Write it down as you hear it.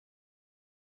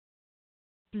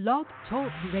Blog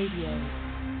Talk Radio.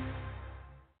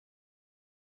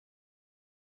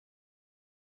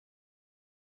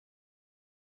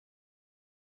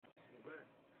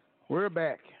 We're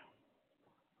back.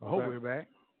 I hope we're back.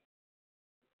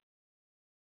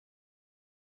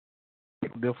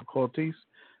 Difficulties.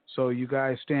 So you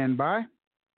guys stand by,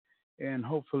 and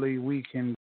hopefully we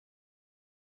can.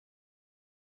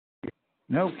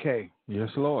 Okay. Yes,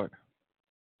 Lord.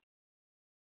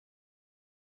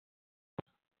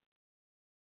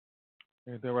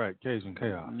 Ain't that right? Cajun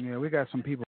chaos. Yeah, we got some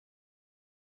people.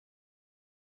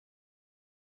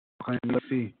 Let's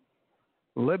see.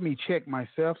 Let me check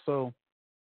myself. So.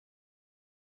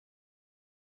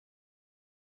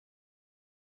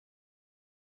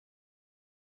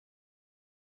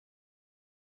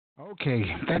 Okay,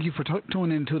 thank you for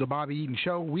tuning into the Bobby Eaton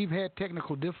Show. We've had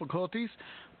technical difficulties,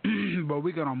 but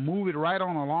we're going to move it right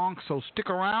on along, so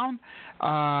stick around.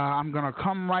 I'm going to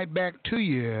come right back to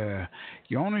you.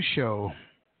 You're on the show.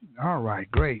 All right,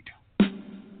 great.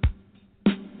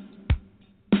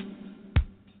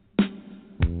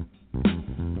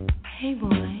 Hey,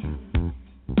 boy,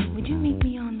 would you meet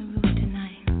me on the roof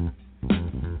tonight?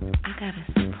 I got a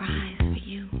surprise for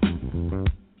you.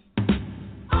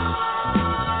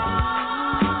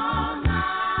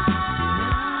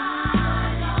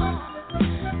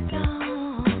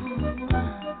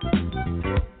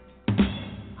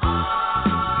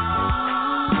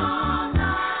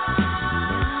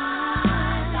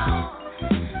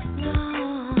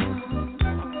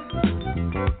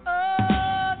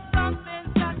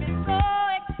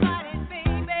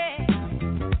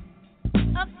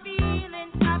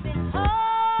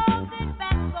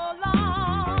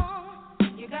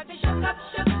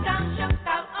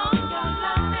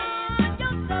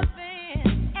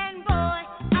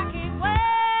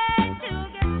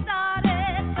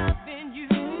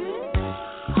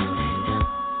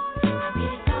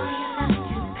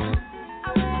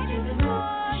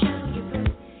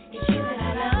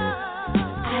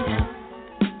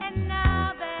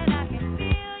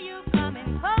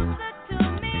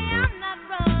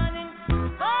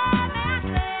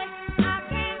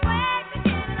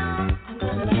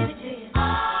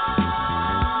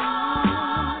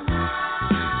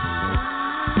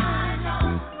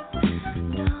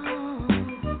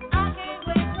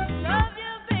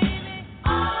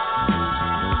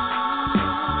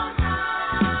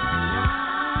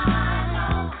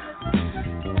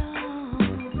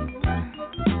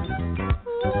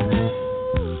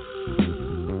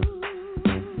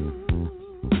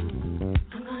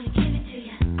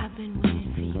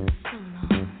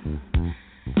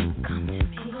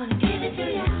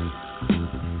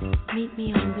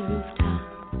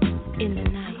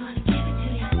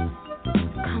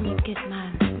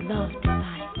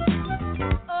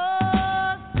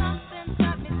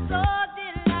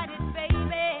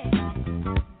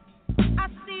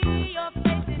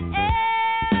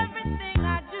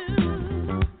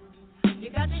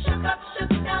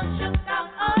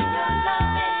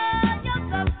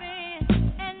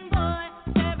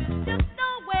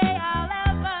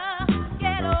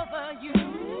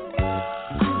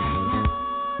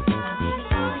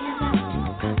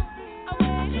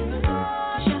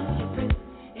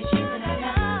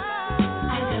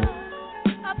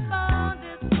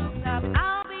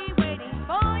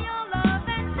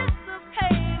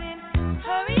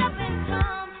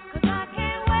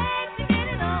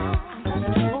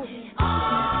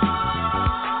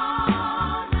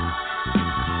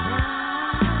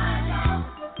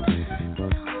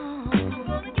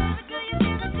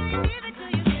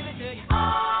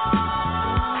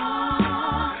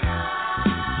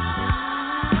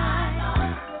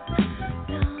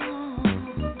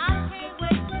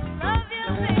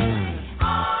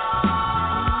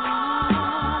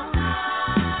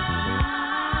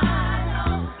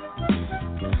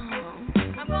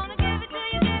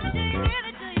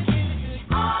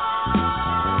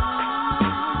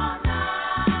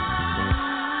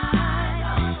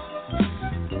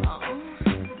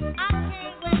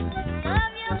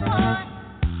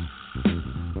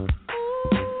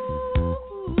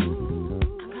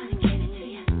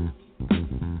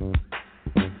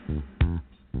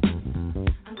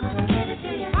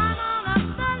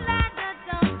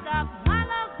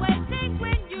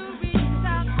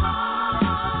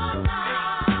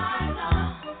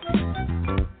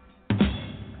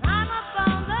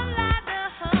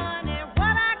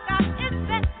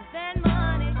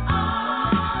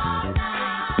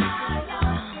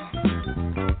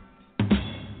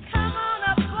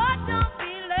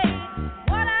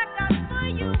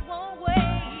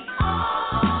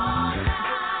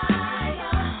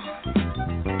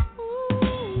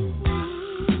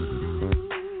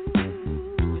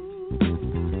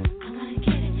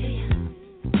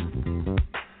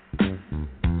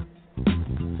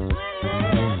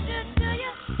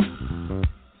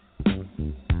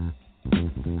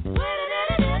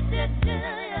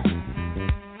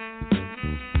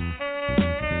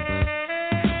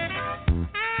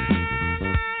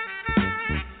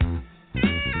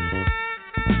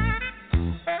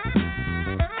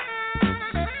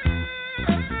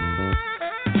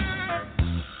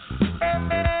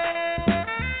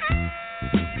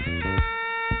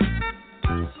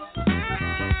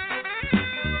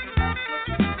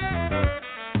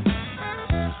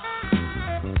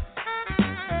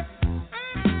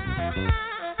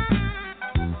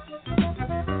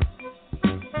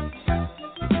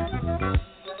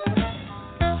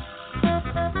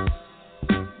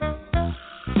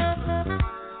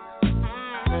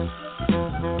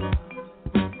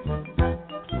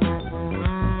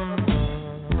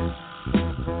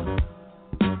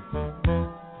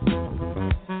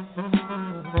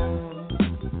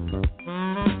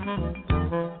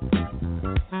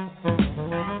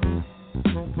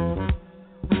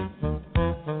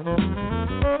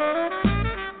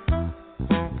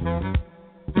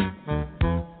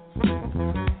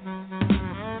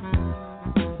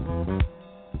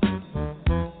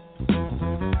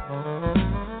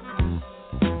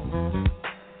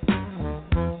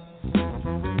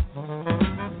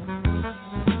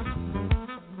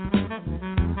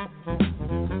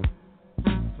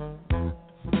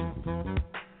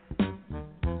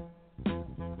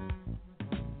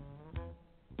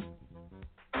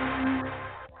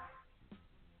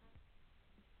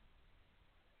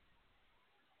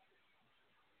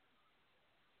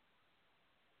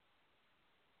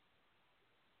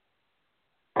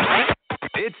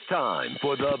 It's time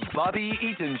for the Bobby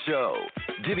Eaton Show,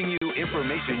 giving you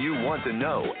information you want to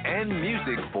know and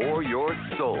music for your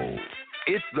soul.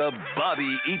 It's the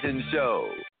Bobby Eaton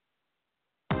Show.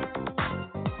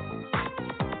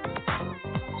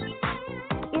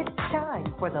 It's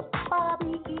time for the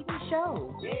Bobby Eaton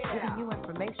Show, giving you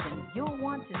information you'll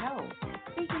want to know,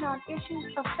 speaking on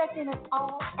issues affecting us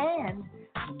all, and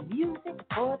music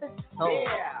for the soul.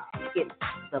 It's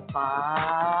the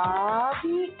Bobby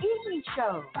Eaton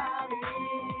Show.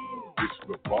 It's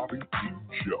the Bobby Eaton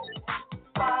Show.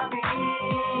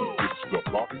 It's the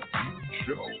Bobby Eaton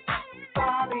Show.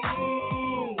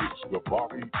 It's the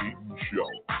Bobby Eaton Show.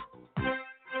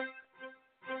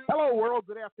 Hello, world.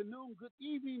 Good afternoon. Good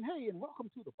evening. Hey, and welcome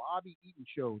to the Bobby Eaton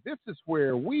Show. This is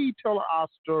where we tell our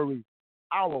story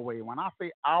our way. When I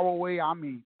say our way, I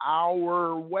mean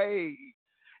our way.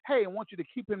 Hey, I want you to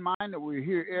keep in mind that we're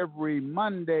here every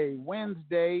Monday,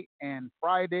 Wednesday, and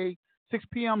Friday, 6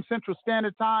 p.m. Central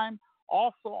Standard Time.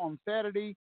 Also on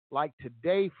Saturday, like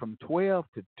today, from 12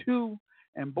 to 2.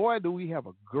 And boy, do we have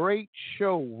a great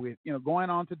show with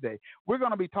going on today. We're going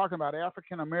to be talking about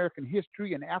African American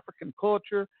history and African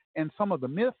culture and some of the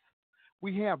myths.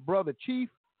 We have Brother Chief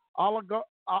Alaga.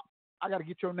 I got to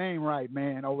get your name right,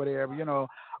 man, over there.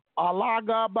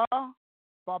 Alagaba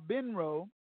Babinro,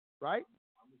 right?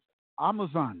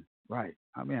 Amazon, right?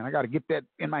 I mean, I got to get that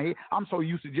in my head. I'm so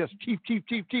used to just chief.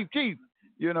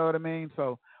 You know what I mean?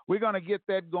 So we're going to get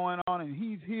that going on, and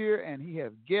he's here, and he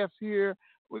has guests here.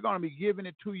 We're going to be giving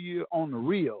it to you on the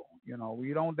real.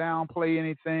 We don't downplay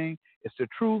anything. It's the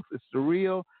truth. It's the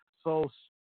real. So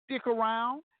stick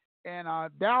around and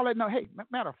dial it. No, hey,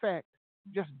 matter of fact,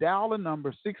 just dial the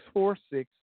number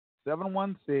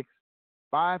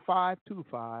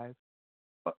 646-716-5525.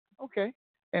 Okay.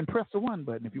 And press the 1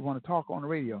 button if you want to talk on the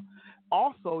radio.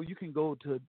 Also, you can go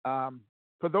to,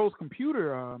 for those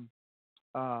computer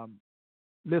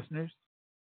listeners,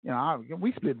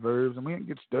 we split verbs and we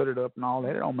get stuttered up and all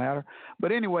that. It don't matter.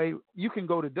 But anyway, you can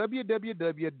go to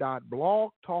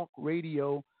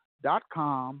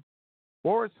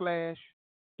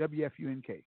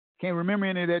www.blogtalkradio.com/WFUNK. Can't remember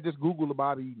any of that, just Google the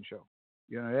Bobby Eaton Show.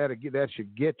 That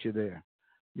should get you there.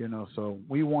 So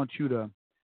we want you to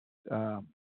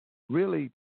really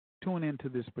tune into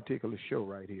this particular show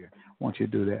right here. I want you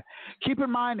to do that. Keep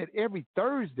in mind that every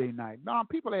Thursday night, now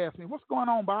people ask me, what's going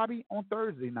on, Bobby, on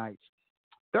Thursday nights?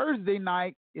 Thursday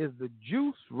night is the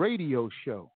Juice Radio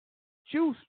Show.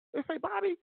 Juice. They say,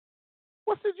 Bobby,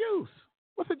 what's the Juice?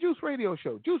 What's the Juice Radio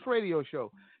Show? Juice Radio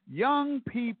Show. Young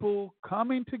people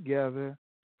coming together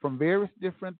from various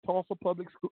different Tulsa public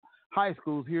high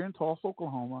schools here in Tulsa,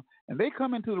 Oklahoma, and they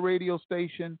come into the radio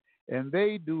station and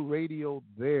they do radio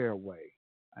their way.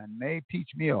 And they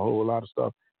teach me a whole lot of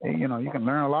stuff. And, you can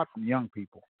learn a lot from young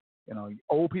people.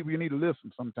 Old people, you need to listen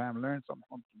sometimes, learn something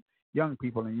from young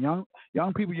people. And young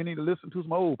people, you need to listen to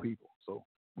some old people. So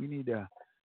we need to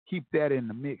keep that in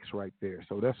the mix right there.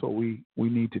 So that's what we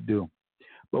need to do.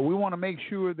 But we want to make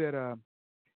sure that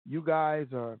you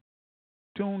guys are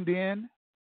tuned in.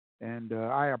 And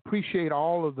I appreciate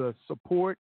all of the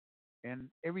support and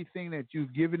everything that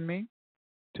you've given me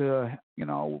to,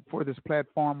 for this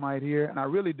platform right here. And I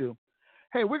really do.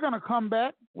 Hey, we're going to come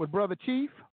back with Brother Chief,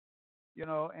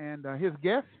 and his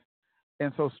guests.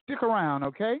 And so stick around,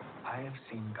 okay? I have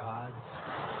seen gods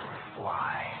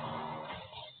fly.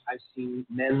 I've seen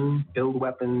men build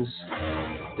weapons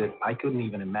that I couldn't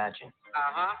even imagine.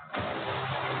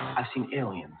 I've seen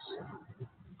aliens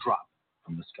drop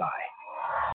from the sky.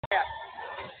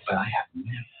 But I have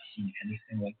never seen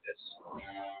anything like this.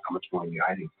 How much more are you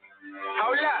hiding?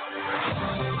 Hold up.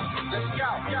 Let's go.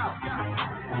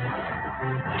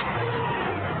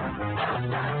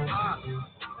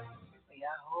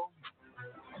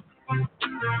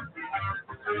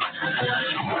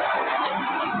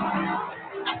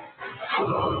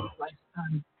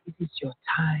 Lifetime, this is your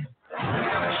time.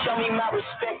 Show me my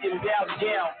respect and bow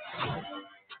down.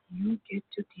 You get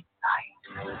to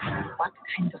decide what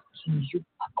kind of king you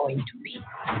are going to be.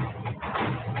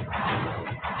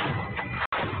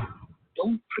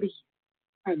 Don't freeze.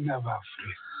 I never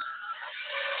freeze.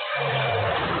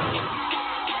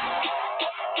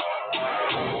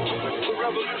 The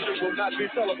revolution will not be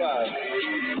televised.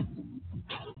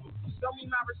 Show me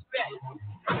my respect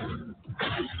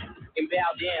and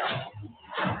bow down.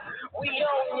 We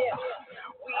own ya.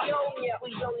 We only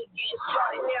get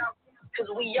started now. Cause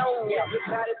we own ya. You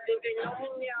gotta think they know me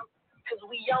now. Cause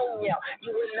we own ya.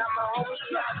 You are not my homie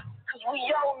now. Cause we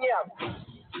own ya.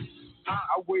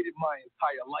 I waited my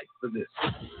entire life for this.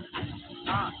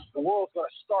 The world's gonna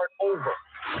start over.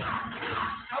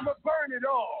 I'ma burn it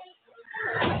all.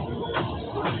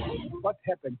 What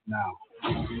happens now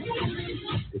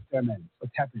determines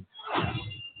what happens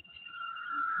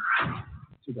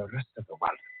to the rest of the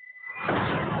world.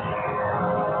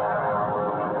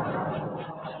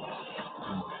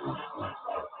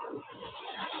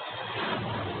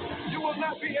 You will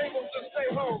not be able to stay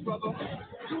home, brother.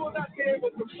 You will not be able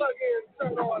to plug in,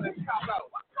 turn on, and cop out.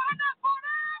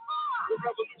 The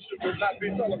revolution will not be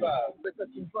televised.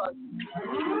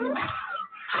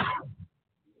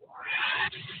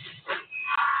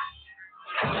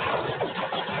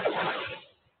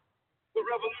 The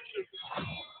revolution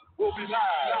will be live.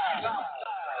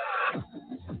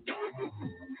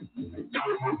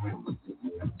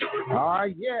 All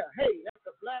right, yeah. Hey, that's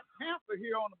the Black Panther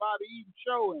here on the Bobby Eaton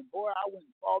Show. And boy, I went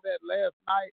and saw that last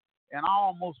night, and I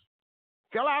almost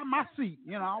fell out of my seat.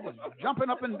 You know, I was jumping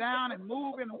up and down and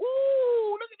moving.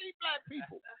 Woo! Look at these black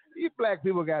people. These black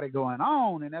people got it going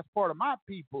on, and that's part of my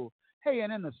people. Hey,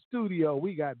 and in the studio,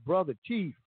 we got Brother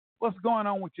Chief. What's going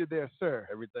on with you there, sir?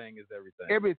 Everything is everything.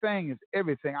 Everything is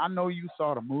everything. I know you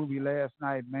saw the movie last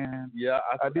night, man. Yeah,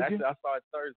 I saw it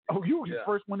Thursday. Oh, you were the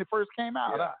first when it first came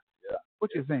out. Yeah. What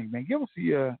you think, man? Give us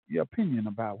your opinion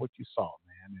about what you saw,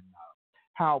 man, and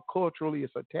how culturally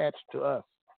it's attached to us.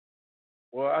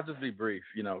 Well, I'll just be brief.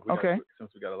 You know,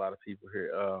 since we got a lot of people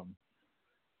here.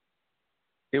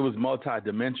 It was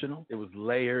multi-dimensional. It was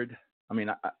layered. I mean,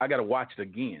 I got to watch it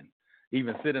again,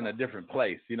 even sit in a different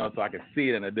place, you know, so I can see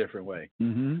it in a different way.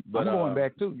 Mm-hmm. But I'm going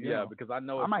back too. Yeah, because I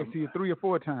know I might see it 3 or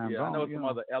 4 times. Yeah, I know some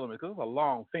other elements because it's a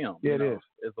long film. Yeah, it is.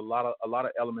 There's a lot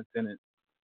of elements in it,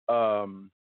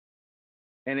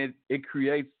 and it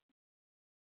creates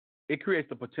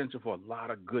the potential for a lot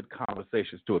of good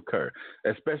conversations to occur,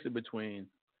 especially between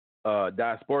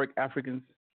diasporic Africans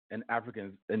and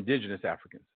indigenous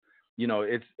Africans. You know,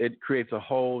 it creates a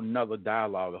whole nother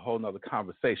dialogue, a whole nother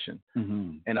conversation,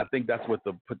 and I think that's what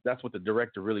the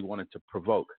director really wanted to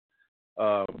provoke.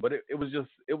 But it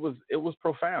was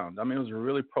profound. I mean, it was a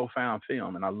really profound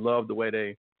film, and I love the way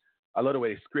they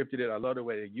scripted it. I love the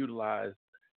way they utilized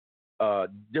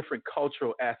different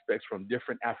cultural aspects from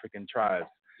different African tribes.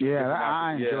 Yeah,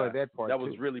 I enjoyed that part. That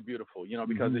was really beautiful, you know,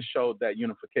 because it showed that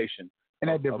unification and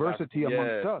that diversity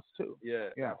amongst us too. Yeah,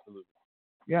 absolutely.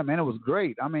 Yeah, man, it was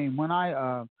great. I mean, when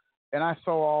I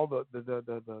saw all the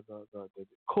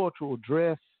cultural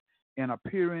dress and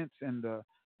appearance and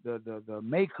the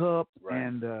makeup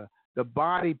and the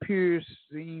body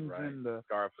piercings and the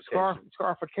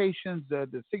scarifications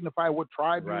to signify what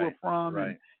tribe you were from.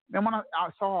 Right. And when I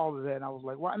saw all of that, and I was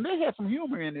like, wow. And they had some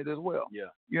humor in it as well. Yeah.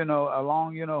 You know,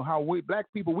 along, you know, how we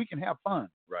black people, we can have fun.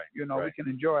 Right. You know, we can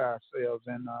enjoy ourselves.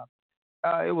 And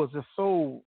it was just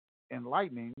so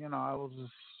enlightening. You know, I was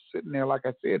just sitting there, like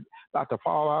I said, about to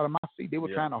fall out of my seat. They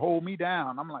were trying to hold me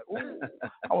down. I'm like, ooh,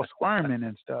 I was squirming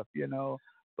and stuff, you know.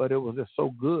 But it was just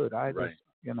so good. Just,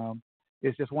 you know,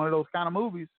 it's just one of those kind of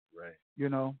movies. Right. You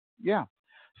know, yeah.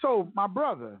 So, my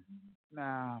brother,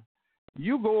 now,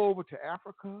 you go over to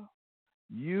Africa.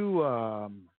 You are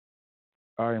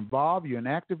involved. You're an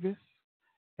activist.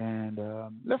 And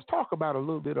let's talk about a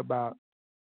little bit about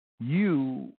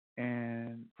you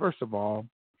and, first of all,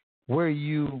 where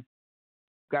you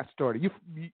got started.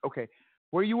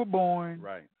 Where you were born.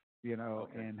 Right. You know,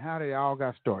 and how they all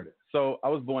got started. So I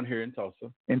was born here in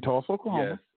Tulsa. In Tulsa,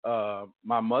 Oklahoma. Yes.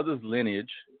 My mother's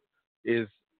lineage is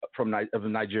of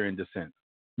Nigerian descent.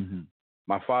 Mm-hmm.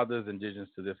 My father is indigenous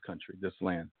to this country, this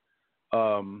land.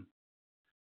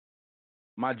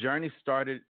 My journey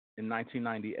started in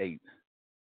 1998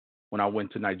 when I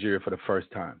went to Nigeria for the first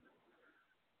time.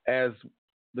 As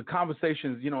the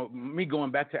conversations, you know, me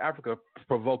going back to Africa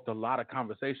provoked a lot of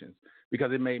conversations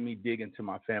because it made me dig into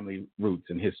my family roots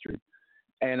and history.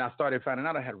 And I started finding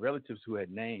out I had relatives who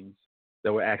had names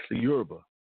that were actually Yoruba,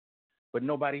 but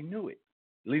nobody knew it.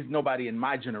 At least nobody in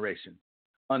my generation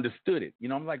understood it. You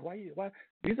know, I'm like, why?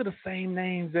 These are the same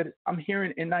names that I'm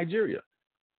hearing in Nigeria.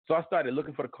 So I started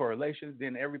looking for the correlations.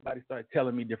 Then everybody started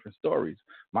telling me different stories.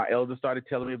 My elders started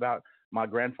telling me about my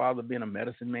grandfather being a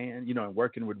medicine man, you know, and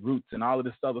working with roots and all of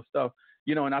this other stuff,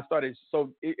 you know, and I started.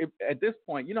 So at this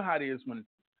point, you know how it is when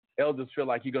elders feel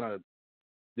like the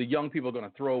young people are going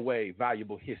to throw away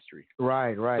valuable history.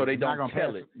 Right. So they don't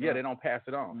tell it. Yeah, they don't pass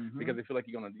it on because they feel like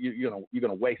you're going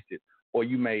to waste it or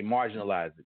you may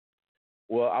marginalize it.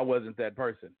 Well, I wasn't that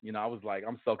person. You know, I was like,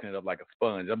 I'm soaking it up like a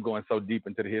sponge. I'm going so deep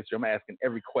into the history. I'm asking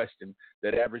every question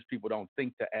that average people don't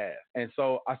think to ask. And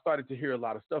so I started to hear a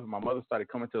lot of stuff. And my mother started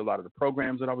coming to a lot of the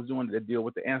programs that I was doing that deal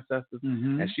with the ancestors.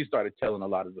 And she started telling a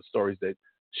lot of the stories that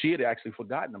she had actually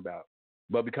forgotten about.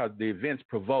 But because the events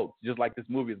provoked, just like this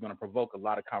movie is going to provoke a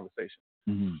lot of conversation.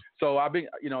 Mm-hmm. So I've been,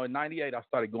 in '98, I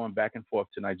started going back and forth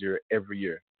to Nigeria every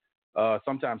year,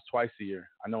 sometimes twice a year.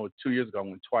 I know 2 years ago I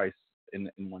went twice in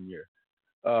 1 year.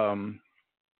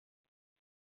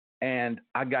 And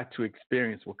I got to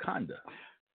experience Wakanda.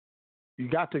 You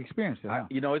got to experience it, huh?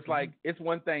 It's like, it's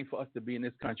one thing for us to be in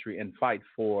this country and fight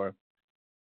for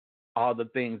all the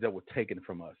things that were taken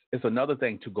from us. It's another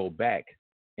thing to go back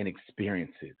and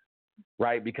experience it,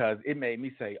 right? Because it made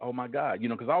me say, oh my God,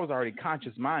 because I was already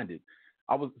conscious minded.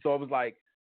 I was like,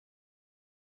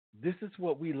 this is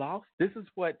what we lost. This is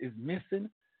what is missing.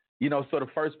 So the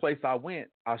first place I went,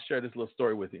 I'll share this little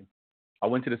story with you. I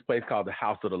went to this place called the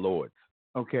House of the Lords.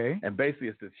 Okay. And basically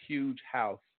it's this huge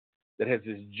house that has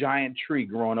this giant tree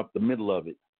growing up the middle of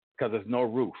it because there's no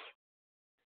roof.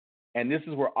 And this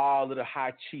is where all of the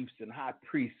high chiefs and high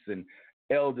priests and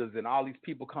elders and all these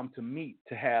people come to meet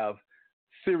to have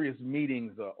serious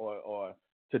meetings or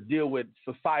to deal with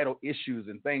societal issues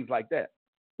and things like that.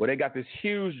 Well, they got this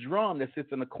huge drum that sits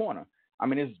in the corner. I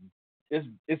mean,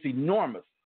 it's enormous.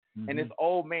 Mm-hmm. And this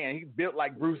old man, he's built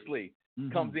like Bruce Lee,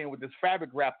 comes in with this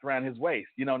fabric wrapped around his waist,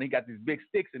 and he got these big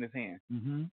sticks in his hand.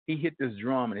 Mm-hmm. He hit this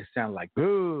drum and it sounded like,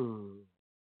 ooh.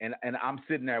 And I'm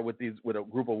sitting there with a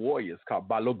group of warriors called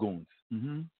Baloguns.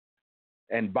 Mm-hmm.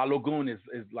 And Balogun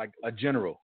is like a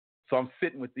general. So I'm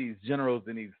sitting with these generals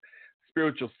and these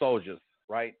spiritual soldiers,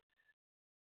 right?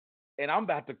 And I'm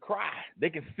about to cry. They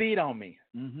can see it on me.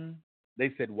 Mm-hmm.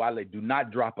 They said, Wale, do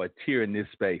not drop a tear in this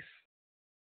space.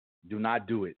 Do not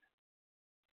do it.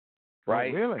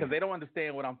 Right? Because Because they don't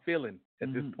understand what I'm feeling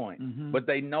at this point. Mm-hmm. But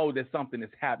they know that something is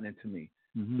happening to me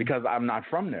because I'm not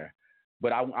from there.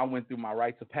 But I went through my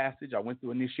rites of passage. I went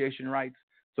through initiation rites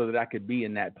so that I could be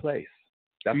in that place.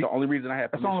 That's the only reason I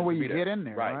have permission. That's the only way to you be there. Get in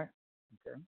there, right?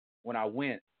 Okay. When I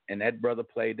went and that brother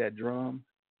played that drum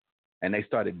and they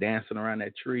started dancing around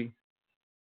that tree.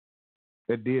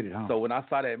 That did it, huh? So when I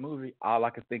saw that movie, all I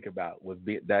could think about was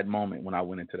that moment when I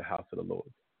went into the House of the Lords.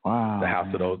 Wow. The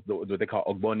house of those, what they call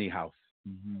Ogboni House,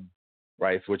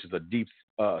 right? Which is a deep,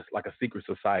 like a secret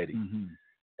society. Mm-hmm.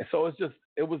 And so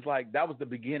it was like, that was the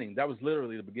beginning. That was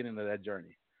literally the beginning of that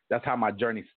journey. That's how my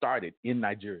journey started in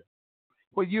Nigeria.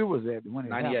 What year was that? When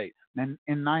 98.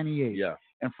 In 98. Yeah.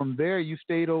 And from there, you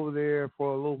stayed over there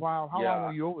for a little while. How long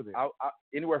were you over there?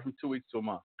 Anywhere from 2 weeks to a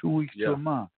month. 2 weeks to a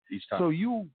month. Each time. So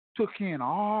you took in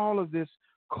all of this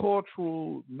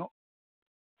cultural,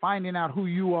 finding out who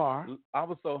you are. I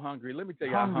was so hungry. Let me tell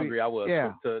you how hungry I was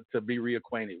to be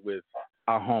reacquainted with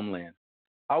our homeland.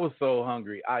 I was so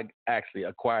hungry, I actually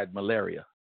acquired malaria.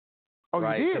 Oh,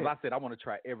 right? You did? Because I said, I want to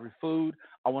try every food.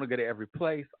 I want to go to every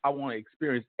place. I want to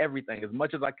experience everything as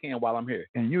much as I can while I'm here.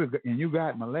 And you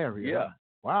got malaria. Yeah. Huh?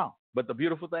 Wow. But the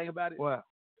beautiful thing about it, what?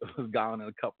 It was gone in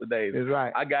a couple of days. That's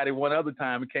right. I got it one other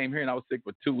time. It came here and I was sick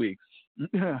for 2 weeks.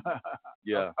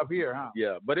 Yeah. Up here, huh?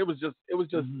 Yeah. But it was just it was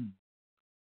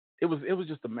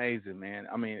just amazing, man.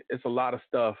 I mean, it's a lot of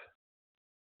stuff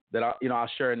that I'll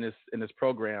share in this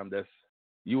program that's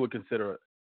you would consider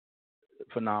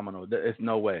phenomenal. There's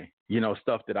no way,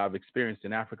 stuff that I've experienced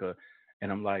in Africa,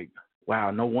 and I'm like, wow,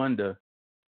 no wonder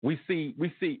we see,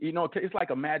 it's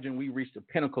like, imagine we reach the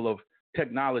pinnacle of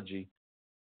technology,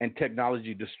 and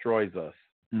technology destroys us,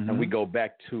 and we go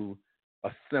back to a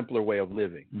simpler way of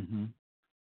living. Mm-hmm.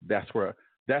 That's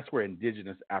where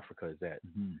indigenous Africa is at.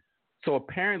 Mm-hmm. So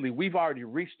apparently, we've already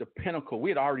reached the pinnacle. We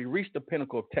had already reached the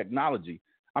pinnacle of technology.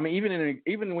 I mean,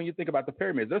 even when you think about the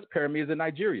pyramids, there's pyramids in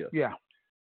Nigeria. Yeah.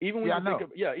 Even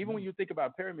when you think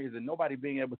about pyramids and nobody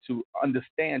being able to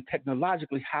understand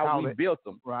technologically how we built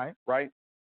them, right?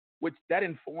 Which that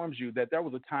informs you that there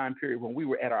was a time period when we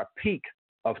were at our peak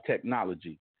of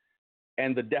technology,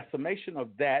 and the decimation of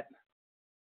that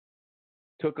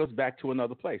took us back to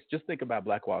another place. Just think about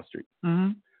Black Wall Street.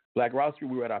 Mm-hmm. Black Wall Street,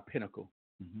 we were at our pinnacle.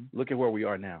 Mm-hmm. Look at where we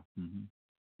are now. Mm-hmm.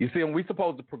 You see, and we're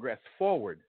supposed to progress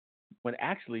forward, when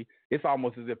actually it's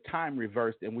almost as if time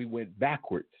reversed and we went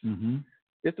backwards. Mm-hmm.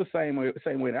 It's the same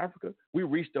way in Africa. We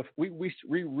reached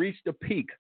the peak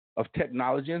of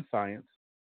technology and science.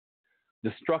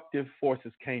 Destructive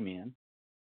forces came in,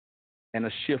 and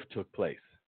a shift took place.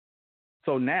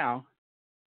 So now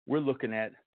we're looking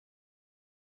at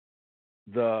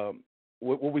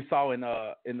what we saw in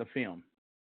the film.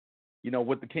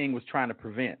 What the king was trying to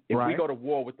prevent. If we go to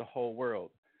war with the whole world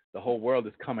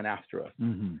is coming after us.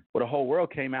 Mm-hmm. Well, the whole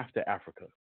world came after Africa.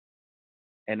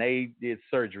 And they did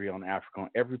surgery on Africa, on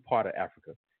every part of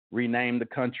Africa, renamed the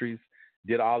countries,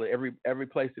 did every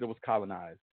place that it was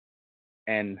colonized,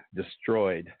 and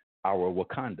destroyed our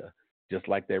Wakanda, just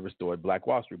like they restored Black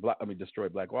Wall Street.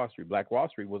 Destroyed Black Wall Street. Black Wall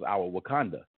Street was our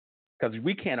Wakanda, because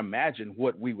we can't imagine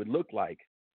what we would look like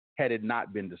had it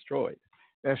not been destroyed.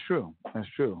 That's true.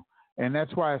 And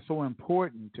that's why it's so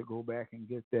important to go back and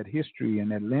get that history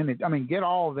and that lineage. I mean, get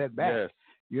all of that back, Yes.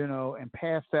 you know, and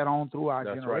pass that on through our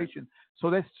That's generation,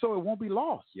 so it won't be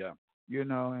lost. Yeah. You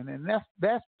know, and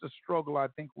that's the struggle I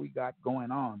think we got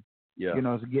going on. Yeah. You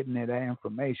know, is getting that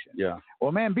information. Yeah.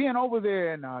 Well, man, being over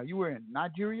there and you were in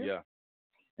Nigeria. Yeah.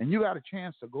 And you got a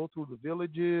chance to go through the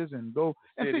villages and go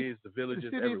cities, the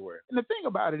villages, everywhere. And the thing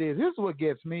about it is, this is what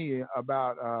gets me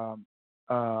about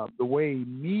the way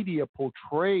media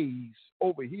portrays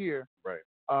over here,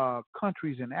 right?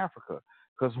 Countries in Africa.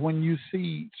 Because when you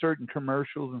see certain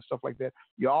commercials and stuff like that,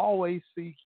 you always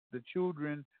see the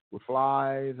children with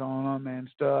flies on them and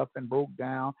stuff and broke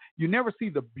down. You never see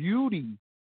the beauty.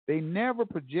 They never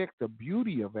project the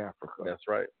beauty of Africa. That's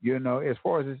right. You know, as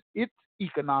far as its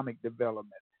economic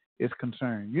development is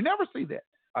concerned. You never see that.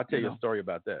 I'll tell you a story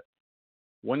about that.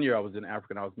 One year I was in Africa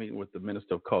and I was meeting with the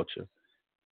Minister of Culture,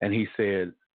 and he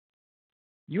said,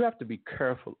 you have to be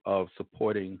careful of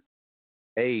supporting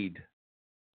aid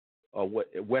or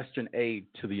Western aid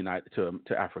to the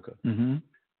to Africa. Mm-hmm.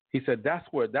 He said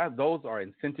those are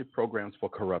incentive programs for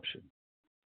corruption,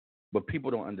 but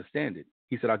people don't understand it.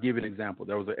 He said, I'll give you an example.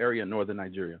 There was an area in northern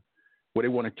Nigeria where they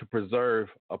wanted to preserve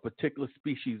a particular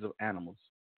species of animals.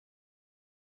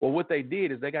 Well, what they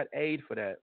did is they got aid for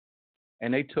that,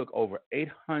 and they took over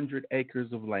 800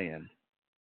 acres of land,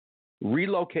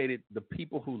 relocated the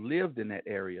people who lived in that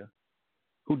area,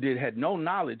 who had no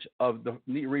knowledge of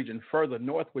the region further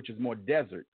north, which is more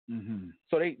desert. Mm-hmm.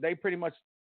 So they pretty much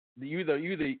you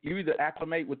either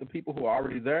acclimate with the people who are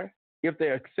already there if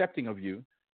they're accepting of you,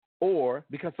 or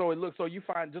because so you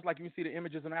find, just like you see the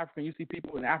images in Africa, and you see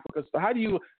people in Africa. So how do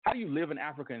you live in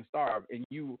Africa and starve, and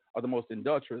you are the most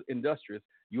industrious?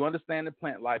 You understand the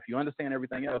plant life, you understand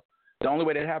everything else. The only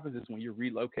way that happens is when you're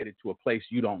relocated to a place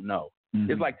you don't know. Mm-hmm.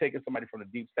 It's like taking somebody from the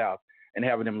deep south and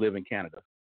having them live in Canada.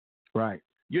 Right.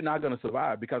 You're not going to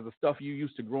survive because the stuff you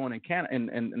used to growing in Canada in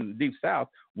the deep south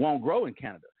won't grow in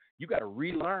Canada. You got to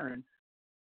relearn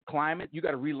climate. You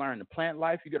got to relearn the plant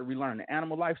life. You got to relearn the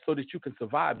animal life so that you can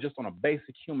survive just on a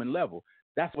basic human level.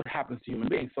 That's what happens to human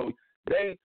beings. So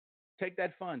they take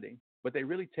that funding, but they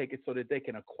really take it so that they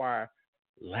can acquire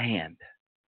land.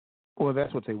 Well,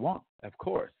 that's what they want, of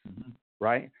course, mm-hmm.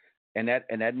 right? And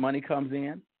that money comes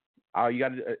in.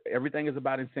 Everything is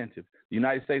about incentive. The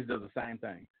United States does the same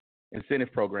thing.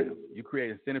 Incentive programs. You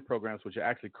create incentive programs, which are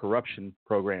actually corruption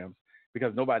programs,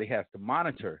 because nobody has to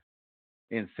monitor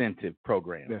incentive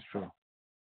programs. That's true.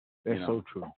 That's so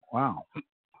true. Wow.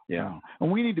 Yeah. Wow.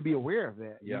 And we need to be aware of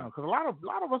that. Yeah. Because a lot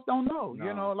of us don't know. No.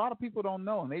 You know, a lot of people don't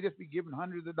know, and they just be giving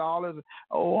hundreds of dollars.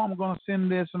 Oh, I'm going to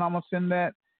send this and I'm going to send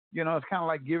that. You know, it's kind of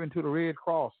like giving to the Red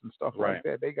Cross and stuff like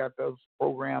that. They got those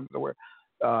programs where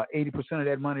 80% of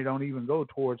that money don't even go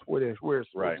towards where it's supposed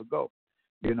to go.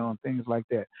 You know, and things like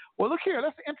that. Well, look here.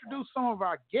 Let's introduce some of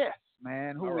our guests,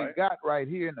 man, who we got right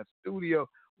here in the studio.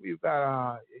 We've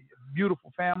got a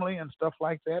beautiful family and stuff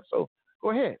like that. So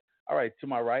go ahead. All right. To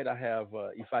my right, I have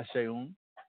Ifa Sheun.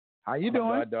 How you doing?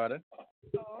 My daughter.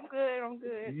 Oh, I'm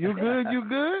good. You good? You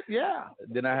good? Yeah.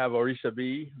 Then I have Orisha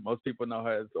B. Most people know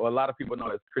her or a lot of people know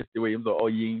her as Christy Williams or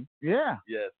Oyin. Yeah.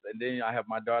 Yes. And then I have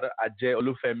my daughter, Ajay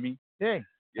Olufemi. Hey.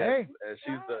 Yes.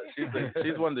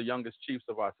 She's one of the youngest chiefs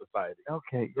of our society.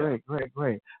 Okay,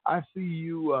 great. I see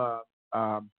you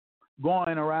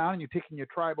going around. You're taking your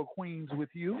tribal queens with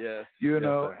you. Yes. You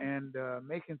know, and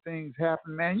making things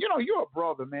happen, man. You know, you're a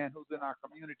brother, man, who's in our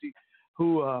community.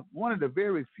 Who one of the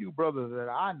very few brothers that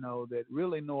I know that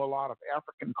really know a lot of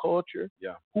African culture.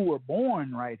 Yeah. Who were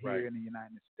born right here in the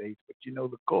United States, but you know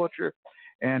the culture,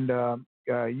 and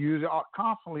you're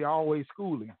constantly always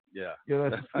schooling. Yeah. You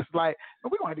know, it's like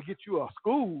we're going to get you a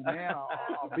school, man,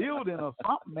 a building or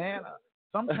something, man,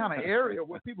 some kind of area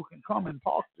where people can come and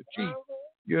talk to Chief.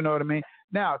 You know what I mean?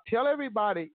 Now, tell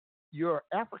everybody your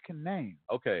African name.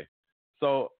 Okay.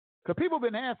 So. Because people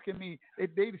have been asking me,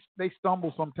 they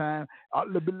stumble sometimes,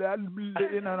 you know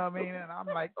what I mean? And I'm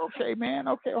like, okay, man,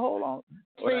 hold on.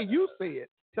 You say it.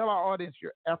 Tell our audience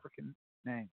your African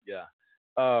name. Yeah.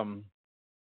 And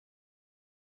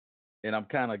I'm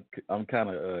kind of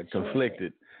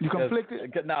conflicted. You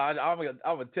conflicted? No, I'm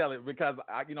gonna tell it because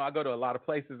I go to a lot of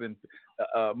places and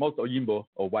most Oyimbo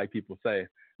or white people say.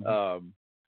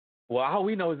 Well, all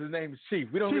we know is his name is Chief.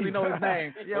 We don't really know his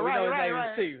name, but we know his name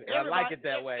is Chief. And I like it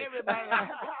that way.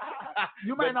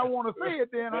 You might not want to say it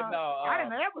then. No, I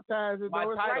didn't advertise it. My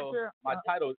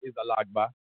title is Alagba.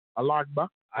 Alagba.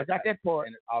 I got that part.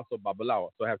 And also Babalawo.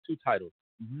 So I have two titles.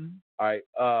 Mm-hmm. All right.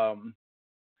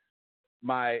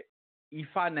 My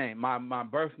Ifa name, my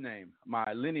birth name,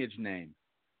 my lineage name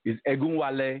is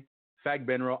Egunwale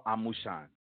Fagbenro Amushan.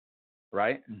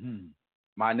 Right? Mm-hmm.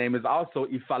 My name is also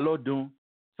Ifalodun.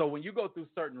 So when you go through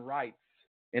certain rites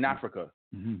in Africa,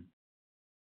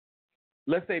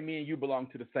 let's say me and you belong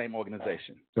to the same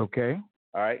organization. Okay.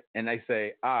 All right. And they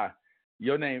say,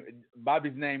 your name,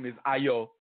 Bobby's name is Ayo.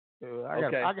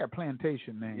 I got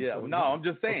plantation names. Yeah. So no, I'm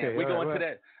just saying. okay, We go into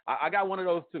that. I got one of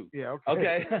those too. Yeah.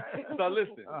 Okay. So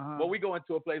listen, when we go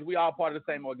into a place, we all part of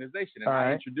the same organization. And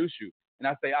I introduce you. And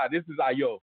I say, this is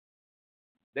Ayo.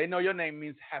 They know your name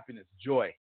means happiness,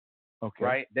 joy. Okay.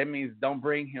 Right? That means don't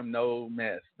bring him no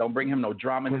mess. Don't bring him no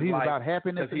drama in his he's life. About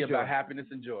happiness and he's joy. about happiness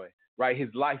and joy. Right?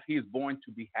 His life, he is born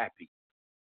to be happy.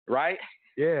 Right?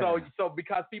 Yeah. So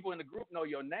because people in the group know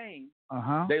your name,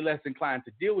 they're less inclined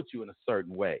to deal with you in a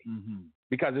certain way.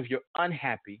 Because if you're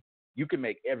unhappy, you can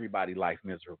make everybody's life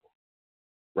miserable.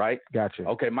 Right? Gotcha.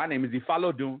 Okay, my name is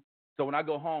Ifalodun. So when I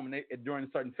go home and during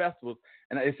certain festivals,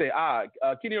 and they say,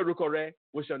 Kini Orukore,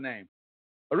 what's your name?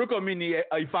 Aruko Mini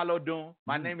Ifalodun.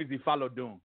 My name is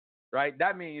Ifalodun. Right?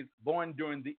 That means born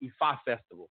during the Ifa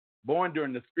festival, born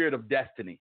during the spirit of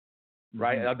destiny.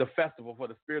 Right? The festival for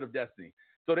the spirit of destiny.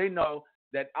 So they know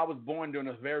that I was born during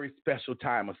a very special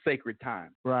time, a sacred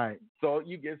time. Right. So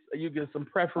you get some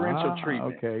preferential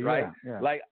treatment. Okay. Right? Yeah.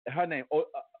 Like her name,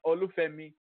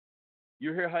 Olufemi.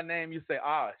 You hear her name, you say,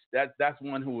 that's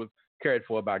one who was cared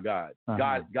for by God.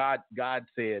 God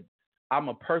said, I'm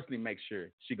going to personally make sure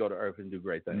she go to earth and do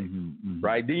great things.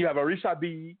 Right? Then you have Orisha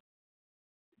B.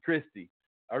 Christy.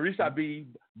 Orisha B,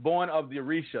 born of the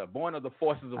Orisha, born of the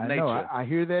forces of nature. I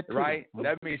hear that too. Right?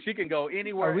 That means she can go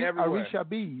anywhere, everywhere. Orisha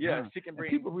B. Yeah, she can bring.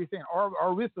 And people be saying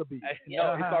Orissa B.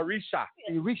 No, it's Orisha.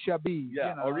 Orisha B.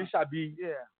 Yeah, Orisha B. Yeah.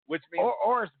 Which means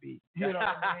Oris B. You know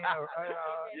what I mean?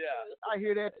 I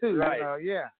hear that too. Right.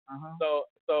 Yeah.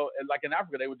 So like in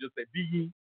Africa, they would just say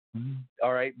B.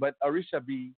 All right, but Orisha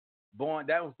B, born.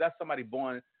 That's somebody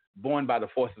born by the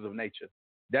forces of nature.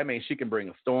 That means she can bring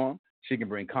a storm. She can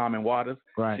bring calming waters.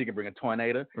 Right. She can bring a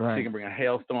tornado. Right. She can bring a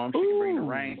hailstorm. She can bring the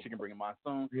rain. She can bring a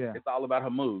monsoon. Yeah. It's all about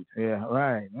her mood. Yeah,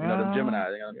 right. You know, them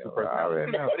Gemini, they got two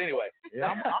personalities. But anyway.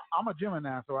 Yeah, I'm a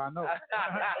Gemini, so I know.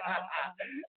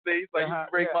 See, so you can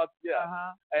bring up,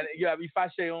 and you have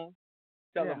Ifasheun.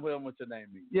 Tell them what your name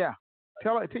means. Yeah.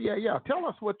 Tell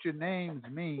us what your names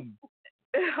mean.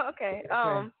 Okay.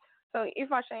 So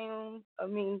Ifasheun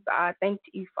means I thank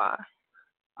Ifa.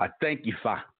 I thank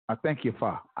Ifa. I thank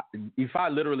Ifa.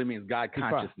 Ifa literally means God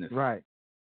consciousness. Ifa. Right.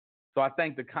 So I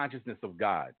thank the consciousness of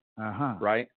God.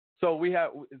 Right. So we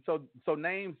have so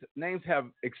names have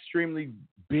extremely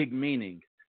big meaning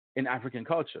in African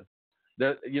culture.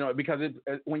 Because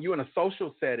when you're in a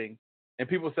social setting and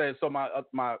people say, so my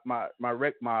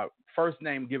first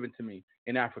name given to me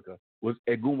in Africa was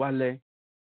Egunwale.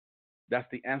 That's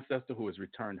the ancestor who has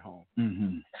returned home.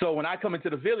 So when I come into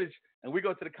the village and we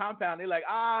go to the compound, they're like,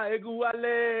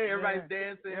 Egunwale. Everybody's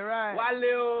dancing. Right.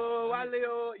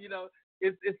 Waleo. You know,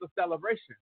 it's a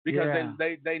celebration because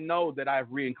they know that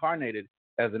I've reincarnated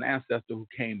as an ancestor who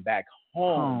came back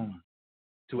home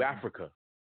to Africa.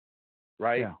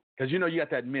 Right? Because, you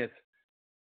got that myth.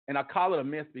 And I call it a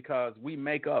myth because we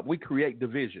create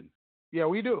division. Yeah,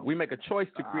 we do. We make a choice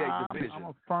to create division. I'm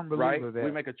a firm believer of that.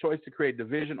 We make a choice to create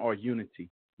division or unity.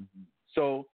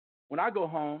 So when I go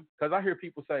home, because I hear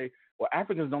people say, well,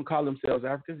 Africans don't call themselves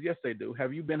Africans. Yes, they do.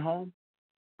 Have you been home?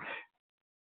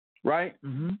 Right?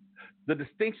 The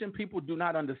distinction people do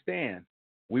not understand.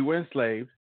 We were enslaved.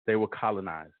 They were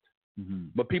colonized.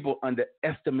 But people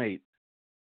underestimate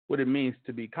what it means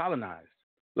to be colonized.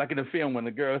 Like in the film when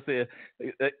the girl said,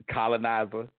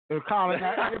 colonizer.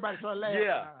 Colonizer. Everybody started laughing.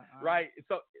 Yeah, right.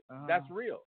 So that's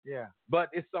real. Yeah. But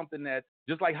it's something that,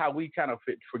 just like how we kind of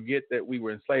forget that we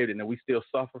were enslaved and that we still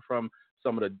suffer from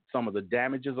some of the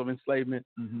damages of enslavement,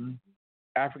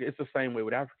 Africa, it's the same way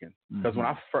with Africans. Because when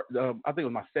I think it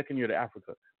was my second year to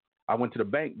Africa, I went to the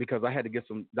bank because I had to get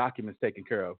some documents taken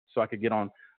care of so I could get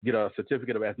a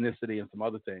certificate of ethnicity and some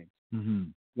other things.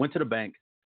 Went to the bank.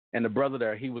 And the brother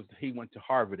there, he went to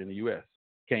Harvard in the U.S.,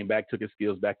 came back, took his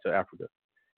skills back to Africa.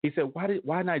 He said,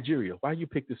 why Nigeria? Why you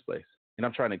pick this place? And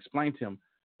I'm trying to explain to him,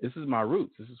 this is my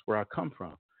roots. This is where I come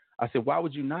from. I said, why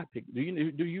would you not pick? Do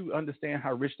you understand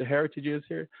how rich the heritage is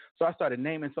here? So I started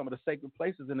naming some of the sacred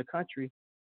places in the country.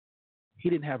 He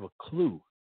didn't have a clue.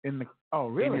 In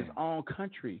his own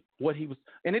country, what he was,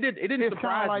 and it didn't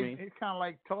surprise me. It's kind of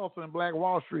like Tulsa and Black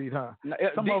Wall Street, huh?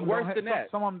 Worse than that.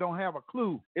 Some of them don't have a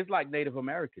clue. It's like Native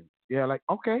Americans. Yeah, like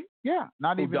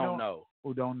not who even don't know.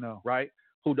 Who don't know, right?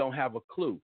 Who don't have a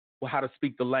clue how to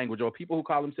speak the language, or people who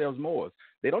call themselves Moors.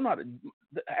 They don't know how to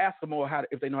ask them more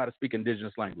if they know how to speak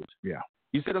indigenous language. Yeah,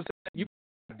 you see what I'm saying? You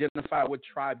identify what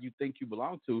tribe you think you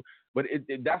belong to, but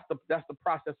that's the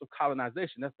process of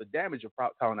colonization. That's the damage of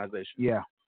colonization. Yeah.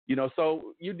 You know,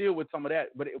 so you deal with some of that.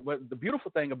 But the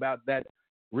beautiful thing about that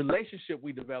relationship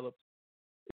we developed,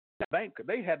 the bank,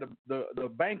 they had the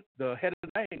bank, the head of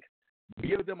the bank,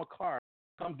 give them a car,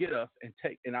 come get us and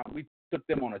take. And we took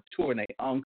them on a tour, and they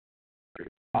all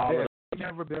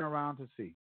never been around to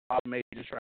see. All major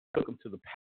tracks, took them to the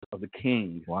palace of the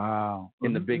king. Wow!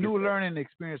 In the biggest new learning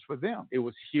experience for them. It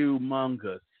was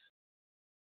humongous.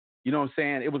 You know what I'm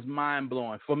saying? It was mind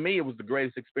blowing. For me, it was the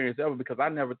greatest experience ever because I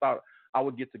never thought I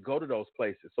would get to go to those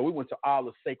places. So we went to all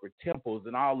the sacred temples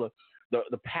and all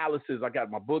the palaces. I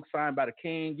got my book signed by the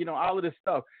king, you know, all of this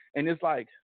stuff. And it's like,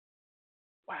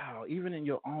 wow, even in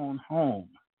your own home.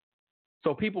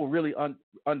 So people really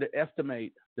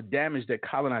underestimate the damage that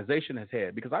colonization has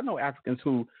had, because I know Africans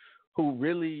who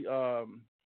really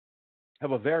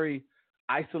have a very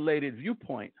isolated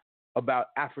viewpoint about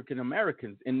African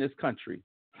Americans in this country.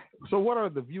 So what are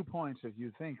the viewpoints that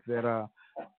you think that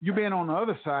you being on the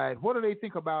other side, what do they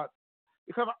think about?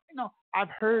 Because, you know, I've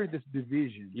heard this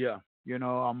division, you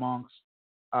know, amongst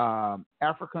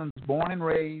Africans born and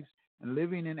raised and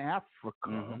living in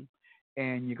Africa.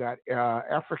 And you got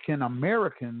African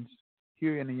Americans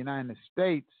here in the United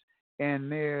States,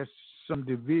 and there's some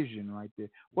division right there.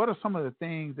 What are some of the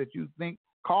things that you think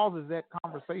causes that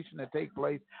conversation to take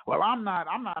place? Well, I'm not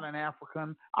an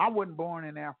African. I wasn't born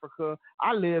in Africa.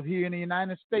 I live here in the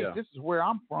United States. This is where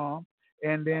I'm from.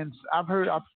 And then I've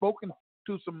spoken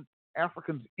to some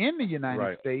Africans in the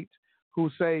United States who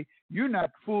say, you're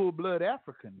not full-blood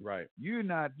African. Right. You're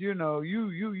not, you know, you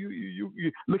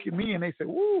look at me and they say,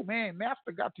 woo, man,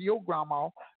 master got to your grandma.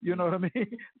 You know what I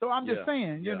mean? So I'm just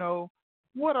saying, you know,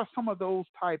 what are some of those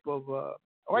type of,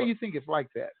 why do you think it's like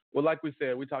that? Well, like we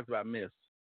said, we talked about myths.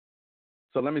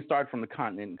 So let me start from the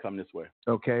continent and come this way.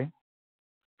 Okay.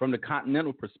 From the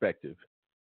continental perspective,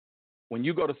 when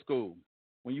you go to school,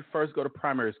 when you first go to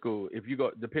primary school, if you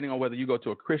go, depending on whether you go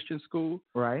to a Christian school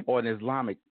or an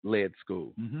Islamic-led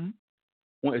school,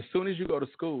 as soon as you go to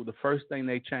school, the first thing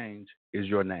they change is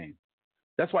your name.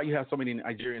 That's why you have so many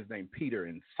Nigerians named Peter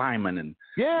and Simon and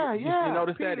you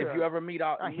notice Peter, that if you ever meet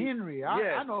Henry,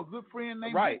 I know a good friend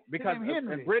named because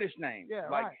Henry. And British names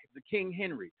like the King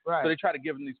Henry. So they try to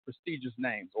give them these prestigious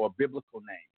names or biblical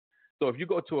names. So if you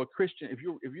go to a Christian, if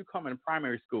you come in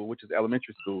primary school, which is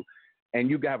elementary school, and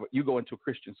you go into a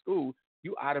Christian school,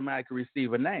 you automatically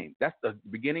receive a name. That's the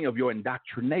beginning of your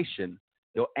indoctrination,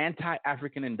 your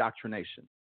anti-African indoctrination,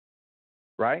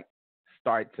 right?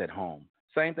 Starts at home.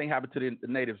 Same thing happened to the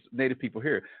native people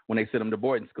here when they sent them to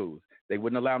boarding schools. They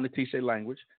wouldn't allow them to teach their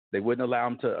language. They wouldn't allow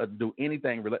them to do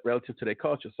anything relative to their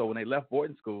culture. So when they left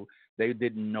boarding school, they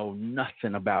didn't know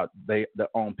nothing about their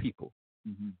own people.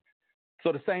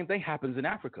 So the same thing happens in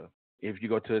Africa. If you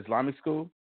go to Islamic school,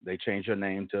 they change your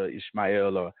name to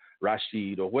Ishmael or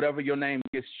Rashid or whatever your name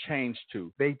gets changed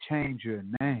to. They change your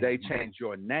name. They change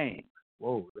your name.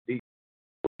 Whoa. We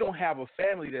don't have a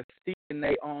family that's steeped in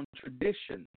their own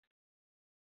tradition.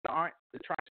 They aren't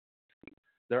trying to keep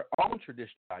their own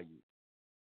tradition values.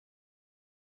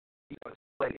 You know, it's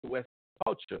like Western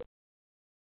culture.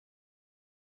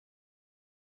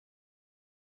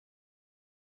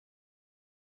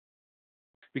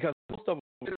 Because most of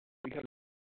them,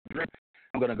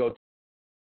 I'm going to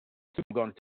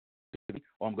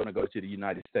go to the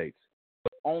United States.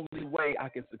 The only way I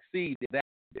can succeed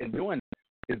in doing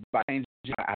that is by changing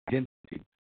my identity.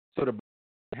 So the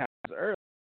happens early,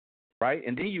 right?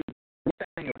 And then you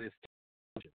think of this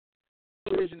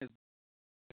television is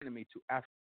the enemy to Africa,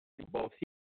 both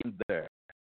here and there.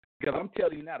 Because I'm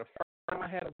telling you now, the first time I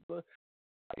had a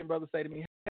African brother say to me, "Hey,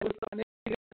 what's up,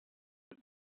 nigga?"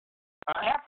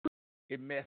 It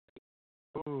messed me.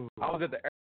 Ooh. I was at the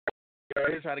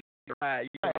airport trying to get a ride.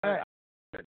 You know,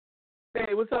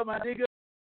 hey, what's up, my nigga?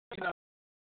 You know,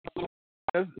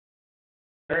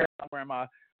 I'm wearing my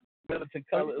militant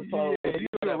colors. You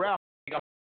a rapper.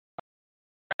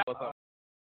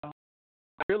 I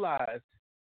realized,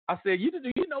 I said,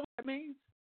 do you know what that means?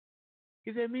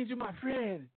 He said, it means you're my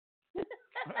friend.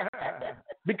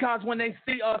 Because when they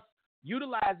see us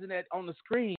utilizing that on the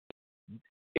screen,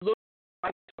 it looks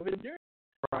like endurance.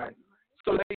 Right.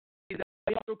 So they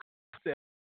have to concept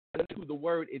to the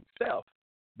word itself.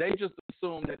 They just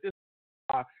assume that this is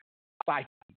our psyche.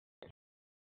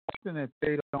 Something that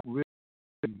they don't really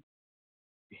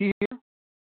hear.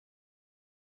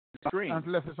 Screen.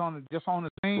 Unless it's just on the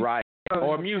screen. Right.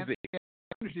 Or music.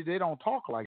 They don't talk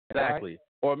like that. Exactly. Right?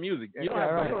 Or music. You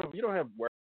don't have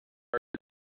words.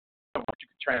 You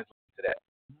can translate to that.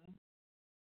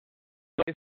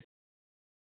 It's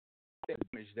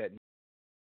image that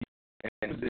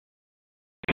and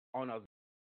on us,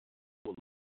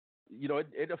 you know,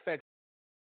 it affects.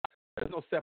 There's no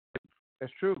separate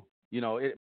That's true. You know,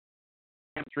 it's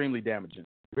extremely damaging.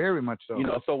 Very much so. You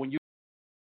know, so when you,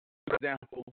 for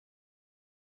example,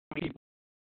 people,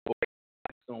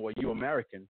 or you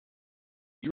American,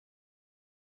 you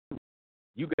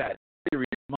got serious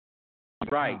money,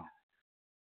 right?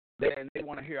 Then they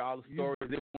want to hear all the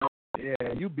stories.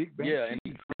 Yeah, you big bank. Yeah,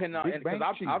 and because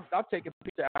I've taken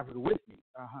pictures of Africa with me,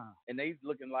 and they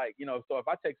looking like, you know. So if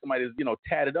I take somebody that's, you know,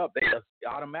 tatted up, they just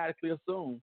automatically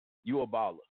assume you a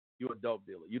baller, you a dope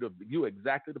dealer, you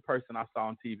exactly the person I saw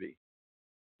on TV.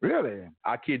 Really?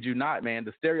 I kid you not, man.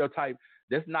 The stereotype,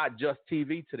 that's not just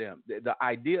TV to them. The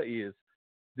idea is,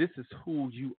 this is who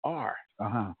you are.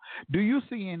 Do you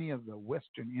see any of the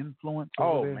Western influence?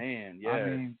 Oh there? man, yeah. I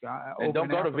mean, and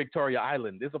don't go to Victoria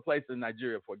Island. There's a place in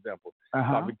Nigeria, for example,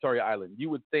 called Victoria Island.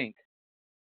 You would think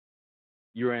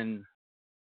you're in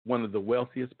one of the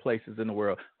wealthiest places in the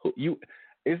world.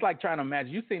 It's like trying to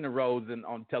imagine. You've seen the roads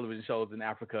on television shows in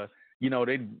Africa. You know,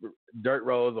 they dirt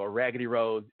roads or raggedy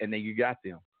roads, and then you got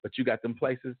them. But you got them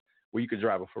places where you could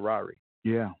drive a Ferrari.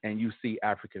 Yeah. And you see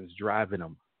Africans driving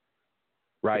them.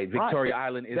 Right. Victoria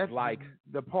Island is That's like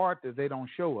the part that they don't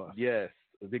show us. Yes.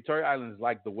 Victoria Island is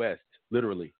like the West,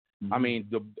 literally. I mean,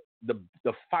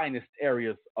 the finest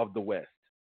areas of the West.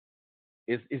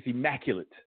 It's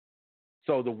immaculate.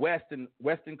 So the Western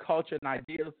culture and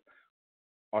ideas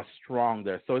are strong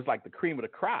there. So it's like the cream of the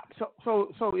crop.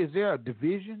 So is there a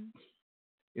division?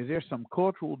 Is there some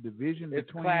cultural division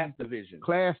between class division?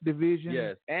 Class division.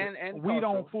 Yes, and we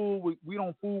don't fool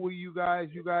with you guys.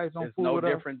 You guys don't fool with us.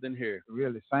 It's no different than here.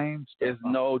 Really, same stuff. It's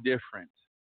no different,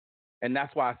 and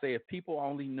that's why I say if people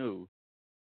only knew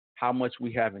how much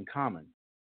we have in common,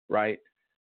 right?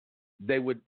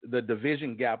 The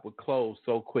division gap would close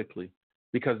so quickly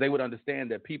because they would understand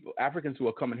that Africans who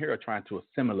are coming here are trying to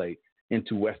assimilate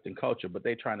into Western culture, but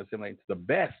they're trying to assimilate into the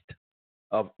best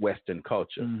of Western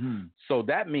culture. So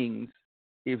that means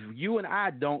if you and I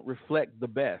don't reflect the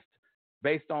best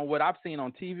based on what I've seen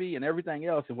on TV and everything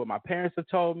else and what my parents have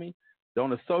told me,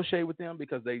 don't associate with them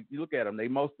because you look at them,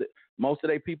 most of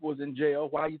their people is in jail.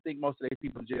 Why do you think most of their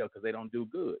people in jail? Because they don't do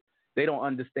good. They don't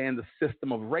understand the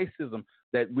system of racism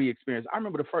that we experience. I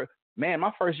remember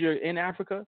my first year in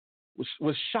Africa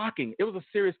was shocking. It was a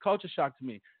serious culture shock to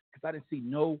me because I didn't see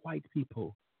no white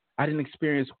people. I didn't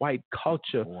experience white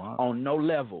culture on no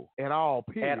level. At all,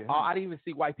 period. At all. I didn't even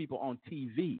see white people on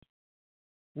TV.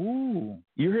 Ooh.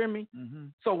 You hear me?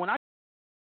 So when I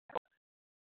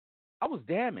was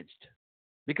damaged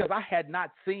because I had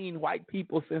not seen white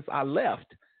people since I left.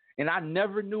 And I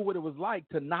never knew what it was like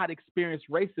to not experience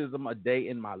racism a day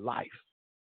in my life.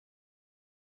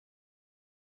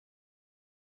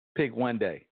 Pick one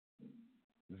day.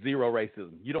 Zero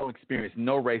racism. You don't experience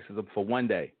no racism for one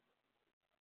day.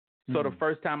 So the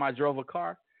first time I drove a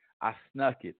car, I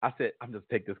snuck it. I said, I'm just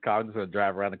take this car. I'm just going to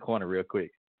drive around the corner real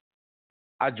quick.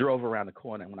 I drove around the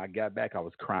corner, and when I got back, I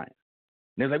was crying.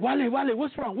 And they was like, Wale,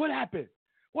 what's wrong? What happened?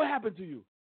 What happened to you?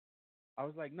 I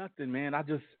was like, nothing, man.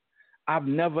 I've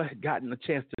never gotten a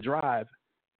chance to drive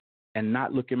and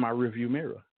not look in my rearview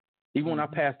mirror. Even when I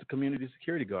passed the community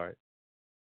security guard.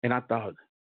 And I thought,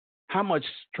 how much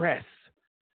stress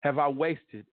have I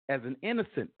wasted as an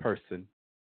innocent person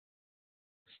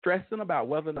stressing about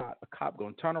whether or not a cop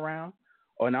going to turn around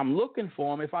and I'm looking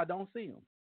for him if I don't see him.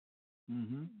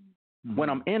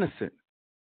 When I'm innocent,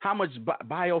 how much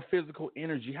biophysical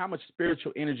energy, how much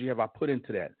spiritual energy have I put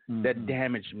into that that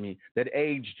damaged me, that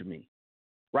aged me?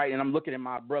 Right, and I'm looking at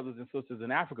my brothers and sisters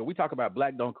in Africa. We talk about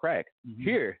black don't crack.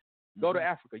 Here, go to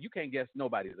Africa. You can't guess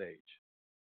nobody's age.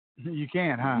 You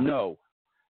can't, huh? No.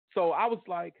 So I was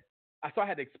like, I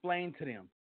had to explain to them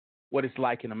what it's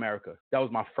like in America. That was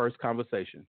my first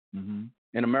conversation.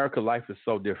 In America, life is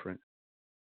so different.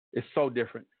 It's so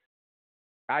different.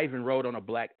 I even rode on a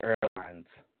black airlines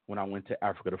when I went to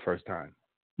Africa the first time.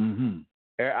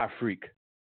 Air Afrique.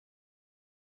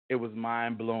 It was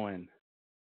mind-blowing.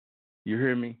 You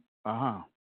hear me?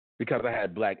 Because I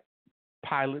had black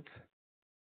pilots,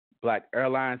 black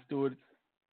airline stewards.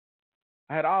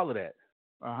 I had all of that.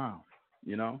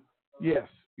 You know? Yes.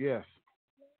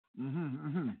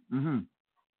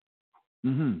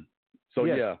 So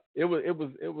yeah, it was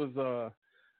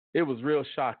real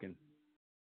shocking.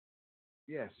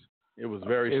 Yes. It was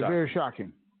very shocking. Very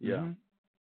shocking. Yeah.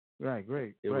 Right,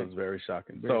 great. It was very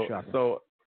shocking. Very shocking. So,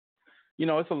 you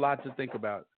know, it's a lot to think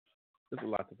about. So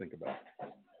we're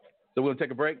going to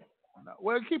take a break?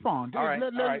 Well, keep on. All right.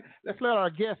 Let's let our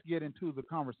guests get into the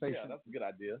conversation. Yeah, that's a good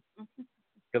idea.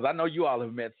 Because I know you all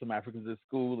have met some Africans in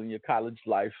school, in your college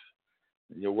life,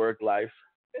 in your work life.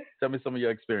 Tell me some of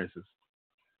your experiences.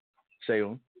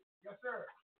 Shayon?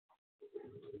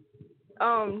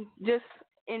 Just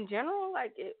in general,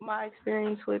 like my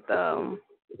experience with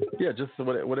Yeah, just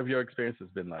what have your experience has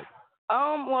been like?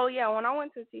 Well, yeah, when I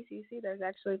went to TCC, there's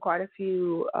actually quite a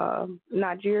few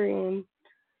Nigerian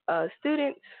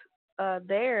students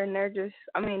there, and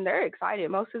they're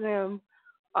excited. Most of them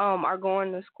are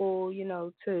going to school,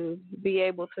 to be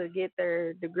able to get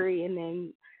their degree, and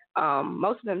then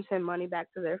most of them send money back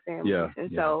to their families.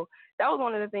 So that was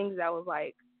one of the things that was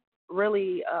like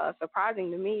really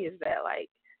surprising to me, is that like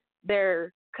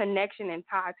their connection and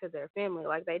tie to their family,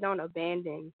 like they don't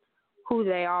abandon who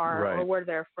they are or where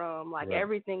they're from. Like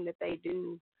everything that they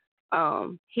do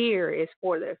here is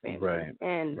for their family,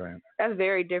 and that's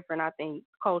very different, I think,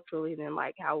 culturally than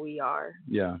like how we are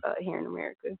here in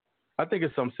America. I think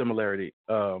it's some similarity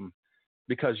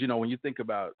because when you think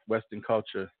about Western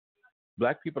culture,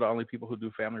 Black people are the only people who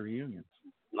do family reunions.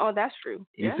 Oh, that's true.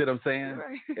 You see what I'm saying?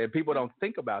 And people don't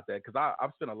think about that, because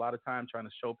I've spent a lot of time trying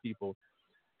to show people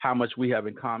how much we have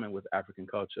in common with African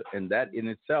culture, and that in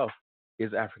itself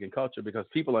is African culture, because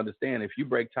people understand if you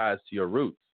break ties to your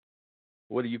roots,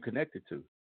 what are you connected to?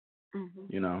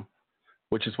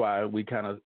 Which is why we're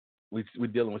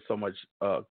dealing with so much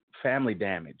family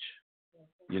damage,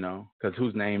 because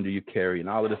whose name do you carry and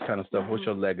all of this kind of stuff. What's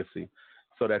your legacy?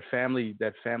 So that family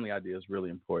idea is really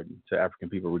important to African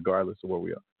people, regardless of where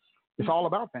we are. It's all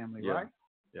about family, right?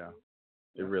 Yeah,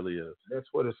 it really is. That's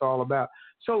what it's all about.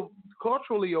 So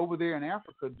culturally over there in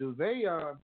Africa, do they?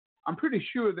 I'm pretty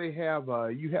sure they have.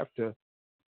 You have to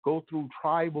go through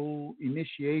tribal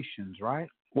initiations, right?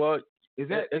 Well, is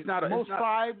that it's not most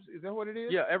tribes? Is that what it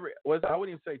is? Yeah, I wouldn't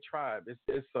even say tribe.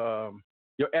 It's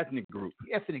your ethnic group.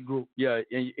 Ethnic group. Yeah,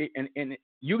 and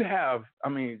you have. I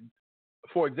mean,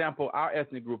 for example, our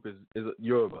ethnic group is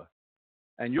Yoruba,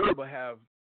 and Yoruba have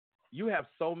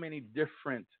so many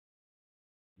different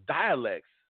dialects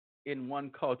in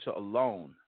one culture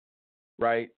alone,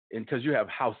 right? And because you have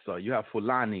Hausa, you have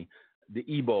Fulani, the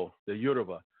Igbo, the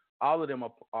Yoruba. All of them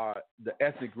are the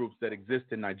ethnic groups that exist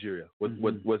in Nigeria.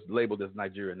 What's labeled as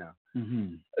Nigeria now.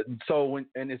 So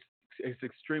it's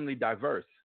extremely diverse.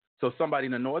 So somebody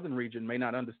in the northern region may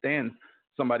not understand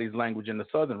somebody's language in the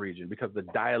southern region because the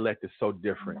dialect is so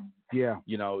different. Yeah.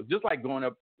 Just like going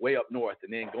way up north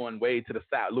and then going way to the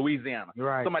south, Louisiana.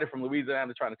 Right. Somebody from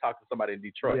Louisiana trying to talk to somebody in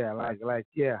Detroit. Yeah, like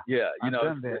Yeah, I've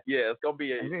done that. Yeah, it's gonna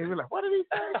be and we're like, what did he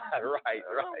say? right.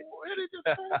 What did he just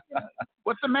say?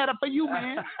 What's the matter for you,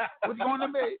 man? What you gonna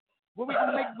make? What we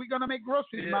gonna make? We gonna make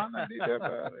groceries, man.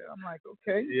 I'm like,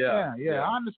 okay, yeah.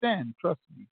 I understand. Trust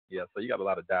me. Yeah, so you got a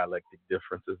lot of dialectic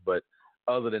differences, but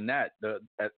other than that,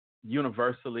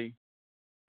 universally,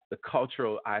 the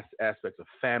cultural aspects of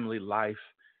family life,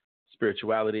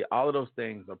 spirituality, all of those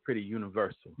things are pretty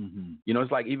universal.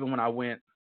 It's like even when I went,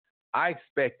 I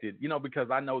expected,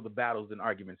 because I know the battles and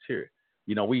arguments here.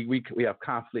 We have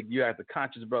conflict. You have the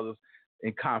conscious brothers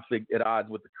in conflict at odds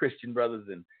with the Christian brothers,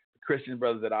 and the Christian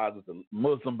brothers at odds with the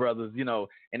Muslim brothers,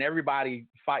 and everybody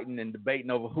fighting and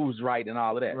debating over who's right and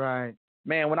all of that. Right.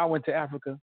 Man, when I went to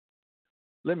Africa,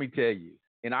 let me tell you,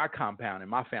 in our compound, in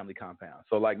my family compound,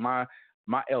 so like my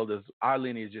elders, our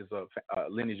lineage is a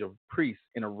lineage of priests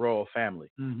in a royal family.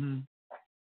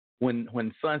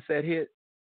 When sunset hit,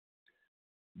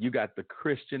 you got the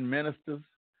Christian ministers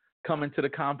coming to the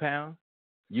compound.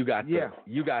 You got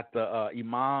the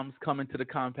imams coming to the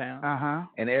compound,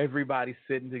 and everybody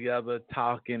sitting together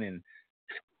talking and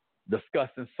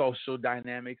discussing social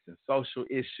dynamics and social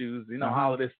issues.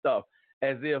 All of this stuff,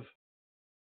 as if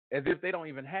they don't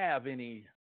even have any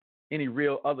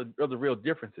real other real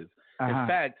differences. In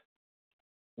fact,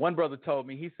 one brother told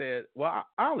me, he said, well,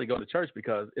 I only go to church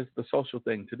because it's the social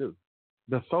thing to do.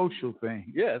 The social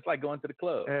thing. Yeah, it's like going to the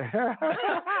club.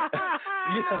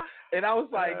 And I was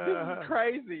like, this is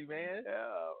crazy, man.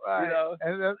 Yeah, right.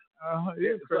 And that's,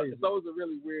 crazy. So it's a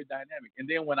really weird dynamic. And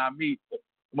then when I meet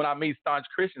staunch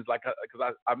Christians, like,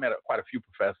 because I met quite a few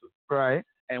professors. Right.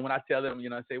 And when I tell them,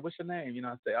 I say, what's your name?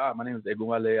 I say, my name is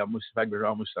Egunwale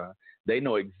Amusha. They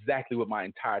know exactly what my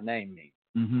entire name means.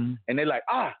 And they're like,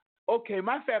 okay,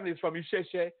 my family is from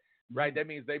Usheshe, right? That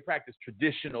means they practice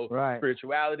traditional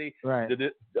spirituality,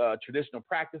 the traditional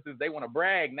practices. They want to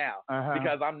brag now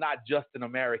because I'm not just an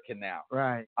American now.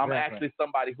 Right. I'm actually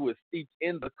somebody who is steeped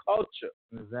in the culture.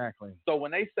 Exactly. So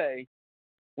when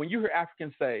you hear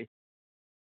Africans say,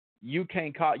 you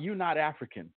not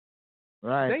African.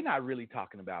 Right. They're not really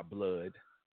talking about blood.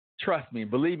 Trust me,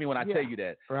 believe me when I tell you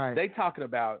that. Right. They talking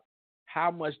about how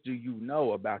much do you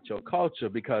know about your culture,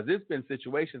 because there's been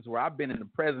situations where I've been in the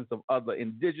presence of other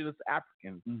indigenous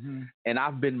Africans, and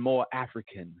I've been more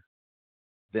African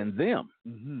than them,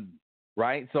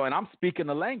 right? So, and I'm speaking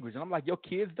the language, and I'm like, your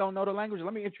kids don't know the language.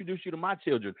 Let me introduce you to my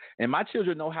children, and my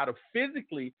children know how to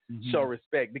physically show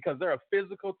respect because there are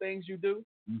physical things you do,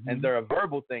 and there are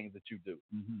verbal things that you do,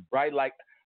 right? Like,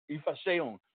 if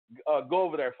Sheon, go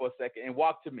over there for a second and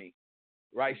walk to me,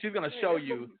 right? She's gonna show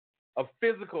you a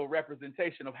physical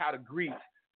representation of how to greet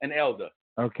an elder.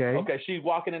 Okay. Okay, she's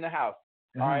walking in the house.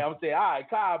 All right, I'm gonna say, all right,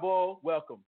 Kabo,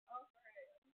 welcome.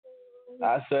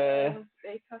 I said,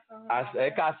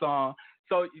 Kasson.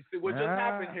 So you see what just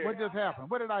happened here? What just happened?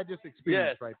 What did I just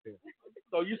experience right there?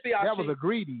 So you see how that was a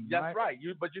greeting. That's right.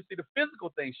 But you see the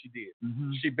physical thing she did.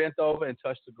 She bent over and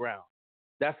touched the ground.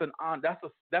 That's an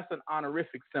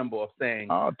honorific symbol of saying,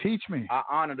 oh, teach me. I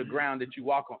honor the ground that you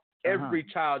walk on. Every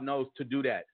child knows to do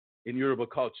that in Yoruba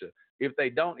culture. If they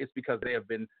don't, it's because they have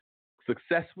been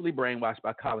successfully brainwashed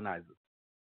by colonizers.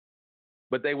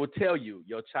 But they will tell you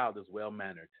your child is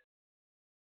well-mannered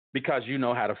because you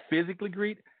know how to physically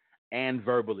greet and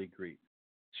verbally greet.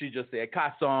 She just said,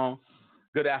 Kasson,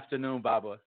 good afternoon,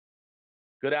 Baba.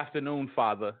 Good afternoon,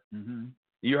 Father.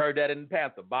 You heard that in the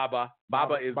Panther. Baba.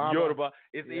 Baba is Yoruba.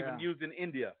 It's even used in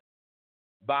India.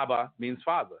 Baba means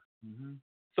father.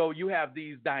 So you have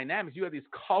these dynamics. You have these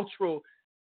cultural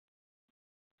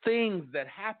things that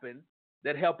happen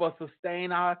that help us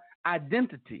sustain our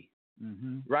identity.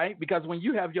 Right? Because when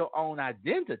you have your own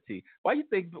identity, why you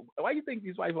think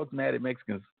these white folks mad at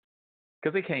Mexicans?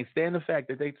 Because they can't stand the fact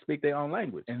that they speak their own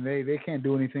language. And they can't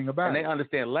do anything about it. And they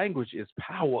understand language is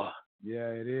power. Yeah,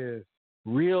 it is.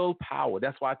 Real power.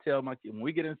 That's why I tell my kids, when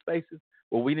we get in spaces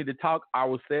where we need to talk to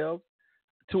ourselves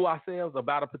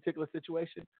about a particular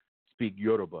situation, speak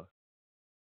Yoruba.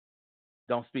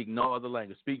 Don't speak no other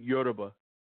language. Speak Yoruba.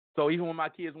 So even when my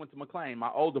kids went to McLean, my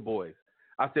older boys,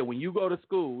 I said, when you go to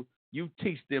school, you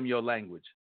teach them your language.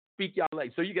 Speak your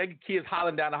language. So you got your kids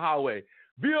hollering down the hallway,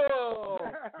 Bio,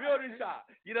 shot.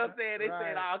 You know what I'm saying? They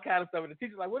saying all kind of stuff. And the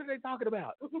teacher's like, what are they talking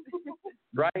about?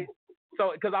 Right?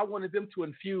 So, because I wanted them to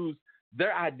infuse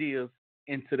their ideas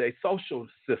into their social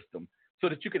system so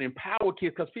that you can empower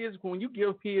kids. Because kids, when you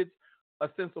give kids a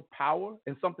sense of power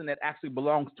and something that actually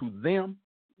belongs to them,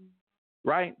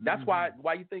 right? That's why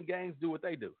you think gangs do what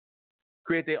they do.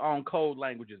 Create their own code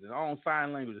languages and own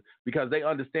sign languages because they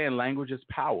understand language is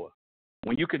power.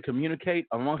 When you can communicate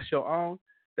amongst your own,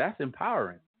 that's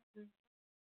empowering.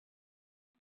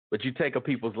 But you take a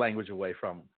people's language away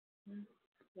from them.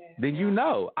 Then you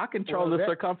know, I control the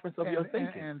circumference of your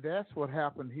thinking. And that's what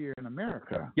happened here in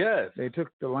America. Yes. They took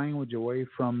the language away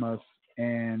from us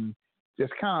and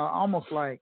just kind of almost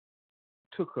like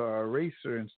took a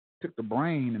eraser and took the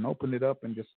brain and opened it up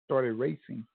and just started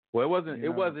erasing. Well,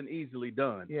 it wasn't easily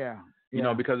done. Yeah. You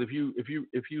know, because if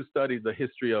you study the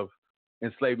history of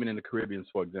enslavement in the Caribbean,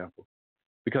 for example,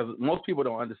 because most people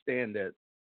don't understand that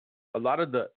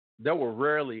there were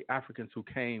rarely Africans who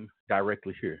came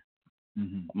directly here.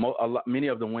 Many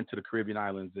of them went to the Caribbean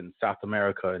islands in South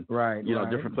America and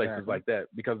different places like that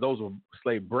because those were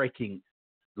slave breaking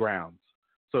grounds.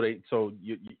 So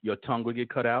your tongue would get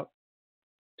cut out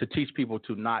to teach people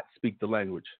to not speak the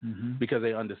language because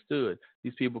they understood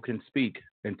these people can speak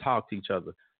and talk to each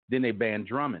other. Then they banned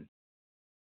drumming.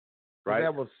 Right?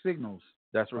 That was signals.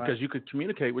 That's right. Because you could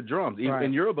communicate with drums. Even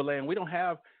in Yoruba land, we don't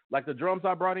have, like the drums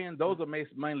I brought in, those are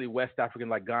mainly West African,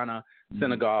 like Ghana,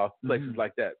 Senegal, places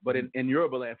like that. But in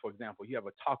Yoruba land, for example, you have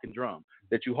a talking drum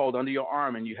that you hold under your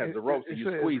arm and you have the ropes and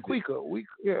you squeeze it.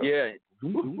 Yeah.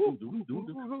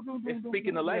 It's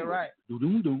speaking the language. Right. You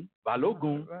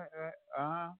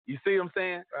see what I'm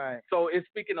saying? Right. So it's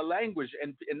speaking the language,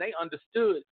 and they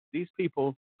understood these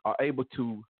people are able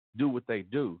to do what they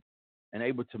do and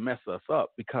able to mess us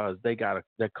up because they got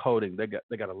their coding, they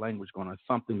got a language going on,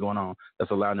 something going on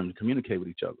that's allowing them to communicate with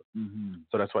each other.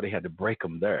 So that's why they had to break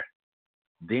them there.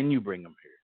 Then you bring them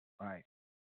here. Right.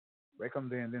 Break them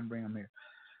there and then bring them here.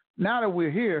 Now that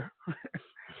we're here,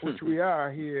 which we are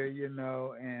here,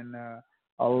 and a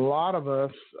lot of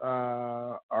us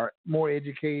are more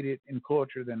educated in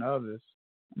culture than others.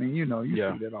 I mean, you see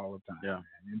that all the time. Yeah.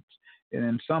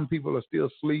 And some people are still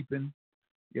sleeping.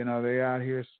 They're out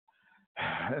here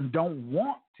and don't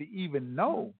want to even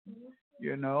know,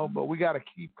 but we got to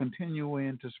keep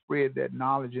continuing to spread that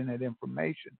knowledge and that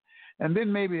information. And then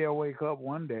maybe they'll wake up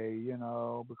one day,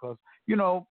 because,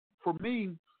 for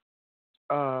me,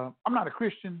 I'm not a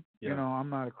Christian, I'm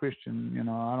not a Christian,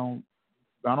 I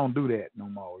don't do that no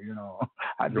more,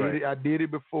 I did it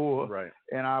before. Right.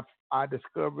 And I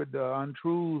discovered the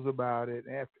untruths about it.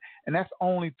 And that's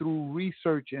only through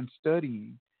research and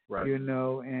studying. Right.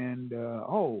 And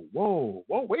whoa,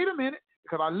 wait a minute,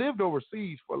 because I lived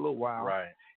overseas for a little while.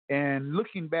 Right. And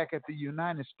looking back at the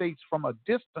United States from a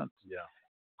distance,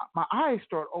 my eyes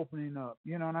start opening up,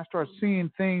 and I start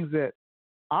seeing things that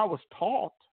I was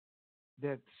taught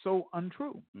that's so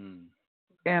untrue.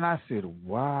 And I said,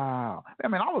 wow. I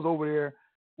mean, I was over there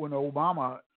when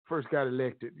Obama first got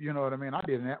elected. You know what I mean? I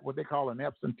did what they call an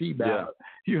absentee ballot.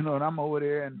 Yeah. And I'm over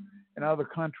there in other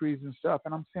countries and stuff,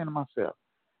 and I'm saying to myself,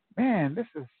 man, this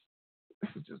is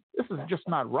just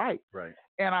not right. Right.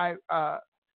 And I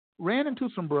ran into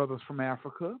some brothers from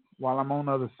Africa while I'm on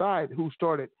the other side who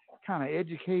started kind of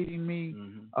educating me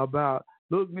about,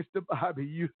 look, Mr. Bobby,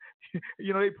 you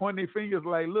they point their fingers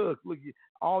like, look,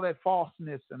 all that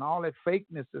falseness and all that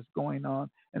fakeness that's going on.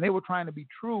 And they were trying to be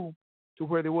true to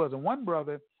where they was. And one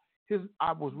brother,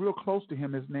 I was real close to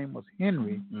him. His name was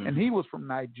Henry, and he was from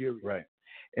Nigeria. Right.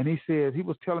 And he said, he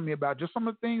was telling me about just some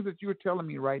of the things that you're telling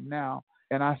me right now.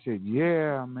 And I said,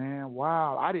 yeah, man,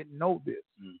 wow, I didn't know this.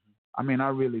 I mean, I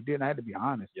really didn't. I had to be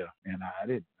honest. Yeah. And I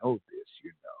didn't know this,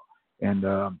 And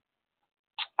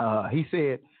he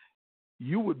said,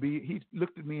 he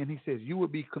looked at me and he says, you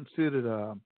would be considered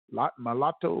a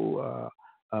mulatto,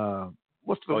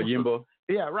 Yimbo.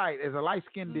 Yeah, right, as a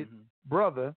light-skinned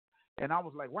brother. And I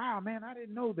was like, wow, man, I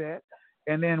didn't know that.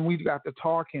 And then we got to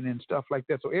talking and stuff like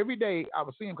that. So every day I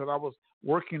was seeing him because I was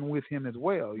working with him as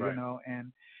well, right.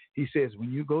 And he says,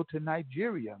 when you go to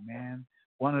Nigeria, man,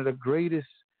 one of the greatest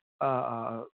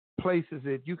places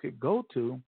that you could go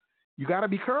to, you got to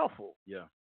be careful. Yeah.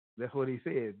 That's what he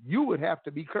said. You would have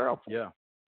to be careful. Yeah.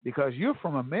 Because you're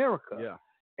from America. Yeah.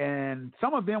 And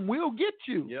some of them will get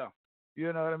you. Yeah.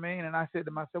 You know what I mean? And I said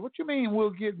to myself, what you mean will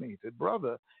get me? He said,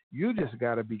 brother, you just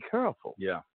got to be careful.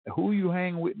 Yeah. Who you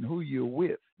hang with and who you're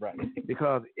with. Right.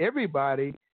 Because everybody's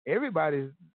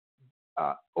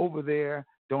over there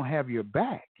don't have your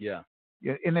back. Yeah.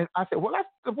 And then I said, well,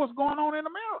 that's what's going on in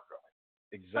America.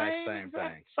 Same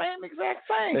thing. Same exact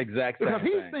thing. Exact same because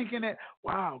he's thing. thinking that,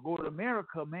 wow, go to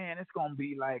America, man, it's going to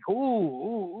be like,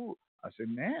 ooh. I said,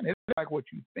 man, it's like what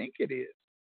you think it is.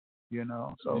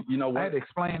 So I had to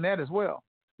explain that as well.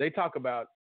 They talk about,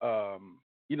 I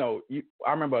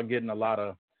remember getting a lot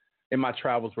of, in my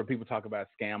travels where people talk about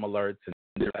scam alerts and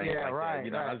things like right, that.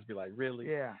 Right. I just be like, really?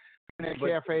 Yeah.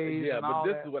 Cafes and all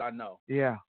that. This is what I know.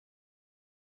 Yeah.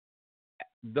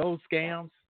 Those scams,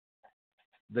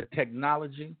 the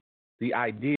technology, the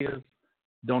ideas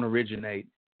don't originate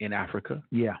in Africa.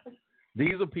 Yeah.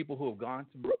 These are people who have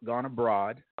gone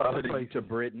abroad, to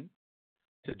Britain,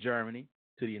 to Germany,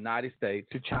 to the United States,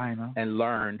 to China, and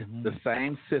learned the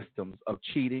same systems of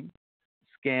cheating,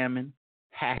 scamming,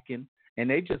 hacking, and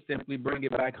they just simply bring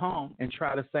it back home and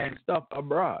try the same stuff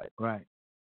abroad. Right.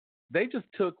 They just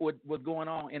took what was going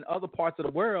on in other parts of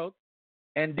the world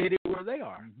and did it where they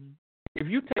are. If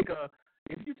you take a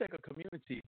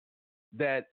community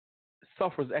that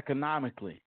suffers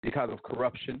economically because of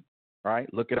corruption,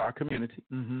 right? Look at our community.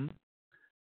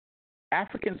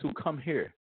 Africans who come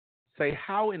here say,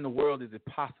 how in the world is it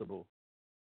possible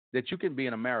that you can be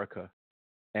in America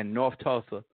and North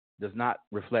Tulsa does not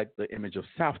reflect the image of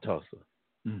South Tulsa?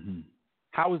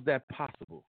 How is that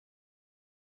possible?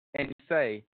 And you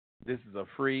say, this is a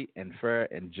free and fair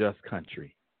and just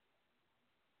country.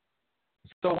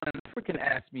 So when an African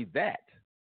asks me that,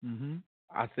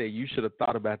 I say, you should have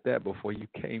thought about that before you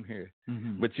came here.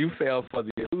 But you fell for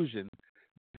the illusion.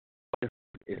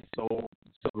 It's so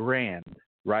grand,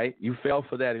 right? You fell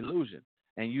for that illusion.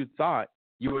 And you thought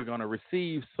you were going to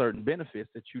receive certain benefits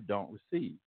that you don't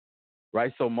receive,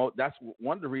 right? So that's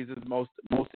one of the reasons most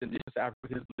indigenous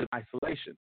Africans live in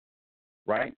isolation,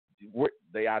 right?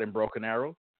 They out in Broken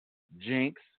Arrow,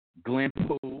 Jinx,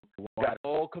 Glenpool, got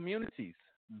all communities,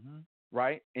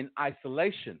 right, in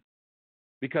isolation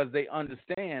because they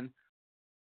understand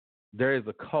there is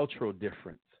a cultural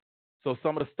difference. So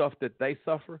some of the stuff that they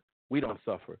suffer, we don't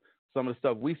suffer. Some of the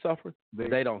stuff we suffer,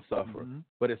 they don't suffer.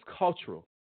 But it's cultural,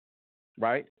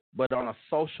 right? But on a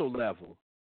social level,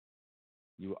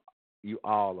 you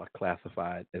all are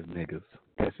classified as niggas.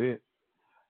 That's it.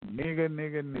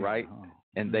 Nigga. Right?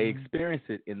 And they experience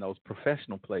it in those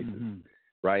professional places,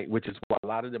 right? Which is why a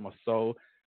lot of them are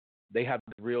they have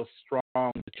real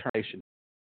strong determination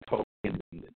to be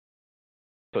independent.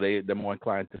 So they're more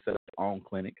inclined to set up their own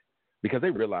clinic because they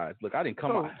realize, look, I didn't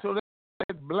come out. So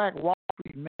that Black Wall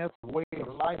Street mess way of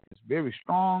life is very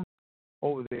strong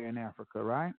over there in Africa,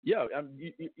 right? Yeah.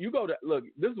 You go to, look,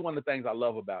 this is one of the things I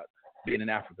love about being in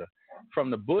Africa. From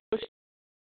the bush,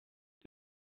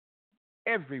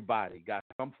 everybody got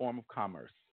some form of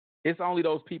commerce. It's only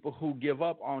those people who give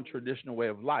up on traditional way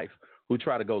of life who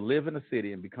try to go live in the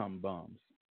city and become bums,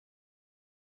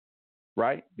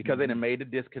 right? Because they done made the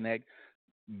disconnect,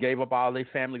 gave up all their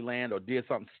family land or did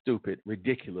something stupid,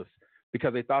 ridiculous,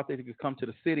 because they thought they could come to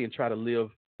the city and try to live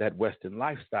that Western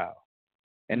lifestyle.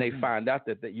 And they find out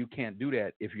that you can't do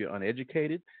that if you're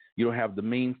uneducated. You don't have the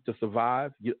means to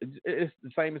survive. It's the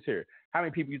same as here. How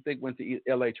many people you think went to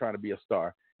L.A. trying to be a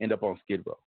star, end up on Skid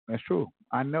Row? That's true.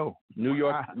 I know. New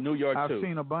York too. I've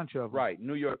seen a bunch of them. Right,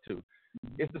 New York too.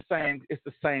 It's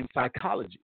the same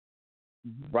psychology,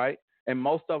 right? And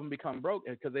most of them become broke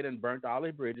because they didn't burnt all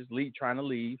their bridges, trying to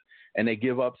leave, and they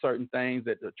give up certain things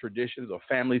that the traditions or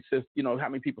family system. You know how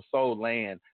many people sold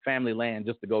land, family land,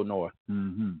 just to go north.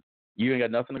 Mm-hmm. You ain't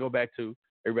got nothing to go back to.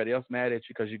 Everybody else mad at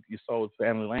you because you sold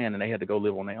family land and they had to go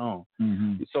live on their own.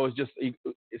 Mm-hmm. So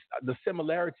the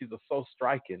similarities are so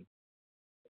striking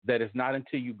that it's not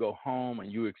until you go home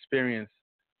and you experience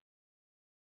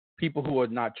people who are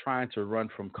not trying to run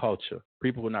from culture,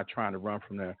 people who are not trying to run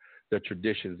from their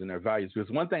traditions and their values.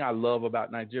 Because one thing I love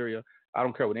about Nigeria, I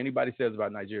don't care what anybody says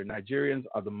about Nigeria, Nigerians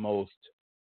are the most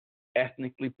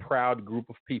ethnically proud group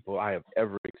of people I have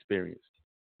ever experienced.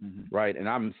 Mm-hmm. Right, and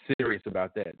I'm serious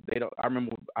about that. I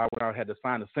remember when I had to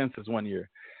sign the census one year,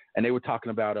 and they were talking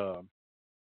about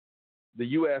the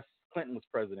U.S. Clinton was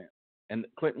president, and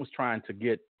Clinton was trying to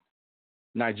get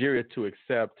Nigeria to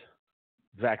accept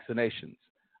vaccinations,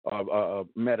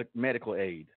 medical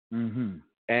aid, mm-hmm.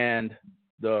 and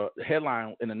the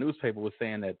headline in the newspaper was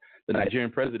saying that the Nigerian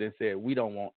president said, "We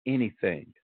don't want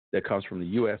anything that comes from the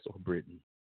U.S. or Britain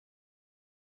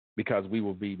because we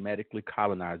will be medically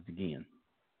colonized again."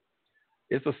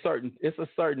 It's a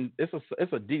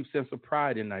deep sense of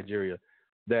pride in Nigeria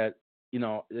that,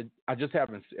 I just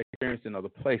haven't experienced in other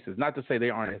places. Not to say they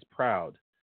aren't as proud,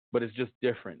 but it's just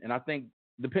different. And I think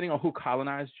depending on who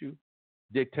colonized you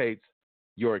dictates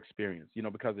your experience,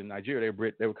 because in Nigeria,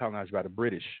 they were colonized by the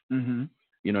British, mm-hmm.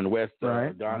 In the West,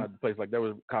 right. Ghana, places like that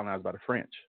were colonized by the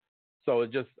French. So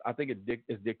I think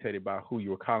it's dictated by who you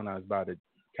were colonized by that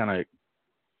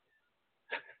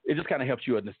it just kind of helps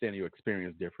you understand your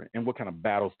experience different and what kind of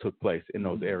battles took place in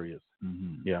those areas.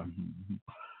 Mm-hmm. Yeah. Mm-hmm.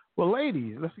 Well,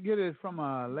 ladies, let's get it from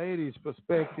a lady's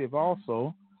perspective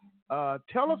also.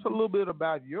 Tell us a little bit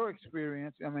about your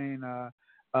experience. I mean,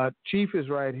 Chief is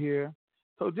right here.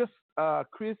 So just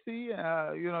Chrissy,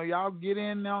 y'all get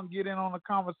in on the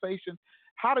conversation.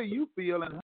 How do you feel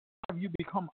and how have you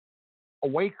become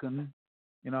awakened?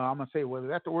 I'm going to say, well, is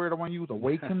that the word I want to use?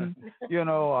 Awakened,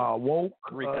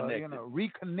 woke,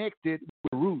 reconnected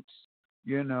with roots,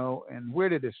 and where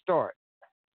did it start?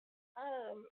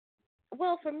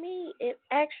 Well, for me, it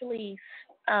actually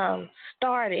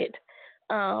started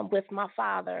with my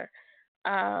father.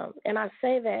 And I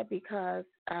say that because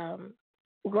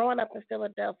growing up in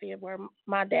Philadelphia, where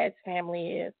my dad's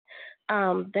family is,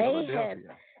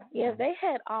 they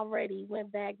had already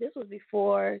went back. This was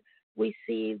before we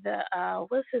see the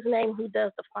what's his name who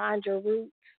does the Find Your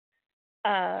Roots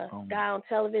guy on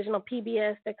television on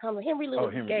PBS that comes Henry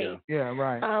Louis Gates. Yeah,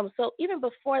 right. So even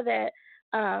before that,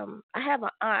 I have an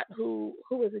aunt who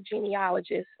is a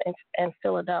genealogist in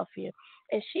Philadelphia,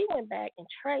 and she went back and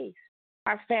traced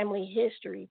our family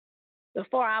history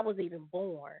before I was even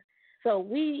born. So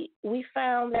we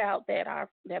found out that our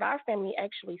family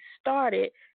actually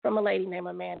started from a lady named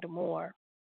Amanda Moore,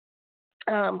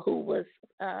 who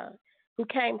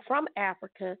came from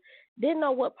Africa, didn't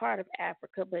know what part of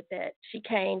Africa, but that she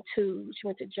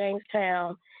went to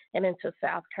Jamestown and into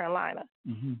South Carolina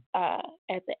mm-hmm.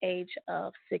 At the age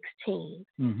of 16.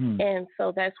 Mm-hmm. And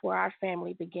so that's where our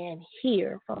family began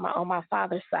here on my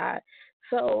father's side.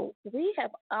 So we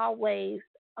have always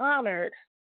honored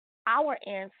our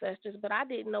ancestors, but I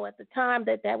didn't know at the time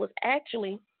that was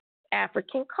actually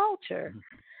African culture.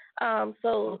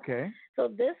 So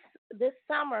this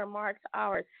summer marks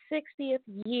our 60th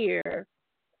year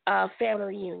family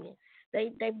reunion.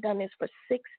 They've done this for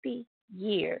 60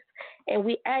 years, and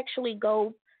we actually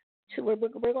we're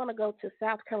going to go to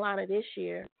South Carolina this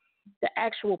year, the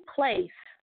actual place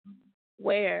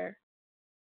where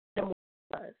the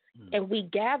was, and we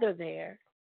gather there,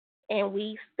 and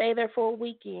we stay there for a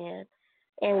weekend,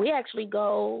 and we actually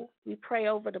we pray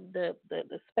over the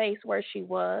space where she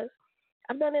was.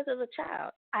 I've done this as a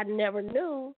child. I never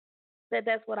knew that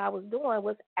that's what I was doing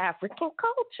was African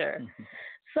culture. Mm-hmm.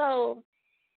 So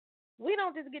we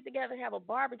don't just get together and have a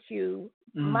barbecue.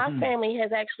 Mm-hmm. My family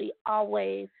has actually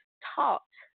always taught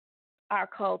our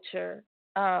culture.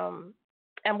 And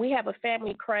we have a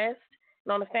family crest.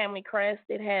 And on the family crest,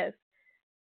 it has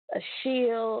a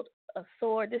shield, a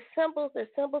sword. They're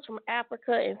symbols from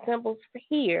Africa and symbols for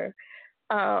here.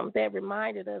 That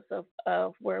reminded us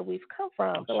of where we've come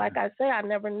from. But like I say, I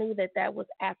never knew that was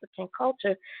African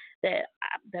culture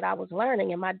that I was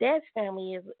learning. And my dad's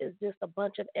family is just a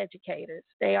bunch of educators.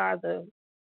 They are the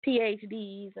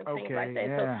PhDs and things like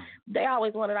that. So they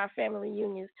always wanted our family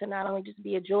reunions to not only just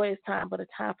be a joyous time, but a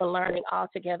time for learning all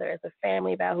together as a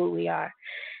family about who we are.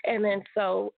 And then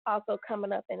so also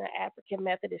coming up in an African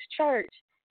Methodist church,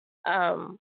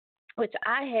 which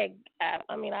I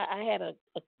had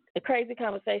a crazy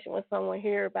conversation with someone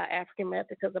here about African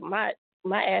Methodist because of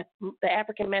the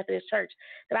African Methodist church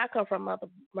that I come from,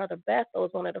 Mother Bethel,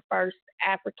 is one of the first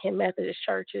African Methodist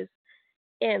churches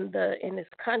in this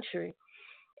country.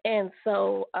 And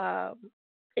so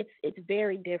it's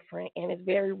very different and it's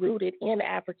very rooted in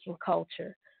African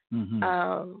culture.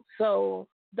 So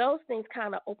those things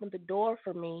kind of opened the door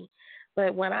for me.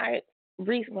 But when I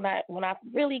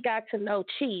really got to know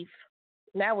Chief,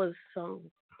 and that was some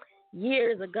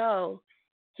years ago,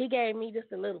 he gave me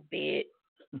just a little bit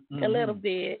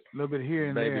here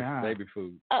and there, huh? Baby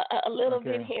food, a little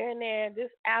bit here and there,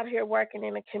 just out here working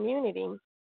in the community.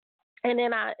 And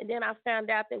then I found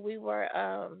out that we were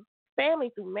family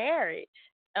through marriage,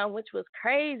 which was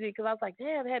crazy because I was like,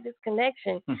 damn, I had this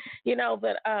connection,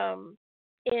 But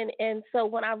and so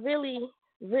when I really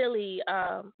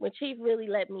when Chief really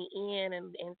let me in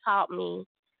and taught me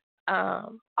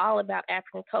all about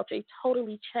African culture, it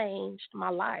totally changed my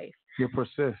life. Your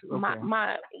perception,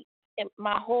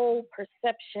 my whole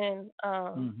perception.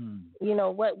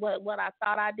 What I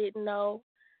thought I didn't know.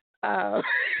 I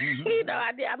did.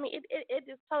 I mean, it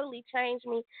just totally changed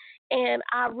me, and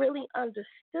I really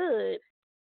understood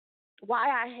why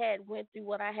I had went through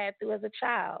what I had through as a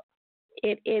child.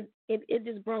 It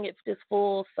just brought it this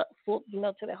full, to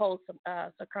the whole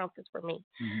circumference for me.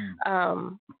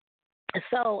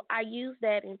 So I use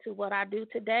that into what I do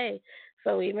today.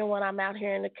 So even when I'm out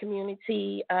here in the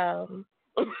community, and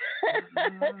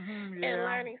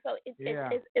learning. So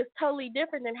it's totally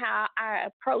different than how I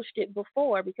approached it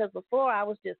before, because before I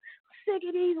was just sick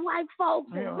of these white folks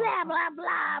and blah, blah,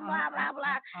 blah, blah, blah,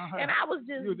 blah. And I was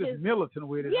just... You were just militant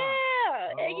with it. Yeah.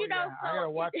 And So I got to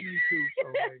watch you too.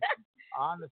 So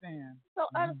I understand.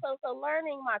 So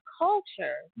learning my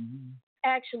culture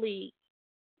actually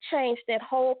changed that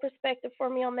whole perspective for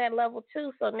me on that level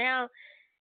too. So now...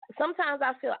 sometimes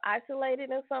I feel isolated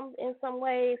in some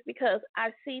ways because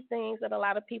I see things that a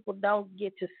lot of people don't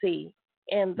get to see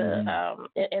in the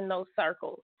in those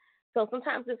circles. So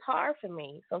sometimes it's hard for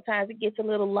me. Sometimes it gets a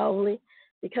little lonely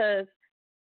because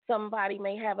somebody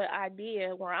may have an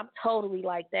idea where I'm totally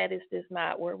like, that is just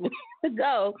not where we need to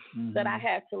go, that I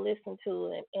have to listen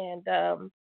to it. And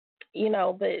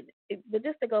but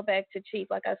just to go back to Chief,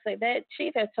 like I say, that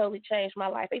Chief has totally changed my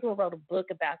life. I even wrote a book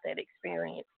about that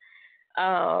experience.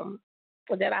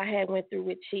 That I had went through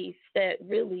with Chief that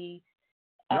really...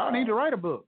 Y'all need to write a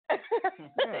book. A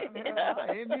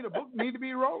book need to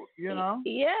be wrote,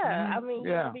 Yeah, I mean,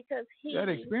 because that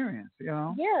experience,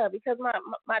 Yeah, because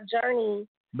my journey...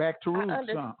 Back to roots,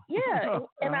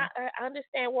 and I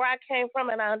understand where I came from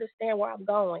and I understand where I'm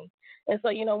going. And so,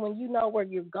 when you know where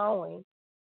you're going,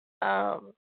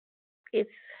 it's...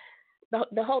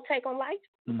 The whole take on life,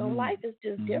 life is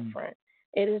just different.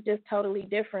 It is just totally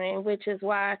different, which is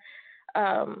why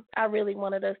I really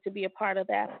wanted us to be a part of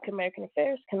the African American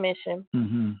Affairs Commission.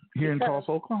 Here in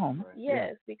Tulsa, Oklahoma.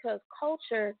 Yes, because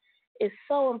culture is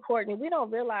so important. We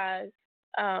don't realize,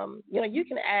 you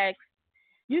can ask,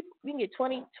 you can get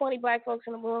 20 black folks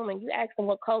in the room and you ask them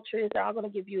what culture is, they're all going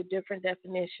to give you a different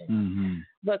definition.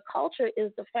 But culture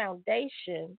is the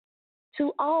foundation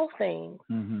to all things.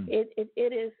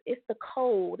 It's the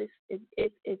code,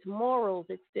 it's morals,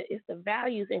 it's the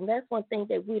values, and that's one thing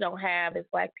that we don't have as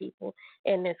black people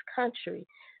in this country.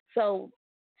 So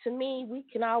to me, we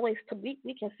can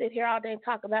sit here all day and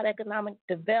talk about economic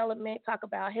development, talk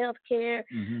about healthcare,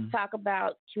 talk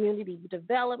about community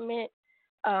development,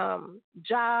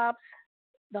 jobs,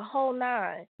 the whole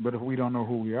nine. But if we don't know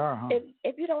who we are,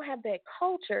 if you don't have that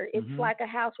culture, it's like a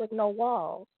house with no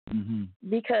walls.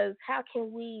 Because how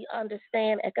can we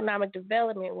understand economic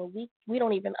development when we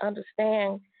don't even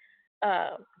understand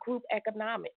group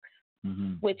economics,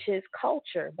 which is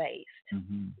culture based?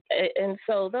 And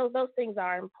so those things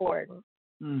are important.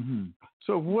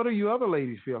 So what do you other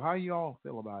ladies feel? How you all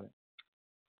feel about it?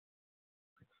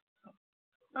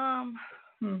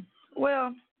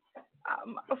 Well,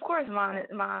 of course,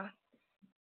 my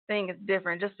thing is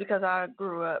different just because I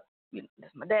grew up.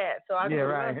 It's my dad, so I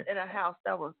grew up in a house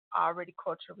that was already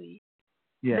culturally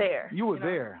there. You were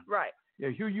there, right? Yeah,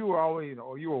 you were always,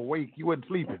 or you were awake. You weren't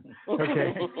sleeping.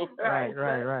 Okay,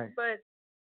 right. But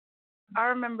I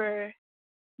remember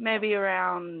maybe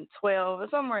around 12 or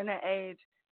somewhere in that age.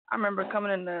 I remember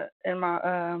coming in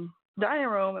my dining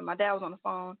room, and my dad was on the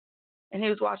phone, and he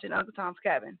was watching Uncle Tom's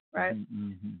Cabin, right?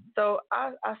 So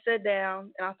I sat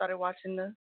down and I started watching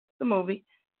the movie.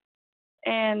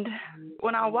 And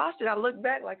when I watched it, I looked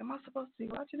back like, am I supposed to be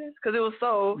watching this? Because it was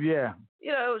so, yeah,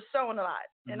 it was showing a lot.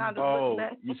 And I just Oh,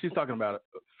 looked back. she's talking about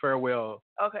Farewell.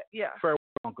 Okay, yeah. Farewell,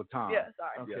 Uncle Tom. Yeah,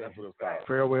 sorry. Yeah, that's what it was called.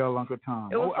 Farewell, Uncle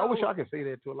Tom. I wish so, I could say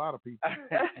that to a lot of people.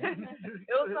 it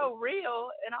was so real,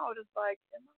 and I was just like,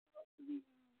 am I supposed to be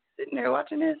sitting there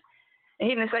watching this? And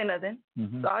he didn't say nothing,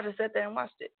 so I just sat there and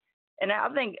watched it. And I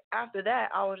think after that,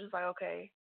 I was just like, okay,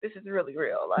 this is really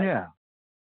real. Like, yeah.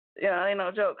 Ain't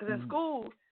no joke. Because in school,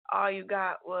 all you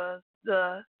got was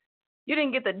you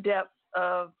didn't get the depth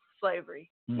of slavery.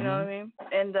 You know what I mean?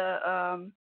 And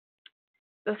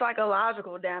the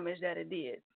psychological damage that it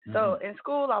did. So in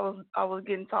school, I was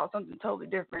getting taught something totally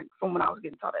different from what I was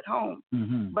getting taught at home.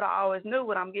 But I always knew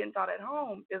what I'm getting taught at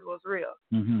home is what's real.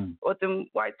 What the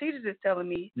white teachers is telling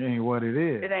me, it ain't what it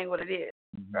is. It ain't what it is,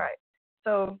 right?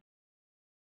 So,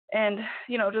 and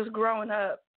just growing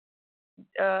up,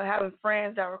 having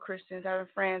friends that were Christians, having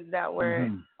friends that were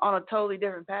on a totally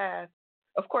different path.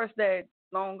 Of course, they're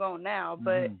long gone now,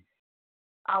 but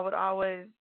I would always.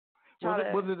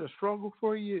 Was it a struggle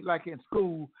for you? Like in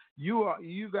school,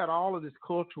 you got all of this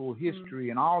cultural history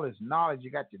and all this knowledge. You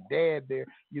got your dad there.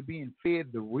 You're being fed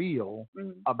the real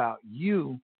about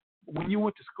you. When you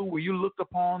went to school, were you looked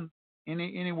upon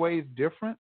any ways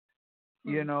different?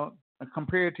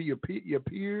 Compared to your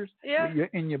peers,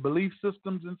 in your belief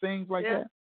systems and things like that.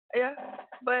 Yeah,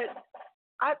 but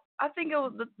I think it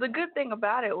was the good thing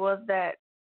about it was that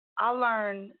I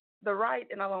learned the right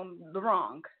and I learned the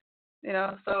wrong.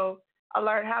 So I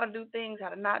learned how to do things, how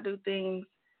to not do things.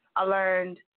 I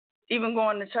learned even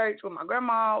going to church with my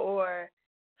grandma or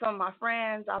some of my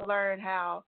friends. I learned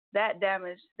how that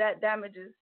damages,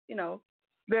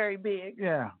 very big.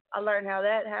 Yeah. I learned how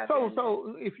that happened.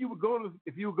 So if you would go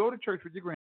to church with your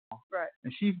grandma, right,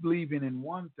 and she's believing in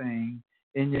one thing,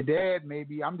 and your dad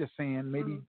maybe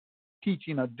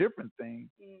teaching a different thing,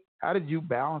 how did you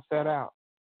balance that out?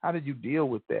 How did you deal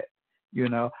with that?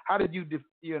 How did you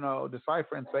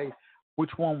decipher and say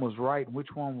which one was right and which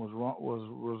one was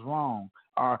wrong?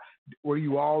 Or were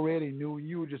you already knew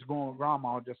you were just going with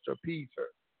grandma just to appease her?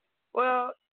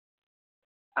 Well,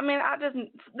 I mean,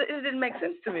 it didn't make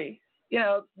sense to me.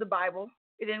 The Bible,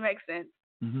 it didn't make sense.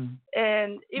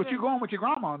 And but you're going with your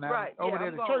grandma now, right, over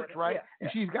there to church, right? Yeah, and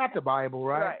she's got the Bible,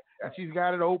 right? And she's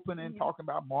got it open and talking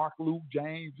about Mark, Luke,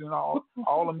 James, and all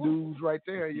them dudes right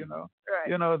there. Right.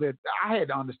 That I had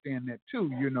to understand that too.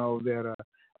 That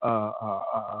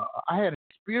I had an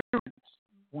experience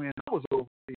when I was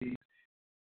overseas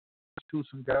to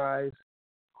some guys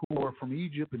who were from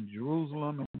Egypt and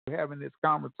Jerusalem, and we were having this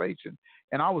conversation.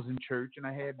 And I was in church, and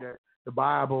I had the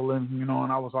Bible, and and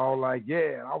I was all like,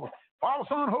 yeah, and I was Father,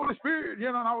 Son, Holy Spirit,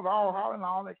 and I was all hollering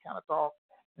all that kind of talk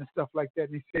and stuff like that.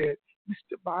 And he said,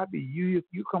 Mr. Bobby, you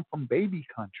come from baby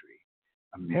country,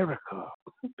 America,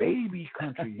 baby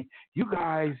country. You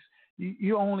guys,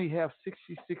 you only have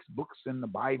 66 books in the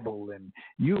Bible, and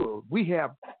we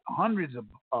have hundreds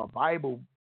of Bible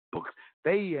books.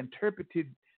 They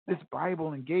interpreted this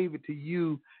Bible and gave it to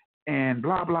you, and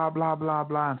blah, blah, blah, blah,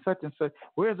 blah, and such.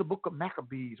 Where's the book of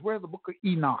Maccabees? Where's the book of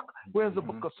Enoch? Where's the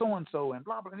book of so-and-so? And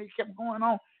blah, blah, and he kept going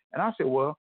on. And I said,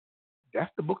 well,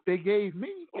 that's the book they gave me,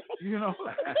 You know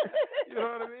what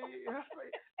I mean?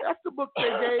 That's the book they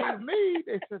gave me.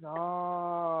 They said,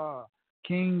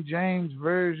 King James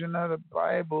Version of the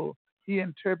Bible, he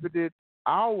interpreted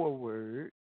our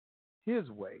word his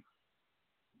way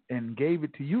and gave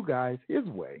it to you guys his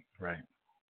way. Right.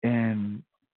 And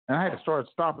I had to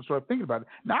stop and start thinking about it.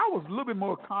 Now, I was a little bit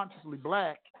more consciously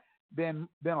black than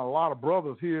a lot of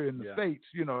brothers here in the States,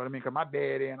 you know what I mean? Because my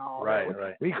daddy and all that,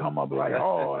 right. we come up like,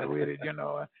 with it, and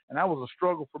that was a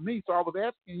struggle for me. So I was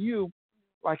asking you,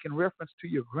 like in reference to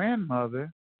your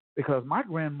grandmother, because my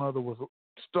grandmother was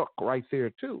stuck right there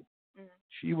too. Mm-hmm.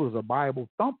 She was a Bible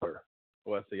thumper.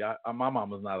 Well, see, my mom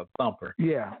was not a thumper.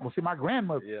 Yeah. Well, see, my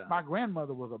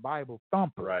grandmother was a Bible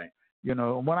thumper. Right.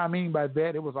 And what I mean by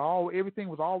that, everything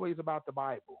was always about the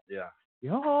Bible. Yeah.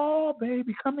 Oh,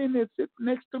 baby, come in there, sit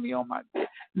next to me on my bed.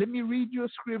 Let me read you a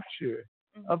scripture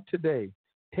of today.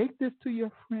 Take this to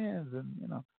your friends,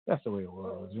 and that's the way it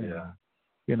was.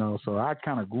 So I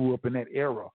kind of grew up in that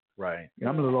era. Right.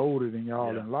 I'm a little older than y'all,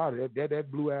 and a lot of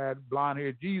that blue-eyed,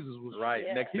 blonde-haired Jesus was right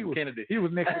next to Kennedy. He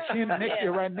was next to Kennedy,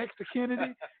 right next to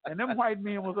Kennedy, and them white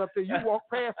men was up there. You walk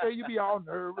past there, you be all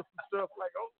nervous and stuff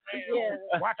like, oh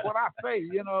man, watch what I say,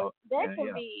 That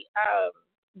can be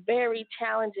very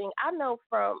challenging. I know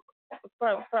from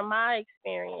my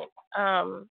experience,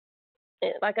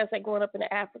 like I said, growing up in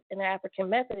the African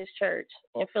Methodist Church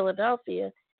in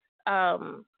Philadelphia,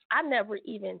 I never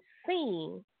even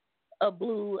seen a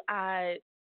blue-eyed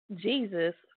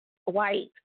Jesus, white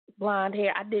blonde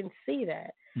hair. I didn't see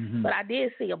that. But I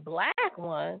did see a black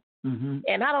one.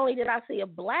 And not only did I see a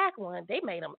black one, they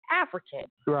made them African.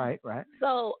 Right.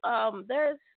 So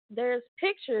there's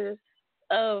pictures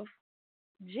of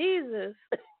Jesus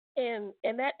in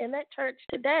that church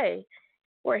today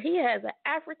where he has an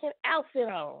African outfit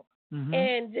on.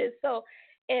 And just so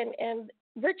and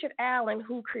Richard Allen,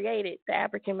 who created the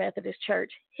African Methodist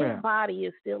Church, his body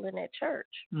is still in that church.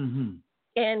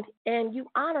 And you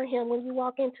honor him when you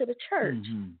walk into the church.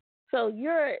 So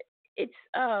it's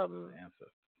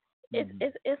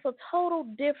a total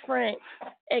different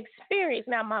experience.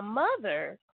 Now, my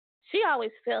mother, she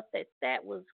always felt that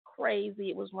was crazy.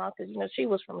 It was wrong because, she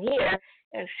was from here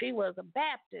and she was a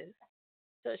Baptist.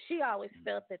 So she always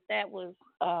felt that was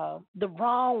the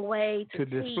wrong way to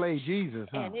display teach, Jesus,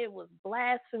 huh? And it was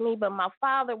blasphemy. But my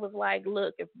father was like,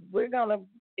 look, if we're gonna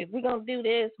do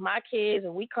this, my kids,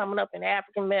 and we coming up in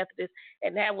African Methodist,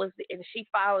 and she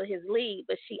followed his lead,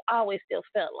 but she always still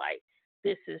felt like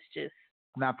this is just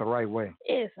not the right way.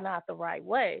 It's not the right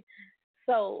way.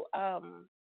 So,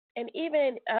 and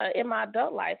even in my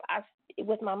adult life,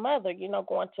 with my mother,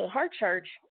 going to her church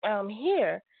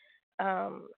here.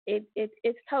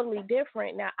 It's totally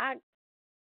different. Now, I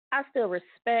still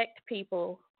respect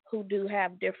people who do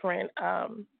have different,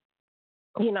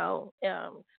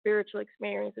 spiritual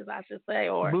experiences, I should say,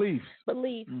 or beliefs.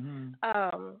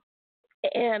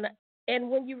 And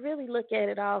when you really look at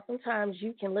it all, sometimes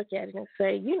you can look at it and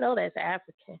say, that's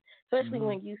African, especially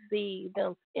when you see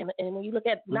them, and when you look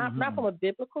at not from a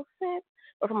biblical sense,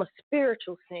 but from a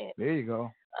spiritual sense. There you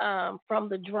go. From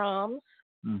the drums.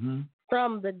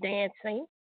 From the dancing,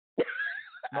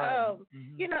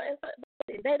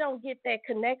 they don't get that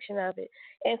connection of it.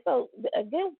 And so a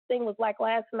good thing was like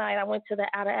last night, I went to the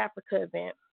Out of Africa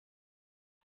event.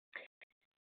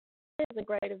 It's a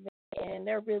great event, and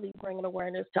they're really bringing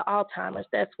awareness to Alzheimer's.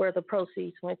 That's where the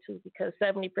proceeds went to, because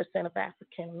 70% of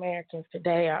African Americans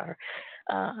today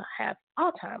have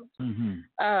Alzheimer's.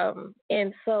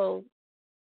 And so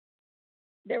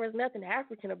there was nothing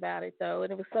African about it, though,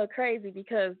 and it was so crazy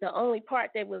because the only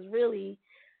part that was really,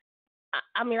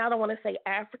 I don't want to say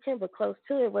African, but close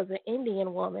to it, was an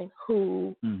Indian woman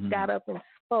who got up and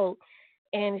spoke,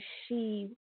 and she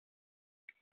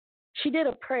did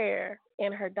a prayer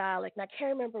in her dialect, and I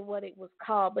can't remember what it was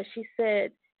called, but she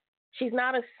said she's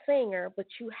not a singer,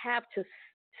 but you have to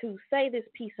say this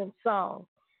piece in song,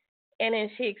 and then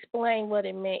she explained what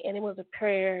it meant, and it was a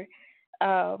prayer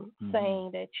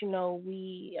saying that,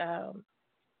 we,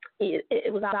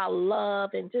 it was about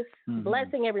love and just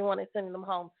blessing everyone and sending them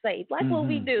home safe, like what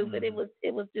we do, but it was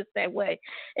just that way.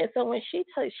 And so when she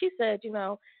said,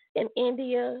 in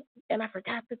India, and I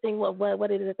forgot the thing,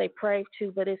 what it is that they pray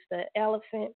to, but it's the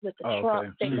elephant with the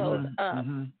trunk that goes up.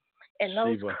 And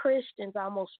those Christians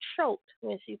almost choked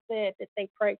when she said that they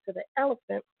prayed to the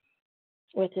elephant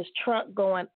with his trunk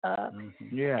going up.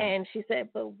 And she said,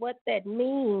 but what that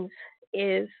means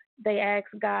is they ask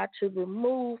God to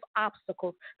remove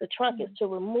obstacles. The trunk is to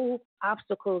remove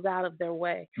obstacles out of their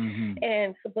way.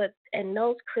 And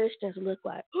those Christians look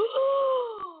like,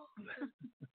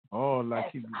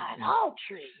 like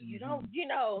idolatry,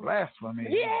 blasphemy.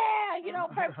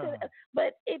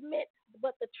 But it meant,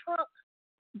 but the trunk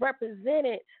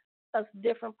represented a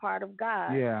different part of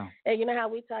God. And you know how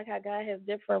we talk how God has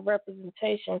different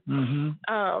representations.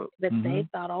 That they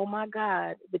thought, oh my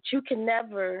God, but you can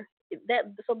never.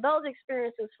 So those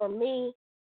experiences for me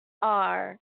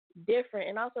are different,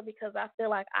 and also because I feel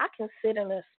like I can sit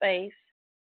in a space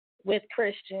with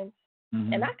Christians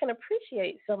and I can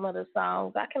appreciate some of the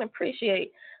songs. I can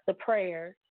appreciate the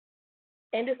prayers,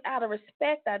 and just out of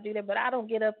respect I do that, but I don't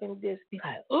get up and just be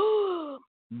like, oh.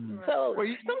 So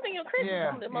something in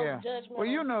Christian, the most judgmental. Well,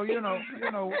 you know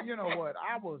what?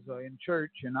 I was in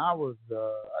church, and I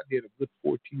did a good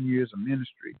 14 years of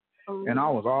ministry. And I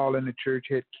was all in the church,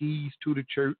 had keys to the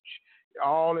church,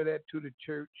 all of that to the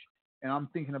church. And I'm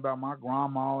thinking about my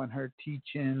grandma and her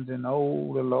teachings and, the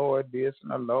Lord this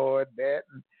and the Lord that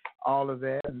and all of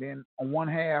that. And then on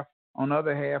the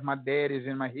other half, my dad is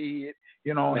in my head,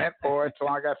 that part. So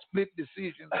I got split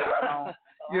decisions going on,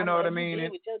 you know what I mean?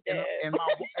 In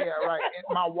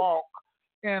my walk.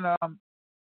 And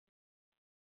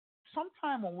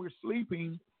sometimes when we're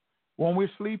sleeping,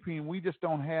 we just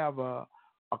don't have a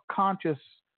conscious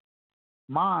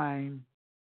mind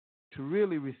to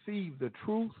really receive the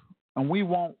truth, and we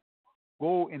won't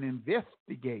go and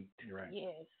investigate.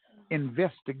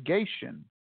 Investigation,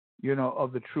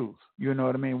 of the truth. You know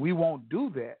what I mean? We won't do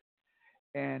that.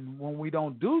 And when we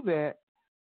don't do that,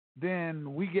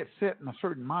 then we get set in a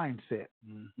certain mindset.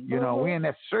 Mm-hmm. You know, we're in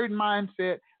that certain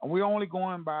mindset, and we're only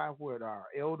going by what our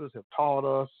elders have taught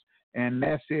us, and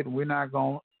that's it. We're not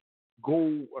going to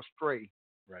go astray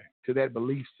to that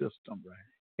belief system. Right.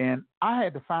 And I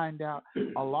had to find out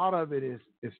a lot of it is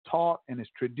taught and it's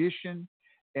tradition,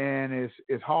 and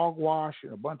it's hogwash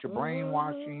and a bunch of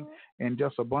brainwashing and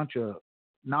just a bunch of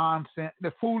nonsense,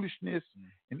 the foolishness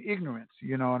and ignorance.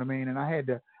 You know what I mean? And I had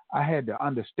to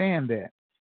understand that.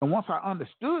 And once I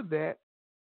understood that,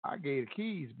 I gave the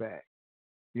keys back.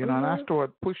 You know, and I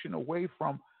started pushing away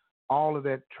from all of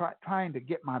that, trying to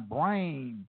get my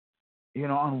brain, you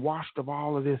know, unwashed of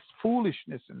all of this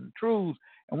foolishness and truths.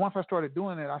 And once I started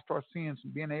doing that, I started seeing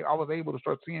I was able to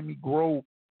start seeing me grow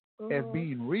as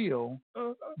being real,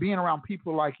 being around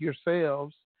people like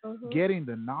yourselves, getting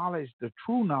the knowledge, the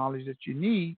true knowledge that you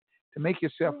need to make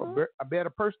yourself a better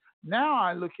person. Now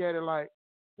I look at it like,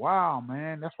 wow,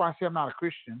 man, that's why I say I'm not a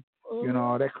Christian. You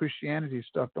know, that Christianity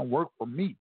stuff don't work for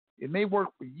me. It may work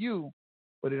for you,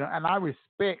 but and I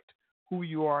respect who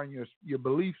you are and your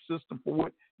belief system for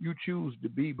what you choose to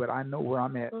be, but I know where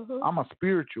I'm at. I'm a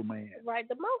spiritual man. Right.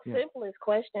 The most simplest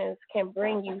questions can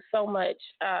bring you so much,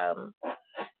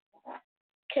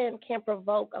 can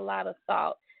provoke a lot of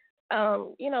thought.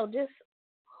 You know, just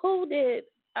who did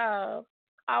I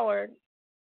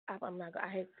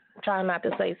try not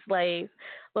to say slaves,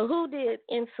 but who did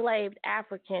enslaved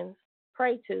Africans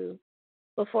pray to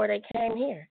before they came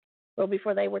here or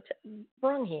before they were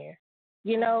brung here?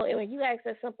 You know, and when you ask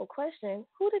that simple question,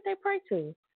 who did they pray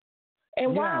to?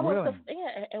 And why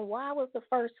was the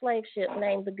first slave ship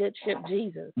named the good ship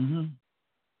Jesus?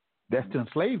 That's to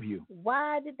enslave you.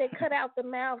 Why did they cut out the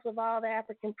mouths of all the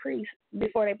African priests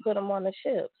before they put them on the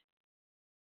ships?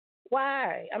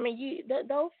 Why? I mean,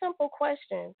 those simple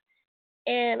questions.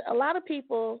 And a lot of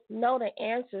people know the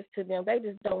answers to them. They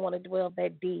just don't want to dwell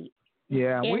that deep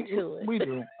into it. We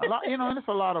do. A lot, you know, and there's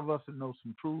a lot of us that know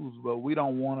some truths, but we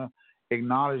don't want to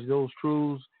acknowledge those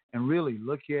truths and really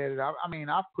look at it. I mean,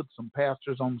 I've put some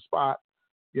pastors on the spot.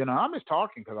 You know, I'm just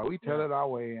talking because we tell it our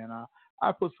way. And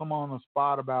I put some on the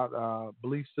spot about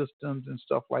belief systems and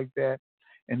stuff like that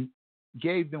and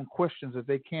gave them questions that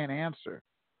they can't answer,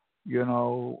 you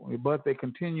know, but they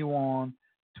continue on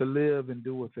to live and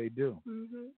do what they do.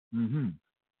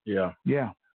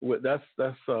 Yeah. Well,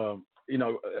 that's you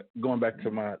know, going back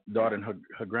to my daughter and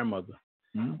her grandmother.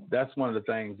 That's one of the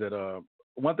things that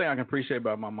one thing I can appreciate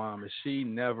about my mom is she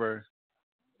never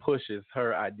pushes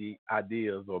her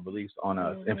ideas or beliefs on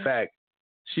us. In fact,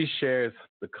 she shares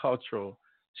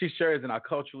she shares in our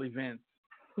cultural events,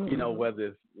 you know, whether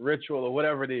it's ritual or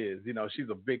whatever it is, you know, she's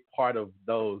a big part of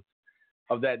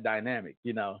that dynamic,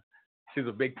 you know. She's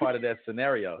a big part of that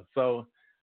scenario. So,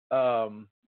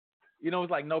 you know,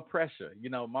 it's like no pressure. You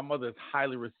know, my mother is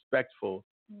highly respectful.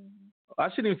 I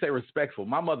shouldn't even say respectful.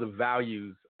 My mother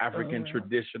values African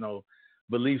traditional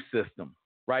belief system,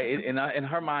 right? In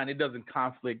her mind, it doesn't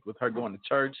conflict with her going to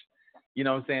church. You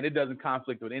know what I'm saying? It doesn't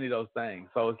conflict with any of those things.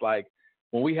 So it's like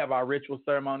when we have our ritual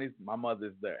ceremonies, my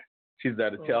mother's there. She's there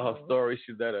to tell her story.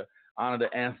 She's there to honor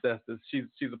the ancestors. She's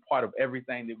a part of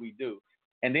everything that we do.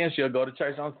 And then she'll go to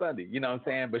church on Sunday, you know what I'm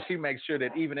saying? But she makes sure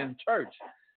that even in church,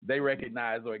 they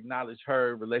recognize or acknowledge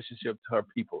her relationship to her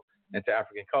people and to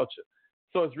African culture.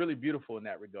 So it's really beautiful in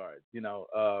that regard. You know,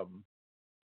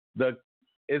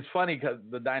 it's funny because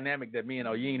the dynamic that me and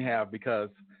Oyin have, because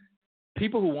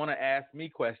people who want to ask me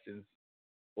questions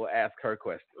will ask her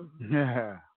questions.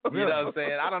 Yeah. You know what I'm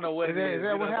saying? I don't know what it is. Is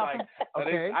that what happened?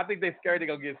 Okay. I think they're scared they're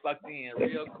going to get sucked in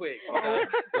real quick. You know?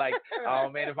 Like,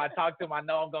 oh, man, if I talk to him, I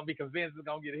know I'm going to be convinced it's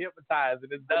going to get hypnotized,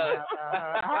 and it's done.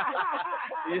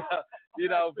 You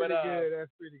know, but good. That's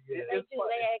pretty good. They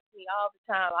ask me all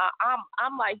the time.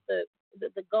 I'm like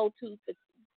the go-to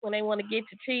when they want to get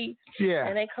to cheat. Yeah.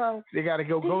 And they come. They got to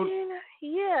go.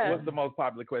 Yeah. What's the most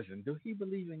popular question? Do he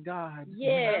believe in God?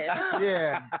 Yeah.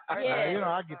 Yeah. You know,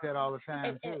 I get that all the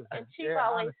time too. And Chief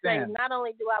always says, not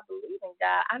only do I believe in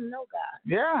God, I know God.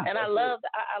 Yeah. And I love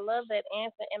that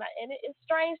answer. And it's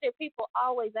strange that people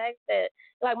always ask that.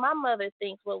 Like my mother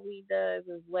thinks what we do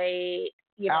is way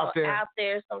out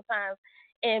there sometimes.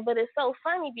 But it's so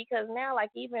funny because now, like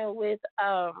even with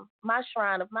my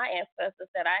shrine of my ancestors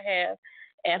that I have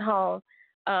at home,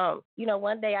 you know,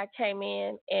 one day I came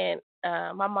in and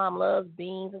my mom loves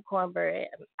beans and cornbread.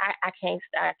 I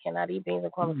cannot eat beans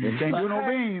and cornbread. You can't do no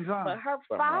beans, huh? But her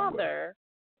father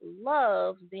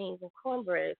loves beans and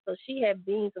cornbread, so she had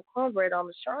beans and cornbread on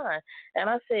the shrine. And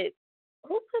I said,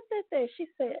 "Who put that there?" She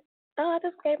said, "Oh, I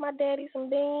just gave my daddy some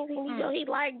beans. He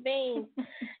liked beans."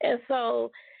 And so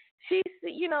she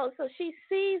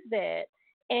sees that.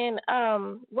 And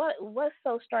what's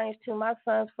so strange too? My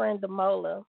son's friend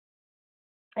Demola,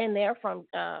 and they're from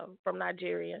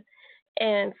Nigeria.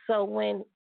 And so when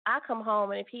I come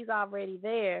home and if he's already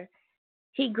there,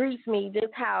 he greets me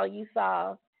just how you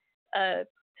saw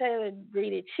Taylor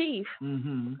greeted Chief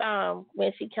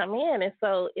when she come in. And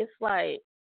so it's like,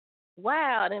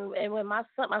 wow. And when my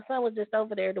son was just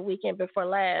over there the weekend before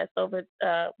last over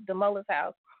at Demola's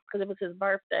house because it was his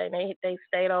birthday, and they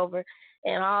stayed over,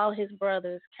 and all his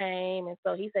brothers came. And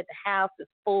so he said the house is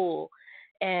full.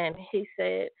 And he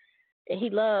said he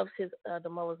loves his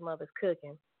Demola's mother's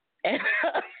cooking. And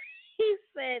he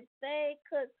said they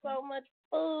cook so much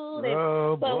food. And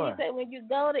so boy. He said when you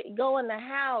go in the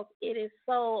house, it is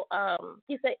so.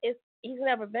 He said he's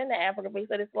never been to Africa, but he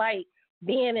said it's like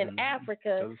being in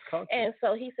Africa. And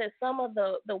so he said some of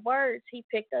the words he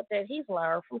picked up that he's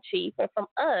learned from Chief and from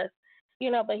us,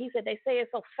 but he said they say it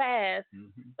so fast,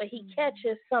 but he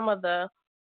catches some of the,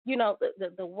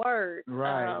 the words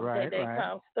that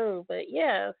comes through. But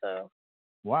yeah, so.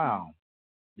 Wow.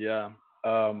 Yeah.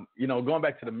 Going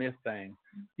back to the myth thing.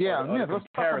 Yeah, myth. Let's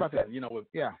talk about that.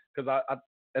 Because I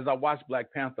as I watched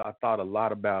Black Panther, I thought a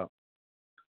lot about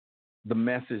the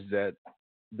message that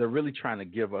they're really trying to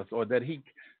give us, or that he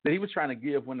was trying to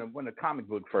give when the comic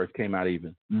book first came out,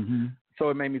 even. So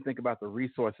it made me think about the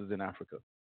resources in Africa.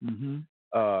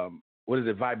 What is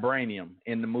it? Vibranium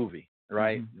in the movie,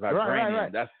 right? Vibranium.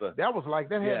 Right. That's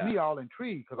that had me all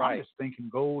intrigued because I'm just thinking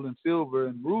gold and silver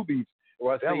and rubies.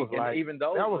 Well, that was like even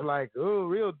those was like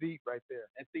real deep right there.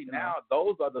 And see, now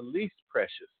those are the least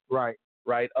precious, right,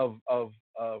 of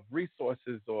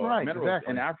resources or minerals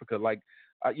in Africa. Like,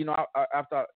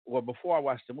 before I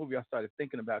watched the movie, I started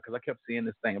thinking about, because I kept seeing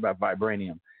this thing about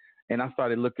vibranium, and I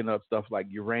started looking up stuff like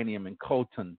uranium and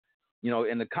coltan.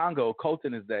 In the Congo,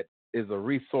 coltan is a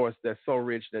resource that's so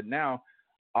rich that now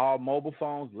all mobile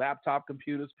phones, laptop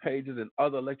computers, pages, and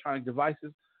other electronic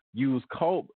devices use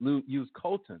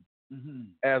coltan.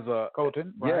 As a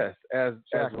coltan, yes, as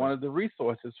one of the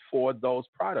resources for those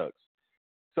products.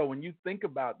 So when you think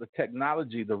about the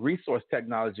technology, the resource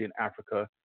technology in Africa,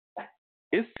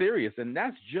 it's serious, and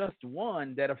that's just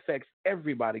one that affects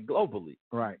everybody globally.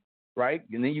 Right.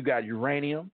 And then you got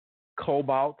uranium,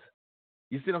 cobalt.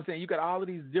 You see what I'm saying? You got all of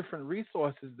these different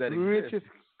resources that exist. Richest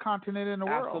continent in the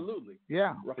world. Absolutely.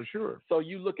 Yeah, for sure. So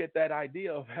you look at that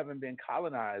idea of having been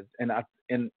colonized, and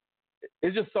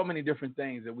it's just so many different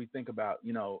things that we think about,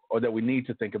 or that we need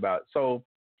to think about. So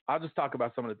I'll just talk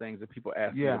about some of the things that people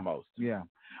ask me the most. Yeah.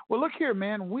 Well, look here,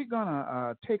 man. We're going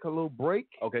to take a little break.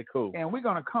 Okay, cool. And we're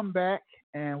going to come back,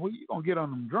 and we're going to get on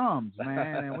them drums,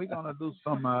 man. And we're going to do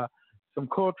some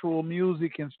cultural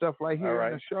music and stuff right here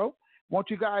in the show. Want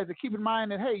you guys to keep in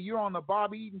mind that, hey, you're on the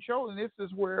Bobby Eaton Show, and this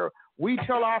is where we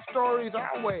tell our stories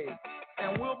our way.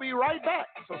 And we'll be right back,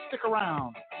 so stick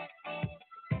around.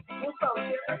 What's up,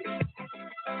 Jerry?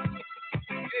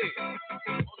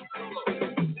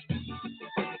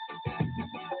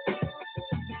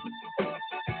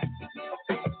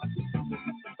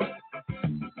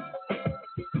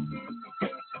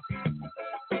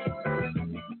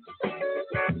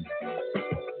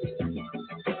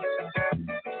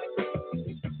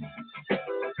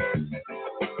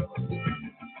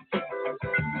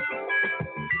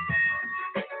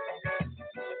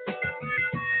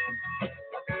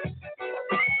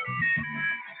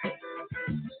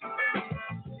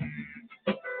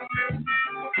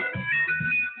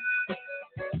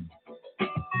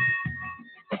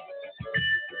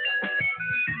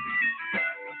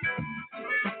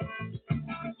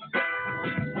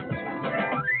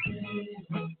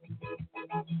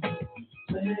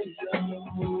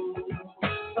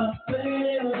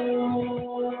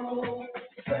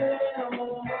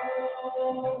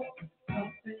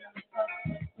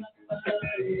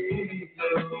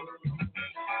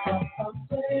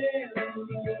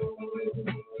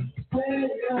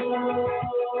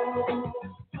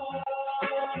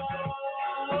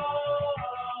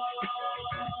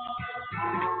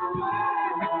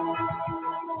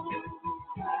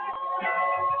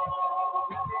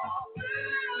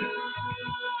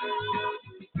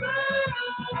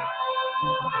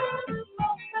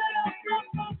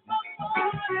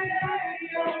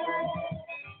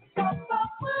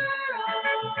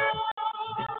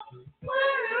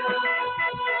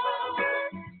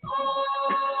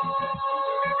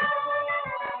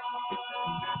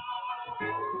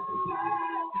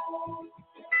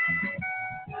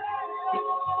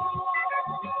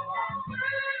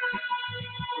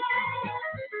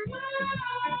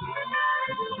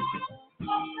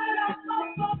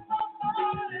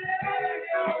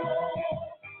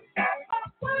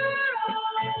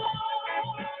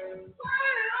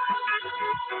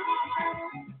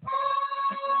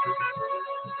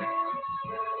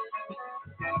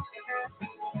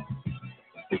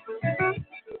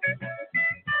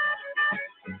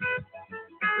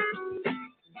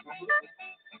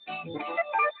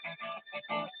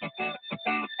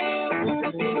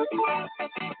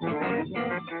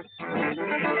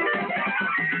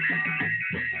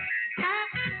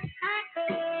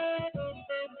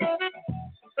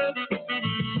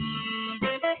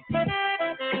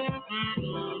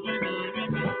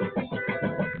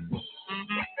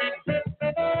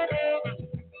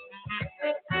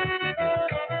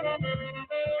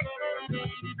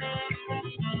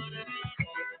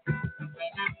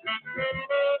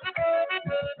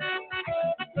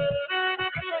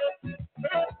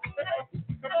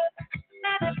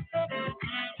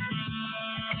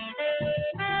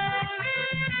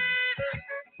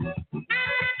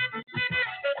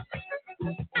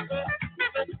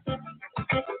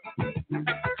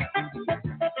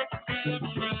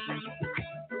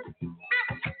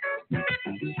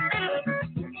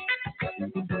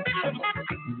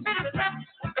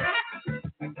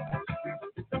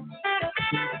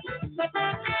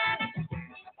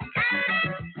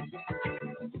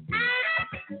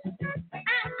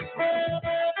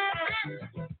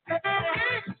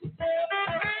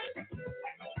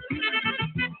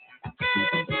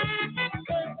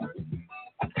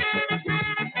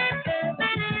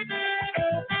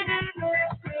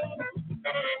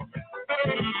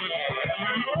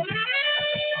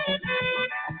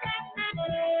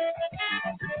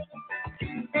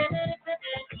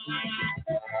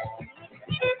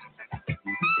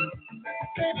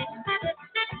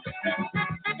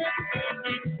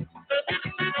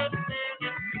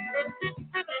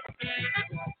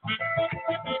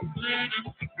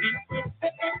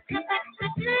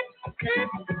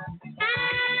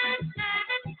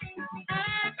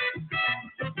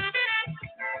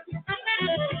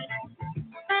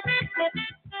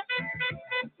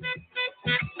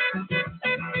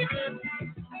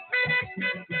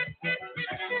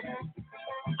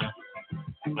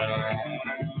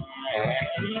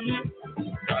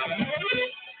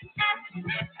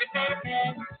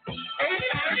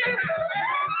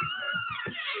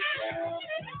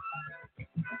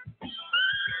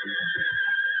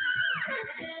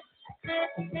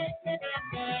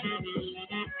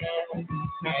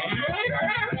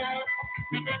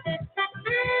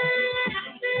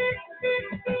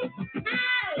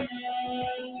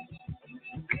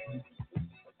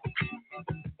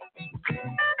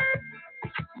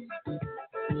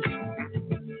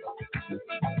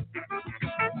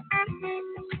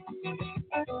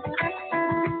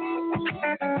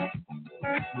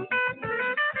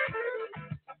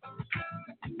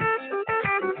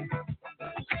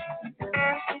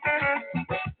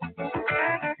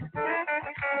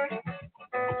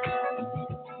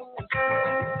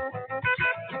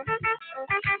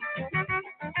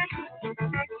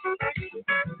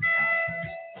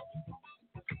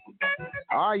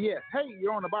 Yes. Hey,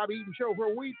 you're on the Bobby Eaton Show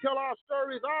where we tell our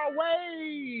stories our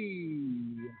way.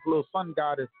 Little Sun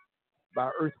Goddess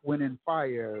by Earth, Wind, and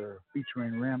Fire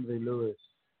featuring Ramsey Lewis.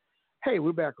 Hey,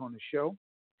 we're back on the show,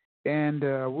 and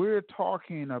we're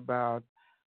talking about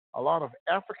a lot of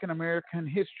African-American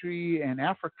history and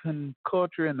African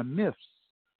culture and the myths,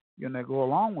 that go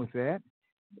along with that.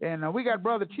 And we got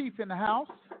Brother Chief in the house.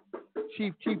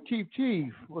 Chief.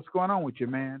 What's going on with you,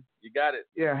 man? You got it.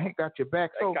 Yeah, he got your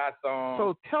back. So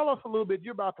tell us a little bit.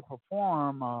 You're about to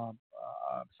perform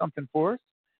something for us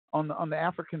on the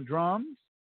African drums,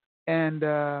 and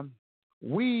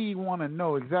we want to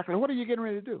know exactly what are you getting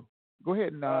ready to do. Go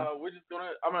ahead and. We're just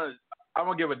I'm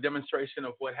gonna give a demonstration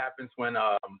of what happens when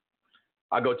I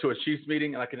go to a chief's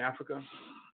meeting, like in Africa.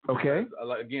 Okay.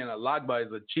 Again, a Lagba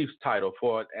is a chief's title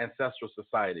for an ancestral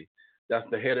society. That's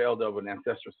the head elder of an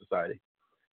ancestral society.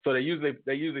 So they usually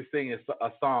sing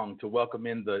a song to welcome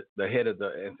in the head of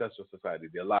the ancestral society,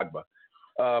 the Alagba.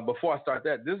 Before I start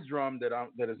that, this drum that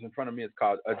is in front of me is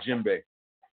called a djembe.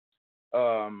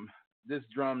 This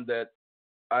drum that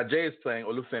Ajay is playing,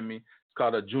 Olufemi, is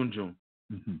called a junjun.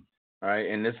 Mm-hmm. All right,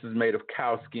 and this is made of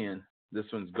cow skin. This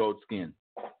one's goat skin.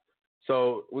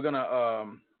 So we're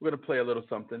gonna play a little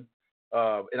something.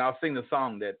 And I'll sing the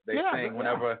song that they sing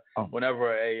whenever a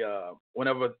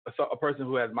person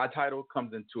who has my title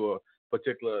comes into a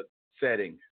particular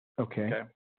setting. Okay.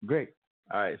 Great.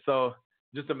 All right. So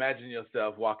just imagine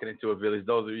yourself walking into a village.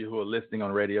 Those of you who are listening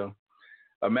on radio,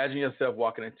 imagine yourself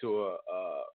walking into a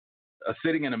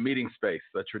sitting in a meeting space,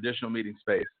 a traditional meeting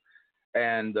space,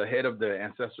 and the head of the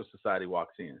ancestral society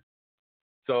walks in.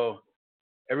 So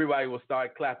everybody will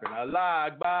start clapping.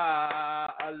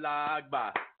 Alagba,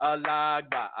 Alagba,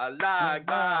 Alagba,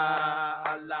 Alagba,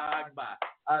 Alagba,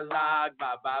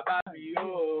 Alagba, Baba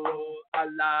Mio,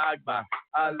 Alagba,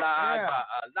 Alagba,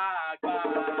 Alagba,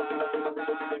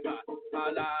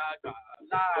 Alagba,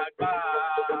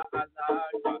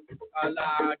 Alagba,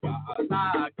 Alagba,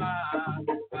 Alagba,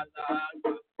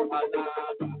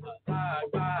 Alagba,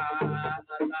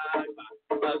 Alagba,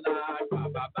 Alagba,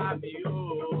 Baba Mio.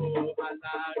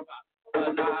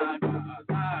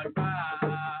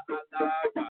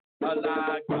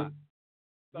 Alagba.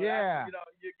 So yeah.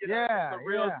 You get a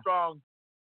real strong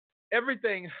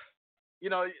everything.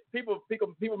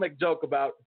 People make joke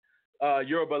about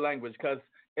Yoruba language because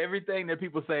everything that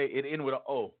people say it ends with an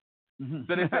O.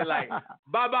 So they say like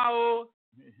Babao,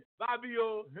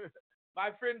 Babio,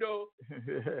 my friendo,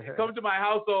 come to my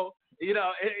household. You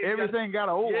know, everything got an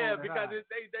O. Yeah, because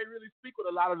they really speak with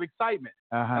a lot of excitement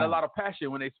and a lot of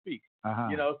passion when they speak.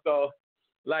 You know, so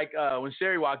like when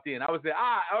Sherry walked in, I would say,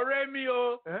 ore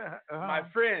mio, my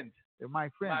friend. My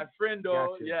friend. My friendo,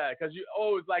 gotcha. Yeah, because you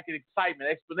always like an excitement,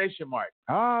 exclamation mark.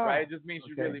 Right? It just means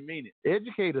you really mean it.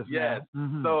 Educate us, yes.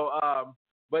 Mm-hmm. So,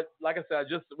 but like I said,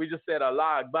 we just said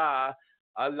Allah Akbar,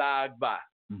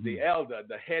 mm-hmm. The elder,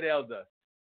 the head elder,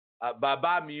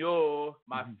 Baba Mio,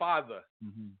 my father.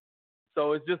 Mm-hmm.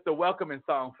 So it's just a welcoming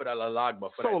song for the Allah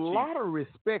Akbar. So a lot of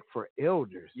respect for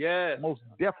elders. Yes. Most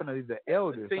definitely the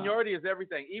elders. Seniority is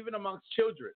everything, even amongst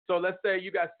children. So let's say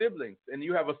you got siblings and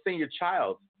you have a senior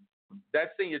child.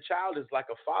 That senior child is like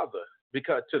a father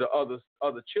because to the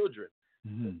other children.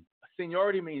 Mm-hmm.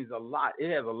 Seniority means a lot.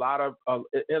 It has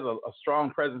a strong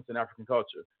presence in African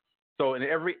culture. So in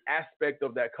every aspect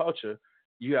of that culture,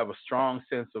 you have a strong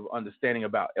sense of understanding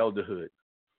about elderhood,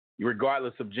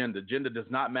 regardless of gender. Gender does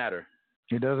not matter.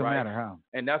 It doesn't matter, huh?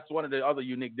 And that's one of the other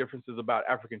unique differences about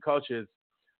African culture is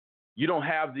you don't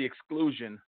have the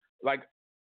exclusion, like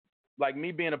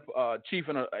me being a chief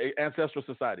in an ancestral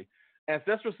society.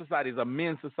 Ancestral society is a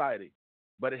men's society,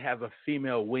 but it has a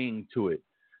female wing to it.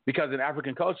 Because in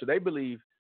African culture, they believe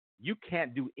you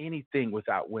can't do anything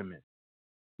without women.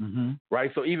 Mm-hmm.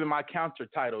 Right? So even my counter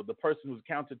title, the person who's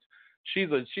counted, she's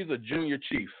a junior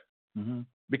chief. Mm-hmm.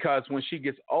 Because when she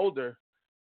gets older,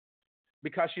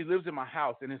 because she lives in my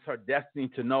house and it's her destiny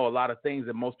to know a lot of things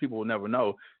that most people will never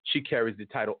know, she carries the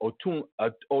title Otun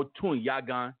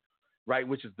Yagan, right,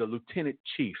 which is the lieutenant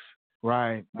chief.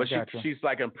 Right. But she's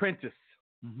like an apprentice,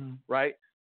 mm-hmm. right?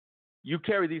 You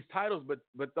carry these titles,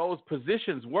 but those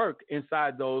positions work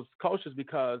inside those cultures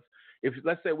because if,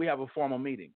 let's say we have a formal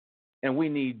meeting and we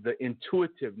need the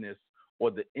intuitiveness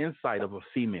or the insight of a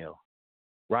female,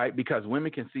 right? Because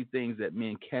women can see things that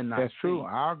men cannot see. That's true.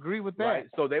 I agree with that. Right?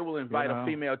 So they will invite a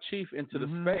female chief into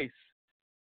mm-hmm. the space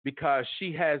because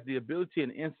she has the ability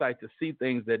and insight to see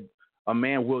things that a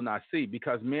man will not see.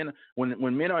 Because men,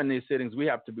 when men are in these settings,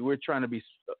 we're trying to be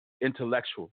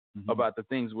intellectual mm-hmm. about the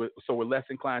things. So we're less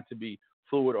inclined to be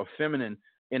fluid or feminine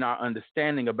in our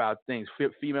understanding about things,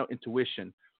 female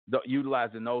intuition,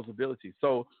 utilizing those abilities.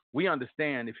 So we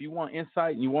understand if you want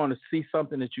insight and you want to see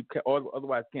something that you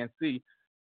otherwise can't see,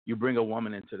 you bring a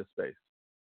woman into the space.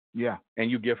 Yeah.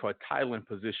 And you give her a title and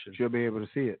position. She'll be able to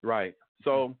see it. Right.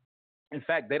 So, in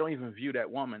fact, they don't even view that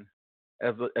woman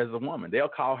as a woman. They'll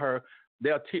call her,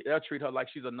 they'll treat her like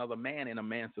she's another man in a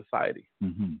man's society.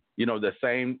 Mm-hmm. You know, the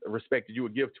same respect that you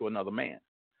would give to another man.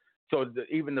 So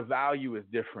even the value is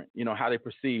different. You know, how they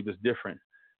perceive is different.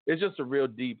 It's just a real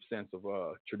deep sense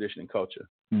of tradition and culture.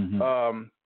 Mm-hmm.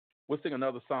 We'll sing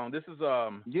another song. This is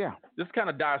this is kind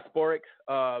of diasporic.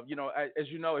 You know, as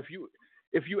you know, if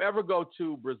you ever go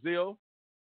to Brazil,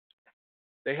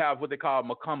 they have what they call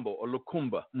macumba or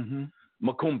lucumba. Mm-hmm.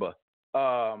 Macumba,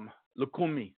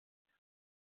 lucumi.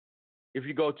 If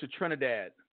you go to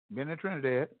Trinidad, been to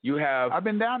Trinidad, you have. I've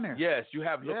been down there. Yes, you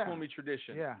have lucumi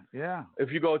tradition. Yeah, yeah.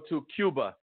 If you go to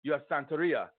Cuba, you have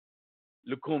Santeria,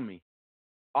 lucumi.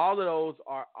 All of those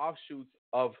are offshoots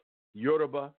of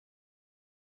Yoruba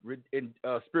in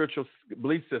spiritual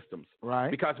belief systems.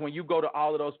 Right. Because when you go to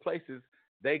all of those places,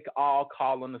 they all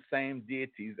call on the same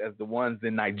deities as the ones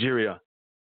in Nigeria.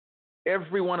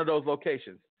 Every one of those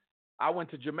locations. I went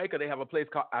to Jamaica. They have a place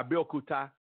called Abeokuta.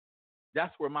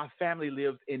 That's where my family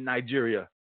lives in Nigeria.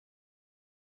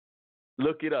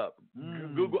 Look it up.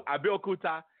 Google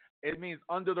Abeokuta. It means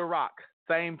under the rock.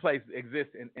 Same place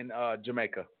exists in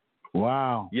Jamaica.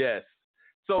 Wow. Yes.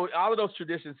 So all of those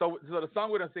traditions. So the song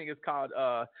we're gonna sing is called.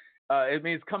 It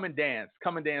means come and dance.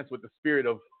 Come and dance with the spirit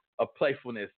of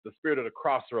playfulness, the spirit of the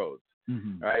crossroads.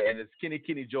 Mm-hmm. All right, and it's Kini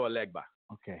Kini Joe Legba.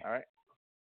 Okay. All right.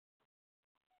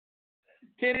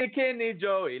 Kini Kini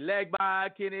Joe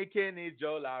Legba, Kini Kini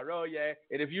Joe La Roye.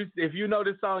 And if you know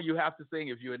this song, you have to sing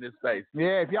if you're in this space.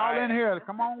 Yeah, if y'all in here,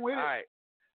 come on with it. All right.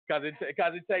 Because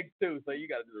it takes two, so you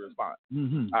got to do the response.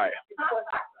 Mm-hmm. All right.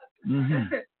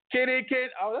 Mm-hmm. Kini.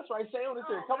 Oh, that's right. Seon is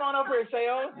here. Come on up here,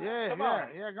 Seon. Yeah,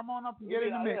 come on up and get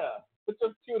in the mix. Yeah. Put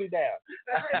your cutie down.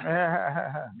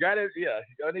 Got it? Yeah.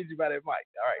 I need you by that mic.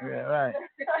 All right. Yeah, right.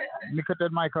 Let me cut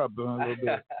that mic up a little bit.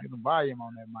 Get the volume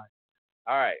on that mic.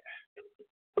 All right.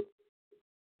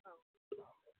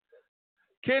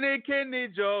 Kini Kini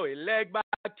Joe Legba,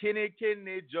 Kini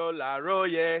Kini Joe La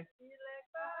Roye.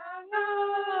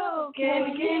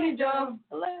 Kini Kini Joe.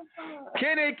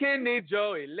 Kini Kini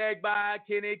Joe Legba,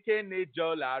 Kini Kini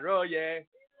Joe La Roye.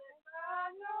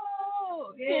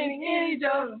 Kenny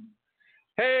Joe.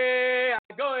 Hey, I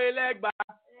go a leg by.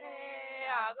 Hey,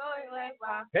 I go a leg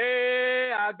by.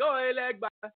 Hey, I go a leg by.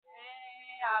 Hey,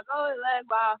 I go a leg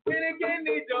by.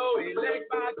 Kenny Joe, a leg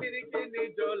by. Kenny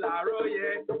Joe, la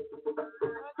roye.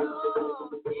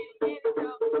 Kenny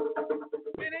Joe,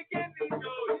 a leg by.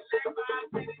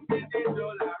 Kenny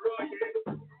Joe, la roye.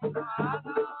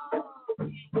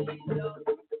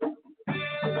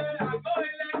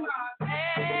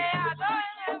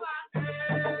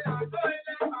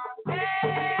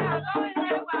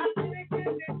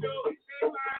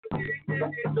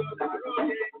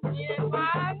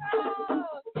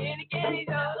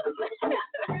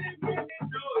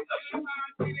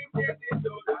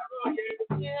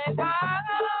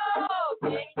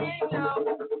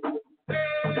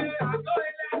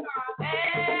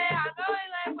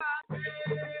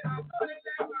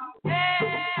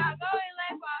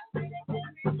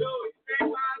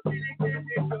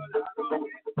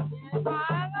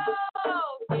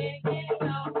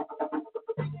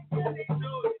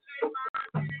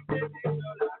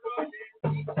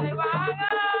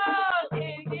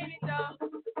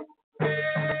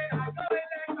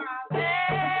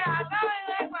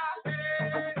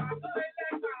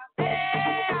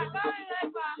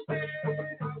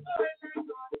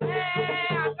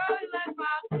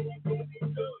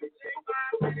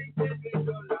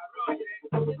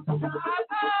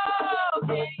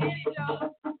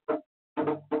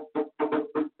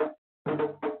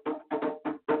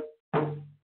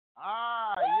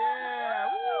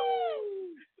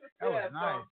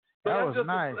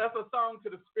 That's a song to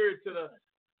the spirit, to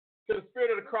the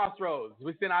spirit of the crossroads.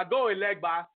 We saying, I go a leg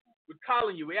by. We're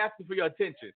calling you. We're asking for your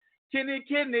attention. Kenny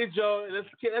Joe, let's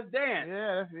dance.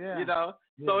 Yeah. You know,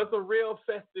 so it's a real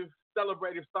festive,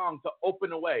 celebrative song to open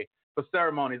the way for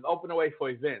ceremonies, open the way for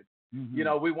events. Mm-hmm. You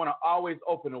know, we want to always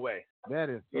open the way. That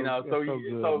is,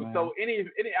 so any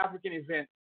African event,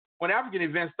 when African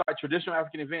events start, traditional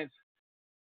African events,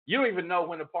 you don't even know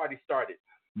when the party started,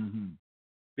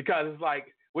 because it's like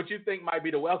what you think might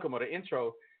be the welcome or the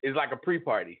intro is like a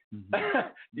pre-party.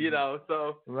 You know,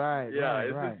 so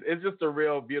it's just a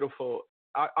real beautiful.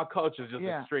 Our culture is just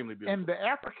extremely beautiful. And the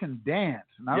African dance.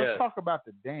 Now let's talk about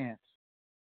the dance.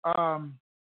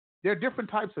 There are different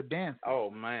types of dances.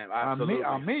 Oh man, absolutely.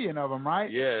 A million of them,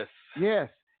 right? Yes,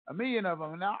 a million of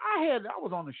them. Now I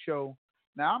was on the show.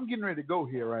 Now I'm getting ready to go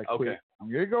here right quick. I'm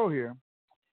ready to go here,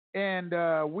 and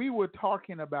we were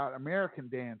talking about American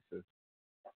dances,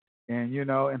 and you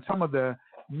know, and some of the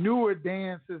newer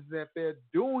dances that they're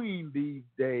doing these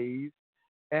days,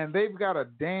 and they've got a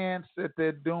dance that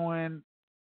they're doing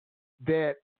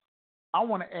that I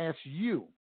want to ask you,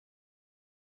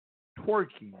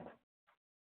 twerking.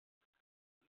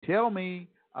 Tell me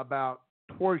about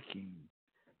twerking.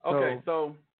 Okay,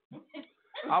 so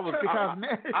I was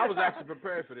actually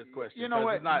prepared for this question. You know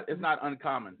what? It's not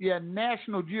uncommon. Yeah,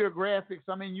 National Geographic.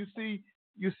 I mean, you see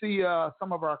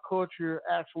some of our culture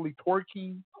actually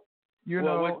twerking. You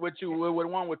know what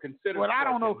one would consider. Well, I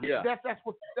don't know. Yeah.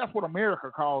 That's what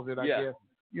America calls it. I guess.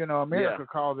 You know, America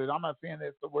calls it. I'm not saying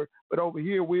that's the word, but over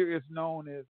here it's known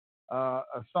as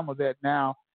some of that.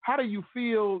 Now, how do you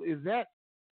feel? Is that?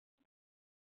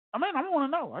 I mean, I want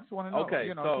to know. I just want to know. Okay,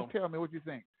 you know, just tell me what you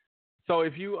think. So,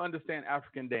 if you understand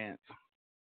African dance,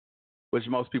 which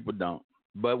most people don't,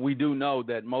 but we do know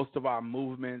that most of our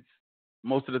movements,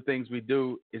 most of the things we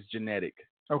do is genetic.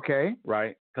 Okay.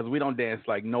 Right? Because we don't dance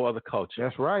like no other culture.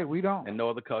 That's right. We don't. And no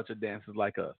other culture dances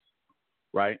like us.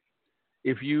 Right?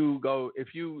 If you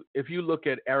look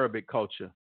at Arabic culture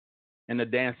and the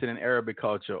dancing in Arabic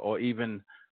culture, or even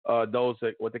those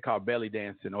that what they call belly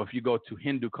dancing, or if you go to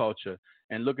Hindu culture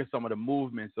and look at some of the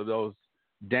movements of those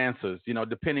dancers, you know,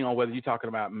 depending on whether you're talking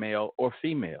about male or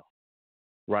female,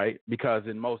 right? Because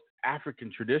in most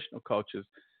African traditional cultures,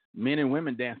 men and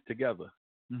women dance together,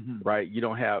 right? You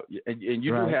don't have, and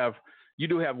you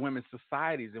do have women's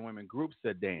societies and women groups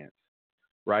that dance,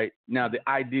 right? Now the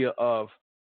idea of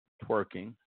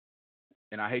twerking,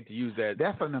 and I hate to use that.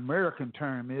 That's an American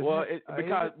term, isn't it?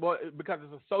 Because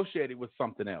it's associated with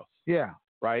something else. Yeah.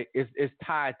 Right? It's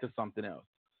tied to something else.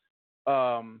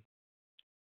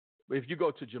 If you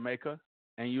go to Jamaica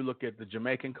and you look at the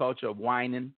Jamaican culture of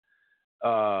whining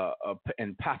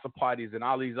and passa parties and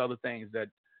all these other things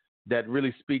that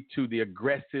really speak to the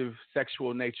aggressive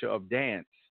sexual nature of dance,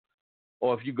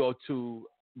 or if you go to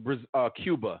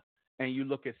Cuba and you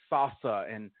look at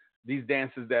salsa and these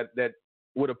dances that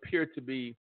would appear to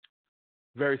be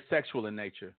very sexual in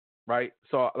nature, right?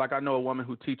 So, like, I know a woman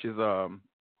who teaches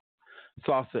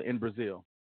salsa in Brazil,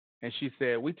 and she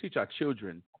said, we teach our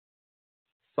children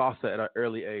salsa at an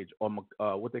early age, or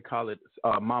what they call it,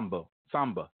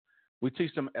 samba. We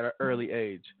teach them at an early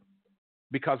age,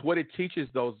 because what it teaches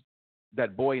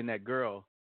that boy and that girl,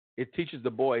 it teaches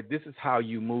the boy, this is how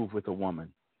you move with a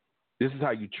woman. This is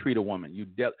how you treat a woman.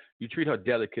 You treat her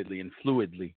delicately and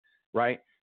fluidly, right?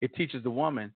 It teaches the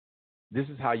woman, this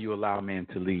is how you allow a man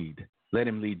to lead. Let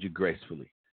him lead you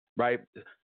gracefully, right?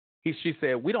 She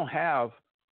said, we don't have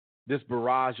this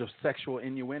barrage of sexual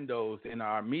innuendos in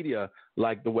our media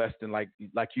like the Western, like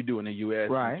you do in the U.S.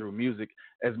 Right. through music,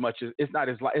 as much as it's not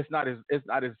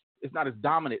as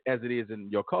dominant as it is in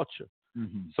your culture.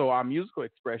 Mm-hmm. So our musical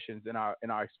expressions and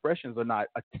our expressions are not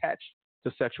attached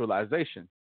to sexualization.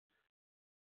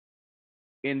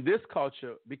 In this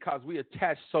culture, because we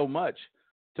attach so much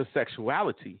to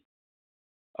sexuality,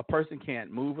 a person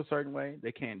can't move a certain way,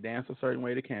 they can't dance a certain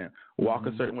way, they can't walk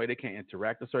a certain way, they can't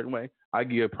interact a certain way. I'll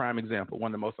give you a prime example. One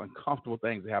of the most uncomfortable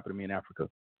things that happened to me in Africa.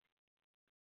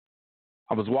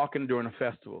 I was walking during a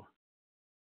festival,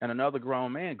 and another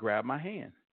grown man grabbed my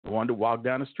hand, wanted to walk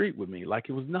down the street with me like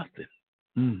it was nothing.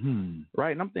 Mm-hmm.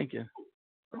 Right? And I'm thinking,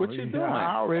 what you doing?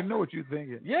 I already know what you're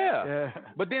thinking. Yeah.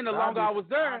 But then the longer I was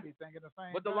there, I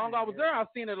was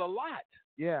seeing it a lot.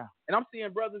 Yeah. And I'm seeing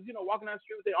brothers, walking down the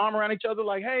street with their arm around each other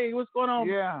like, hey, what's going on?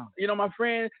 Yeah. My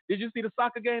friend, did you see the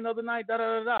soccer game the other night? Da,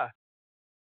 da, da, da.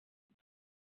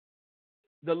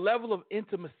 The level of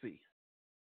intimacy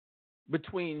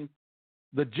between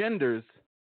the genders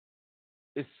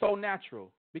is so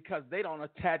natural because they don't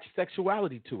attach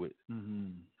sexuality to it. Mm-hmm.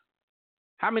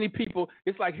 How many people,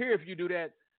 it's like here, if you do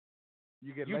that,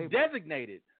 you're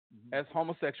designated as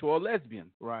homosexual or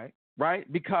lesbian. Right.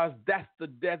 Right? Because that's the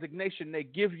designation they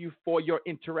give you for your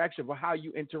interaction, for how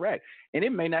you interact. And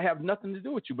it may not have nothing to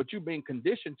do with you, but you're being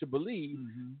conditioned to believe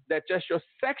that just your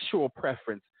sexual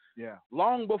preference,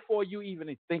 long before you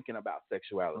even thinking about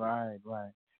sexuality. Right.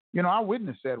 I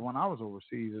witnessed that when I was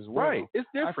overseas as well. Right. It's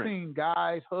different. I've seen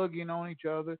guys hugging on each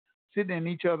other, sitting in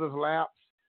each other's laps,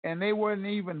 and they weren't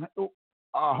even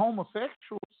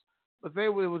homosexuals, but it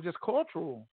was just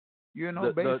cultural.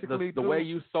 Basically the way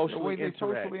you socially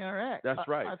interact. That's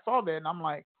right. I saw that and I'm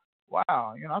like, wow,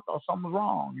 I thought something was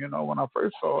wrong, when I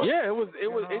first saw it. Yeah, it was.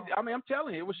 I'm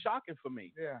telling you, it was shocking for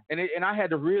me. Yeah. And I had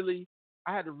to really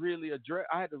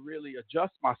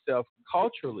adjust myself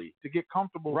culturally to get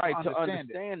comfortable, right, to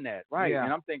understand that, right. Yeah.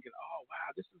 And I'm thinking, oh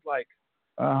wow, this is like.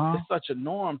 It's such a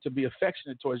norm to be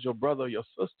affectionate towards your brother or your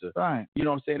sister. Right. You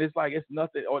know what I'm saying? It's like it's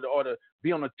nothing, or to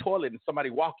be on the toilet and somebody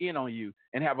walk in on you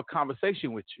and have a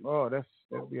conversation with you. Oh,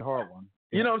 that'd be a hard one.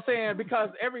 Yeah. You know what I'm saying? Because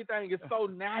everything is so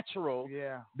natural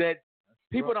that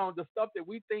people don't, the stuff that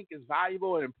we think is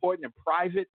valuable and important and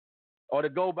private, or to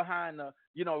go behind the,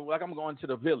 like I'm going to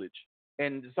the village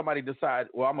and somebody decide,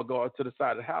 well, I'm going to go out to the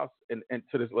side of the house and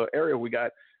to this little area we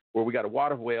got where we got a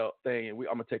water well thing, and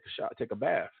I'm going to take a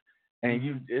bath.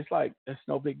 And it's like, it's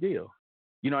no big deal.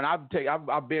 And I've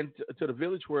been to the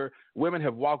village where women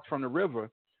have walked from the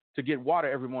river to get water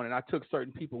every morning. I took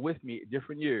certain people with me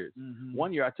different years. Mm-hmm.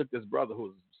 One year I took this brother who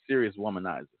was a serious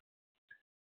womanizer.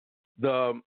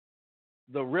 The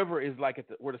river is like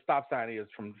where the stop sign is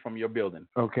from your building.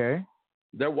 Okay.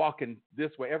 They're walking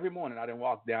this way every morning. I didn't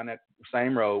walk down that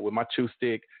same road with my chew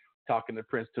stick, talking to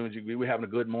Prince Tunji. We were having a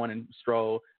good morning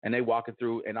stroll, and they walking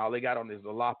through, and all they got on is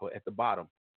a lapa at the bottom,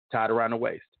 tied around the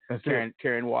waist,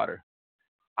 carrying water.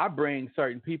 I bring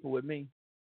certain people with me.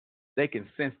 They can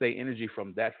sense their energy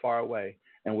from that far away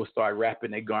and will start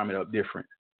wrapping their garment up different.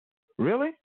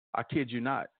 Really? I kid you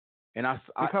not. And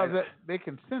they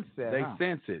can sense that. They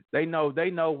sense it. They know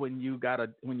when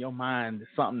your mind,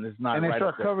 something is not right. And they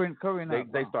start covering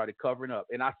up. They started covering up.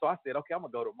 And I said, okay, I'm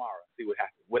gonna go tomorrow and see what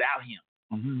happens without him.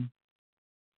 Mm-hmm.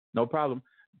 No problem.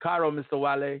 Cairo, Mr.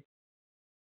 Wale.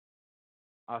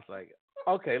 I was like,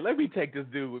 okay, let me take this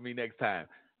dude with me next time.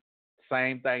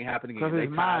 Same thing happened again. Because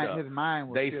his mind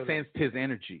was they sensed his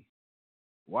energy.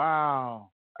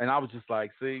 Wow. And I was just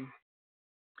like, see,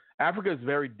 Africa is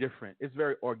very different. It's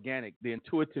very organic. The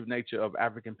intuitive nature of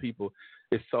African people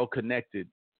is so connected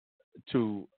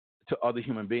to other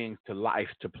human beings, to life,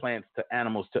 to plants, to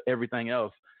animals, to everything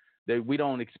else, that we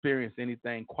don't experience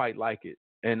anything quite like it.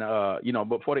 And,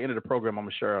 before the end of the program, I'm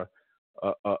going to share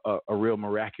a real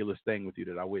miraculous thing with you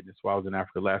that I witnessed while I was in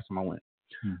Africa last time I went.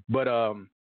 But,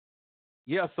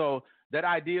 so that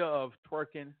idea of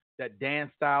twerking, that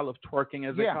dance style of twerking,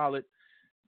 as they call it,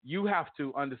 you have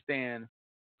to understand,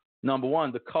 number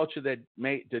one, the culture that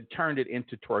turned it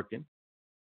into twerking,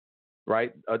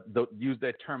 right? Use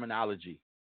that terminology,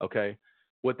 okay?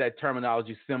 What that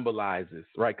terminology symbolizes,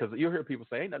 right? Because you'll hear people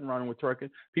say, ain't nothing wrong with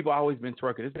twerking. People always been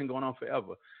twerking. It's been going on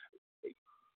forever.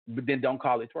 But then don't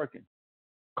call it twerking.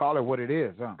 Call it what it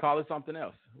is, huh? Call it something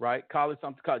else, right? Call it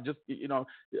something. Just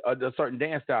a certain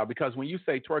dance style. Because when you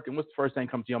say twerking, what's the first thing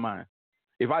that comes to your mind?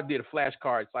 If I did a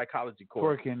flashcard psychology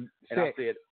course, twerking, and I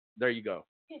said, "There you go."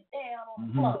 Get down on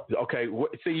the floor. Okay,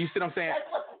 see, you see what I'm saying?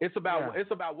 It's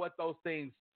about what those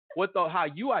things, how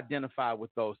you identify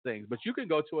with those things. But you can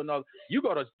go to you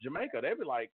go to Jamaica, they be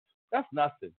like, "That's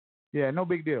nothing." Yeah, no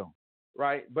big deal.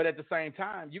 Right, but at the same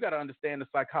time, you got to understand the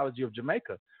psychology of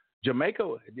Jamaica.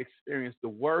 Jamaica experienced the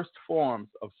worst forms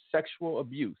of sexual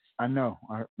abuse. I know.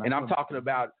 And I'm talking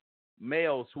about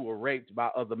males who were raped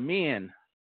by other men.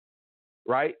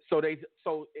 Right?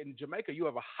 So in Jamaica, you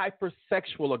have a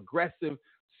hypersexual, aggressive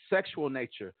sexual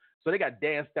nature. So they got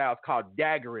dance styles called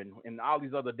daggering and all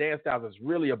these other dance styles that's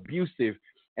really abusive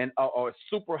and or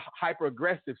super hyper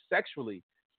aggressive sexually.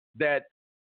 That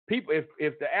people,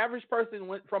 if the average person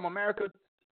went from America,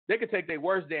 they could take their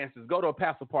worst dances, go to a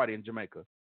pastel party in Jamaica.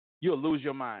 You'll lose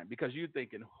your mind because you're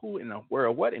thinking, who in the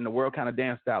world, what in the world kind of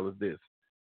dance style is this?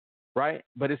 Right?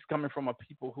 But it's coming from a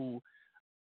people who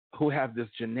have this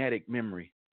genetic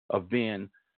memory of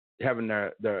having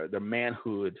their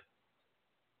manhood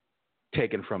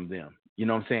taken from them. You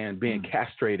know what I'm saying? Being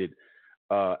castrated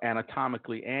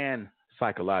anatomically and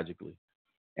psychologically,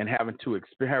 and having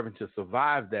to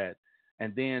survive that,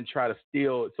 and then try to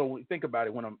steal. So think about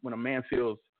it. When a man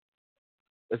feels,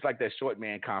 it's like that short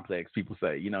man complex. People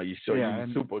say, you're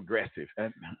super aggressive.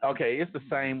 Okay, it's the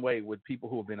same way with people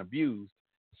who have been abused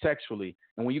sexually.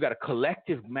 And when you got a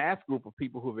collective mass group of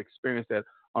people who have experienced that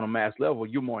on a mass level,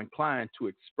 you're more inclined to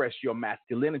express your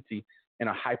masculinity in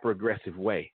a hyper aggressive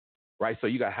way, right? So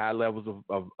you got high levels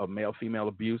of male female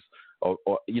abuse, or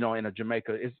in a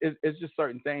Jamaica, it's just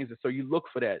certain things. And so you look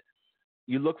for that.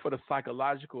 You look for the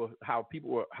psychological,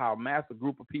 how massive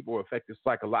group of people are affected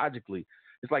psychologically.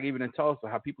 It's like even in Tulsa,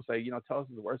 how people say,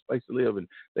 Tulsa's the worst place to live. And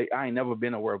I ain't never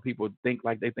been where people think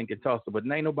like they think in Tulsa, but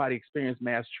ain't nobody experienced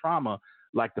mass trauma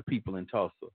like the people in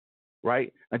Tulsa,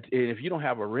 right? And if you don't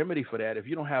have a remedy for that, if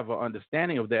you don't have an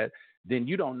understanding of that, then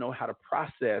you don't know how to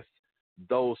process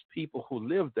those people who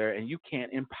live there, and you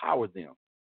can't empower them.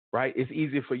 Right? It's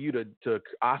easier for you to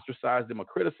ostracize them or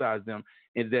criticize them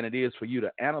than it is for you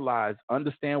to analyze,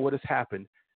 understand what has happened,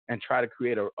 and try to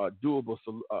create a doable,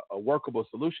 a workable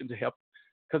solution to help.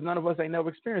 Because none of us ain't never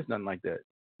experienced nothing like that.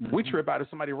 Mm-hmm. We trip out if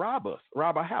somebody rob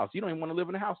our house. You don't even want to live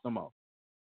in the house no more.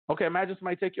 Okay, imagine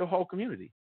somebody take your whole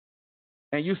community,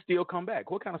 and you still come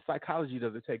back. What kind of psychology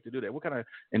does it take to do that? What kind of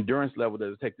endurance level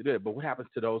does it take to do that? But what happens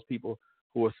to those people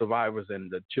who are survivors and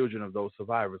the children of those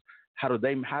survivors? How do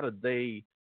they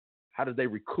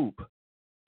recoup,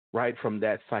 right, from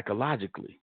that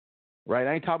psychologically, right?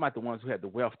 I ain't talking about the ones who had the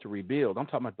wealth to rebuild. I'm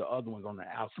talking about the other ones on the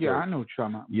outskirts. Yeah, I know what you're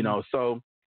talking about. So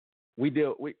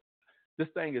this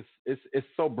thing is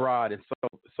so broad and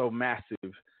so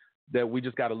massive that we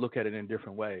just got to look at it in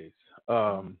different ways.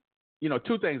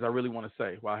 Two things I really want to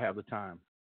say while I have the time.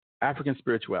 African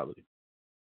spirituality.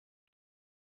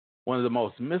 One of the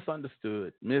most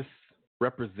misunderstood,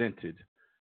 misrepresented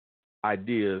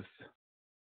ideas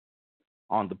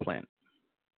on the planet.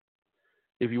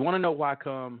 If you want to know why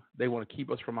come, they want to keep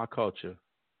us from our culture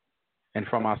and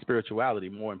from our spirituality,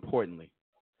 more importantly.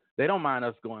 They don't mind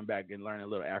us going back and learning a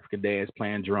little African dance,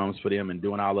 playing drums for them and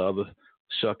doing all the other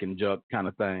shuck and juck kind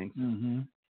of things. Mm-hmm.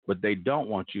 But they don't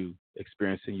want you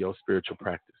experiencing your spiritual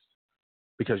practice,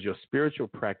 because your spiritual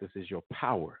practice is your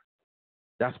power.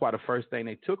 That's why the first thing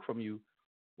they took from you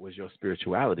was your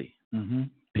spirituality. Mm-hmm.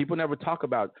 People never talk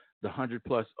about the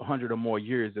 100 or more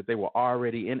years that they were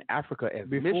already in Africa as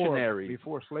missionaries.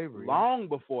 Before slavery. Long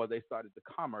before they started the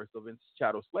commerce of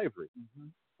chattel slavery. Mm-hmm.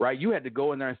 Right? You had to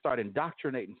go in there and start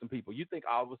indoctrinating some people. You think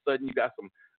all of a sudden you got some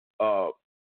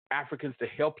Africans to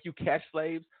help you catch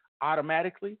slaves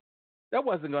automatically? That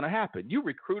wasn't going to happen. You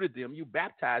recruited them. You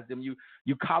baptized them. You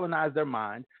colonized their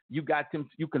mind. You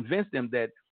convinced them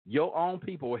that your own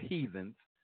people were heathens,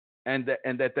 and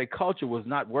that their culture was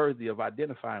not worthy of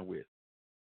identifying with.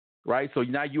 Right? So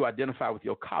now you identify with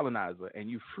your colonizer and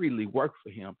you freely work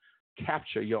for him,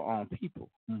 capture your own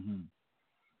people. Mm-hmm.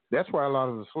 That's why a lot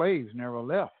of the slaves never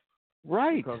left.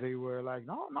 Right. Because they were like,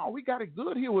 no, we got it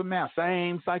good here with Master.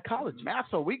 Same psychology.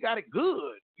 Master, we got it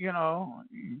good,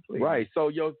 Right. So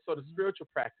the spiritual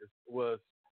practice was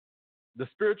the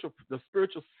spiritual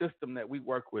system that we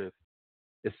work with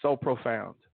is so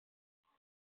profound.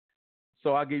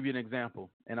 So I'll give you an example.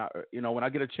 And when I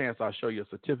get a chance, I'll show you a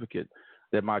certificate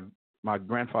that my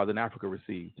grandfather in Africa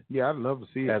received. Yeah, I'd love to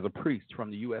see it. As a priest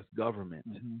from the U.S. government,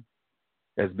 mm-hmm.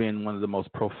 has been one of the most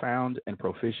profound and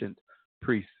proficient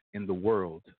priests in the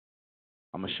world.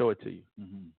 I'm going to show it to you.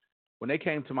 Mm-hmm. When they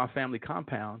came to my family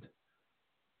compound,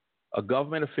 a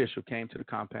government official came to the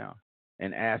compound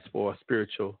and asked for a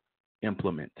spiritual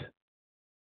implement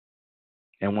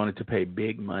and wanted to pay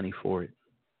big money for it.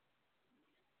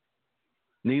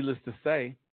 Needless to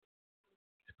say,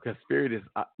 because spirit is,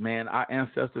 man, our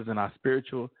ancestors and our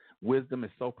spiritual wisdom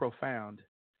is so profound.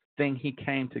 Thing he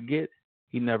came to get,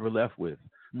 he never left with.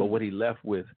 But what he left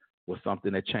with was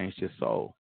something that changed his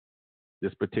soul,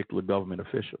 this particular government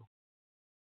official.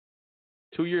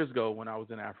 2 years ago when I was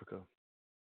in Africa,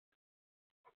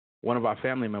 one of our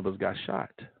family members got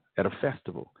shot at a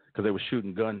festival because they were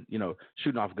shooting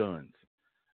off guns.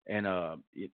 And,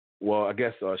 I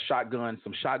guess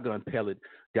some shotgun pellet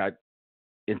got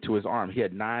into his arm. He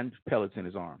had 9 pellets in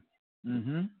his arm.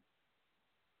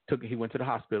 Mm-hmm. He went to the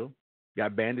hospital,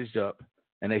 got bandaged up,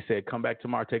 and they said, come back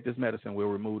tomorrow, take this medicine, we'll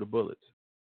remove the bullets.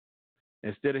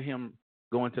 Instead of him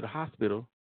going to the hospital,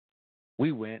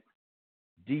 we went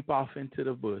deep off into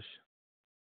the bush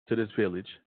to this village,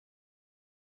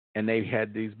 and they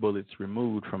had these bullets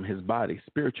removed from his body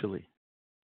spiritually.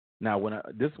 Now,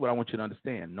 this is what I want you to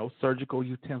understand. No surgical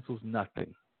utensils,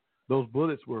 nothing. Those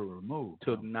bullets were removed.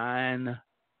 Took 9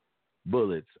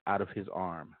 bullets out of his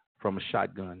arm from a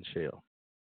shotgun shell.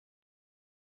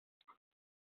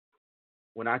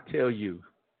 When I tell you,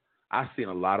 I've seen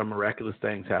a lot of miraculous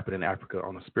things happen in Africa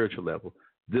on a spiritual level.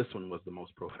 This one was the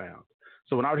most profound.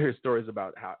 So when I would hear stories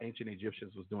about how ancient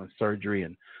Egyptians was doing surgery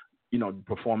and,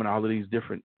 performing all of these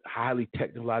different highly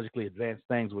technologically advanced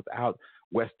things without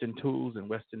Western tools and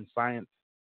Western science,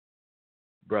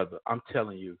 brother, I'm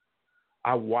telling you,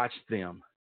 I watched them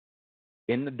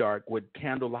in the dark with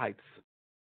candle lights,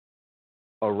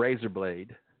 a razor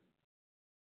blade,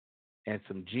 and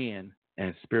some gin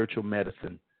and spiritual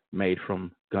medicine made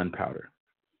from gunpowder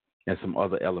and some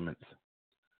other elements.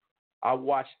 I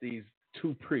watched these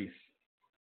 2 priests,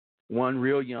 one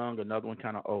real young, another one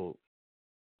kind of old.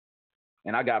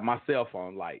 And I got my cell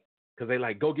phone light because they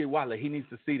like, go get Wale. He needs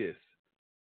to see this.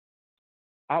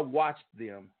 I watched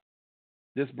them,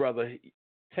 this brother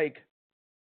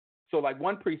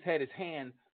one priest had his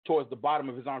hand towards the bottom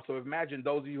of his arm. So imagine,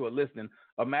 those of you who are listening,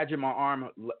 imagine my arm,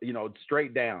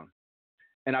 straight down.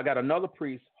 And I got another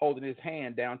priest holding his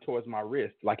hand down towards my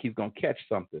wrist like he's going to catch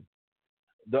something.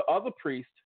 The other priest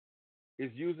is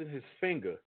using his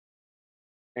finger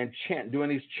and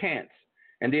doing these chants.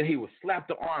 And then he would slap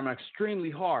the arm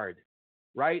extremely hard,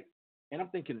 right? And I'm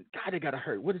thinking, God, it got to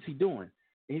hurt. What is he doing?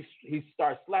 And he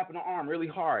starts slapping the arm really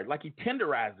hard, like he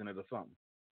tenderizing it or something.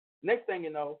 Next thing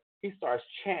you know, he starts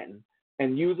chanting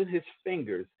and using his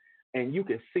fingers, and you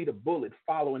can see the bullet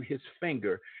following his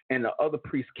finger, and the other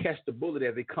priest catch the bullet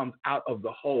as it comes out of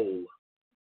the hole.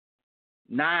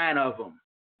 9 of them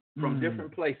from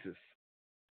different places.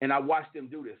 And I watched them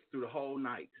do this through the whole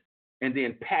night, and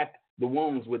then pack the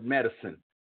wounds with medicine,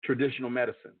 traditional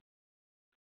medicine.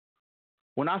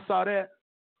 When I saw that,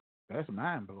 that's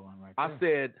mind-blowing right there. I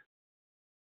said,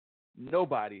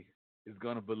 nobody is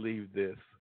going to believe this.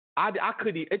 I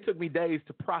couldn't. It took me days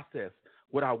to process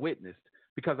what I witnessed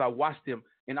because I watched them,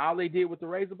 and all they did with the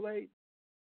razor blade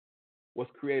was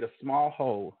create a small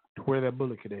hole where that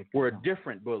bullet could. Where a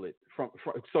different bullet from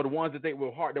so the ones that they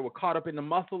were caught up in the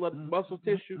muscle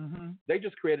tissue, they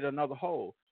just created another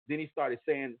hole. Then he started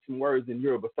saying some words in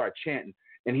Yoruba, started chanting,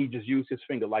 and he just used his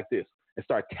finger like this and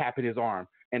started tapping his arm,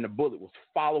 and the bullet was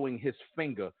following his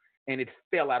finger, and it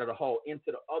fell out of the hole into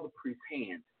the other priest's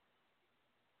hand.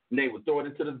 And they would throw it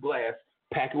into this glass,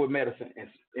 pack it with medicine,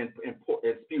 and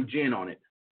spew gin on it,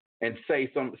 and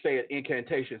say an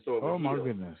incantation so it would heal. My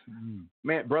goodness.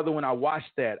 Man, brother, when I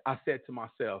watched that, I said to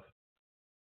myself,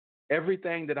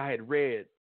 everything that I had read,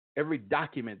 every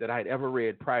document that I had ever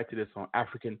read prior to this on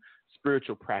African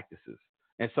spiritual practices,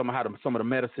 and some of the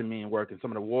medicine men work, and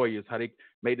some of the warriors, how they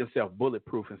made themselves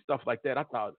bulletproof and stuff like that, I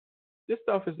thought, this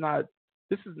is not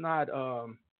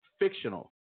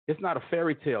fictional. It's not a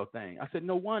fairy tale thing. I said,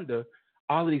 no wonder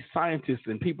all of these scientists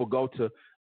and people go to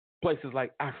places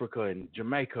like Africa and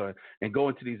Jamaica and go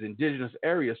into these indigenous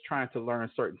areas trying to learn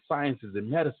certain sciences and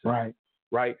medicine.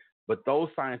 Right. But those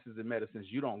sciences and medicines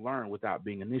you don't learn without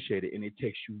being initiated, and it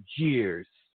takes you years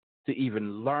to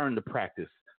even learn the practice.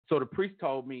 So the priest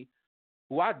told me,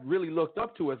 who I really looked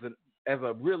up to as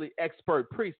a really expert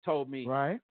priest, told me,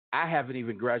 I haven't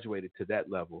even graduated to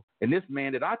that level. And this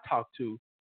man that I talked to,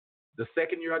 the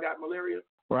second year I got malaria,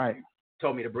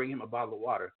 told me to bring him a bottle of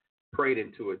water, prayed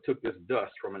into it, took this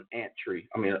dust from an ant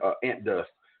dust.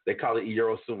 They call it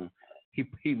Eurosum.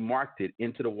 He marked it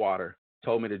into the water,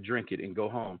 told me to drink it and go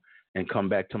home and come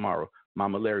back tomorrow. My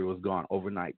malaria was gone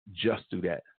overnight just through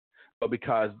that. But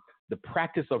because the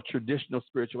practice of traditional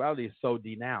spirituality is so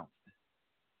denounced,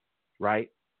 right,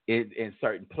 in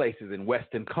certain places in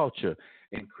Western culture,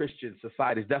 in Christian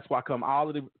societies, that's why come all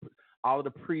of all of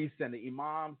the priests and the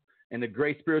imams and the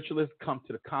great spiritualists come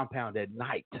to the compound at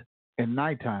night. At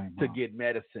nighttime. To get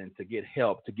medicine, to get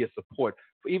help, to get support,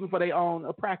 even for their own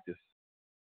practice.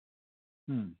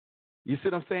 You see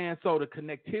what I'm saying? So the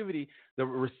connectivity, the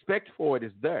respect for it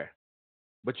is there.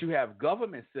 But you have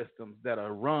government systems that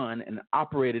are run and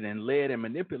operated and led and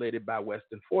manipulated by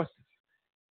Western forces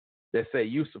that say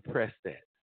you suppress that.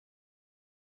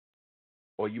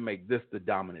 Or you make this the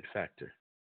dominant factor,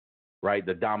 right?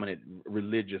 The dominant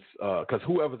religious, because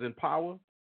whoever's in power,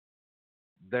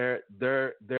 their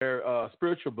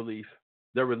spiritual belief,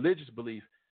 their religious belief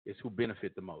is who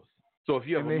benefit the most. So if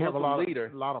you have a Muslim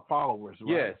leader, a lot of followers.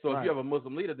 Right? Yeah. So if you have a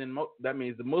Muslim leader, then that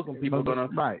means the Muslim people are going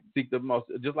to seek the most,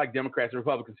 just like Democrats and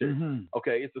Republicans here.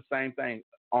 Okay, it's the same thing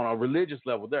on a religious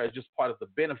level. There, it's just part of the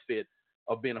benefit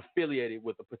of being affiliated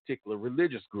with a particular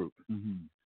religious group.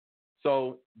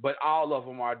 So, but all of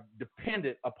them are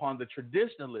dependent upon the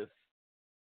traditionalists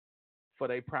for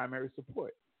their primary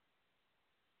support.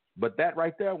 But that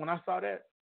right there, when I saw that,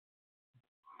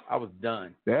 I was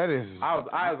done. That is, I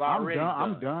was already done.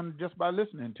 I'm done just by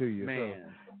listening to you. Man.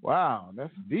 So, wow,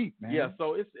 that's deep, man. Yeah,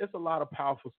 so it's a lot of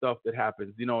powerful stuff that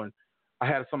happens, and I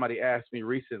had somebody ask me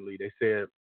recently, they said,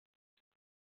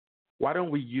 why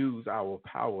don't we use our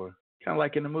power, kind of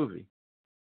like in the movie,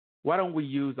 why don't we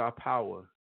use our power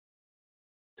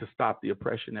to stop the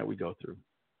oppression that we go through?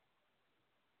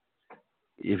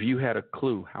 If you had a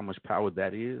clue how much power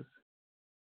that is,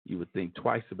 you would think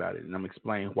twice about it, and I'm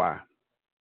explaining why.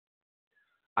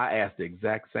 I asked the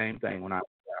exact same thing when I went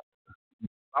to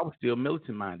Africa. I was still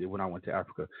militant-minded when I went to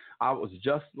Africa. I was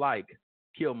just like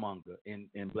Killmonger in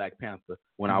Black Panther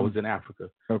when I was in Africa.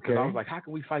 Okay. I was like, how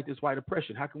can we fight this white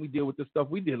oppression? How can we deal with this stuff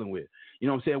we're dealing with? You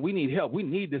know what I'm saying? We need help. We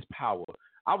need this power.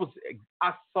 I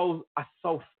so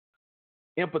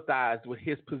empathized with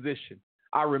his position.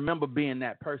 I remember being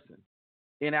that person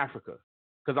in Africa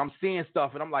because I'm seeing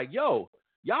stuff and I'm like, yo,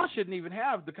 y'all shouldn't even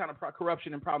have the kind of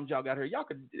corruption and problems y'all got here. Y'all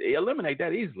could eliminate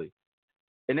that easily.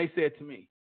 And they said to me,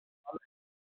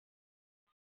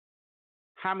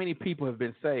 how many people have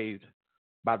been saved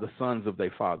by the sons of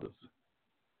their fathers?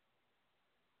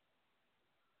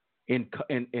 In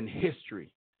history,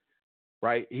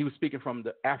 right? He was speaking from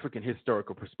the African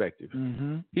historical perspective.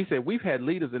 He said, we've had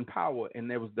leaders in power and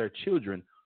there was their children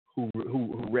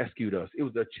who rescued us. It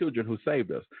was their children who saved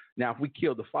us. Now, if we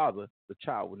kill the father, the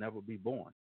child will never be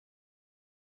born.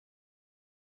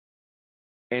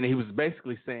 And he was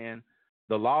basically saying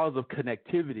the laws of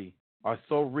connectivity are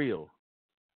so real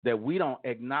that we don't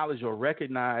acknowledge or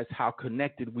recognize how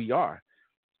connected we are,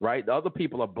 right? The other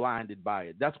people are blinded by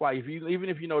it. That's why even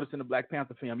if you notice in the Black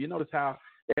Panther film, you notice how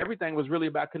everything was really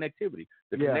about connectivity,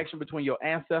 the connection between your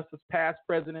ancestors, past,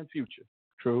 present, and future.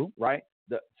 True. Right?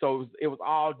 So it was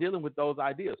all dealing with those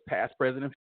ideas, past, present,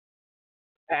 and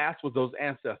future. Past was those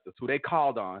ancestors who they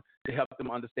called on to help them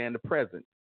understand the present,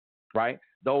 right?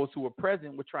 Those who were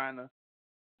present were trying to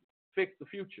fix the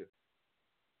future.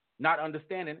 Not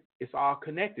understanding it's all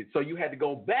connected. So you had to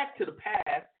go back to the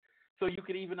past so you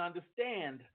could even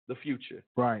understand the future.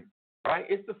 Right. Right?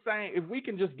 It's the same. If we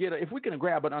can just if we can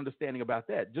grab an understanding about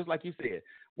that, just like you said,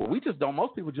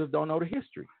 most people just don't know the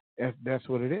history. That's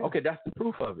what it is. Okay, that's the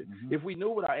proof of it. If we knew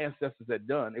what our ancestors had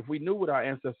done, if we knew what our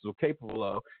ancestors were capable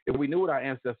of, if we knew what our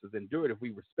ancestors endured, if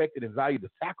we respected and valued the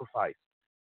sacrifice,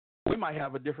 we might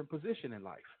have a different position in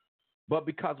life. But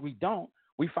because we don't,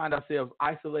 we find ourselves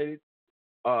isolated.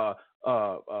 What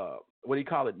do you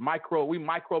call it? We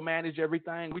micromanage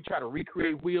everything. We try to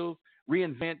recreate wheels,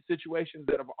 reinvent situations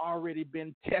that have already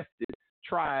been tested,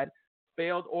 tried,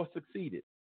 failed, or succeeded.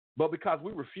 But because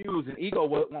we refuse and ego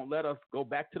won't let us go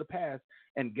back to the past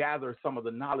and gather some of the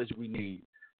knowledge we need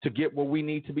to get where we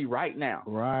need to be right now.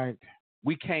 Right.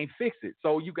 We can't fix it.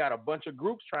 So you got a bunch of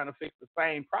groups trying to fix the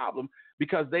same problem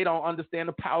because they don't understand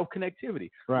the power of connectivity.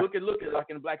 Right. Look at like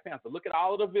in Black Panther. Look at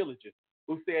all of the villages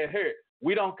who said, "Here,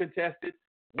 we don't contest it.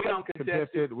 We don't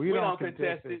contest it. We don't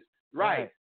contest it." Right.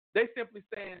 They simply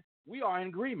saying we are in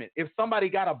agreement. If somebody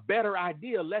got a better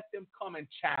idea, let them come and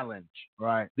challenge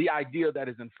the idea that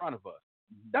is in front of us.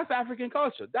 That's African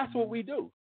culture. That's what we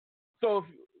do. So if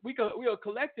we're a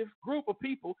collective group of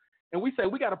people, and we say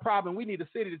we got a problem, we need a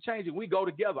city to change it. We go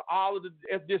together, all of the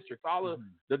F districts, all of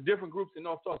the different groups in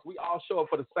North Tulsa. We all show up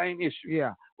for the same issue.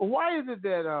 Yeah. Well, why is it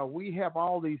that we have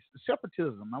all these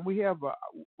separatism, and we have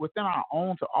within our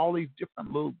own to all these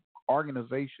different little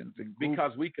organizations and groups?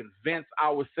 Because we convince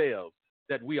ourselves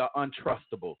that we are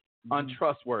untrustable,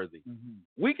 untrustworthy.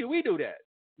 We do that.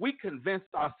 We convince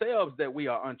ourselves that we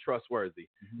are untrustworthy,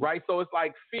 right? So it's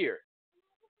like fear.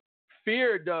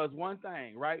 fear does one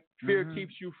thing, right? Fear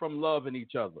keeps you from loving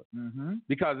each other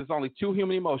because it's only two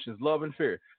human emotions, love and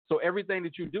fear. So everything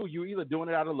that you do, you're either doing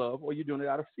it out of love or you're doing it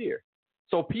out of fear.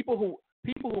 So people who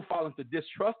fall into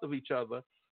distrust of each other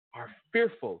are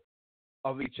fearful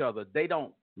of each other. They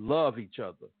don't love each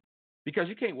other because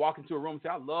you can't walk into a room and say,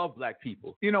 I love black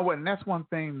people. You know what? And that's one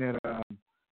thing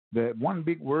that one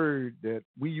big word that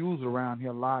we use around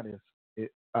here a lot is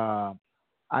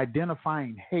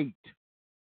identifying hate.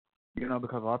 You know,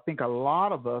 because I think a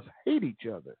lot of us hate each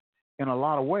other in a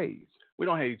lot of ways. We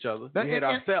don't hate each other. We hate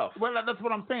ourselves. Well, that's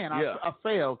what I'm saying. Yeah.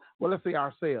 Ourselves. Well, let's say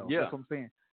ourselves. Yeah. That's what I'm saying.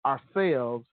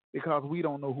 Ourselves, because we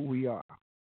don't know who we are.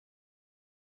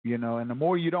 You know, and the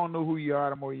more you don't know who you are,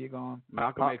 the more you're going.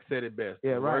 Malcolm X said it best.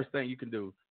 Yeah, the right. worst thing you can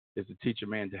do is to teach a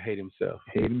man to hate himself.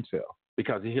 Hate himself.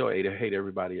 Because he'll hate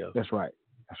everybody else. That's right.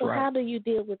 So how do you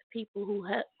deal with people who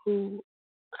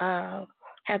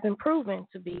have been proven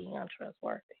to be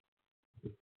untrustworthy?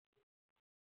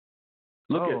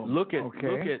 Look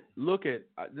at.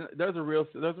 There's a real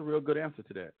good answer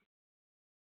to that.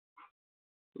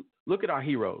 Look at our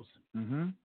heroes. Mm-hmm.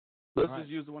 Let's just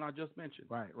use the one I just mentioned.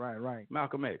 Right.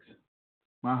 Malcolm X.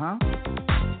 Uh-huh.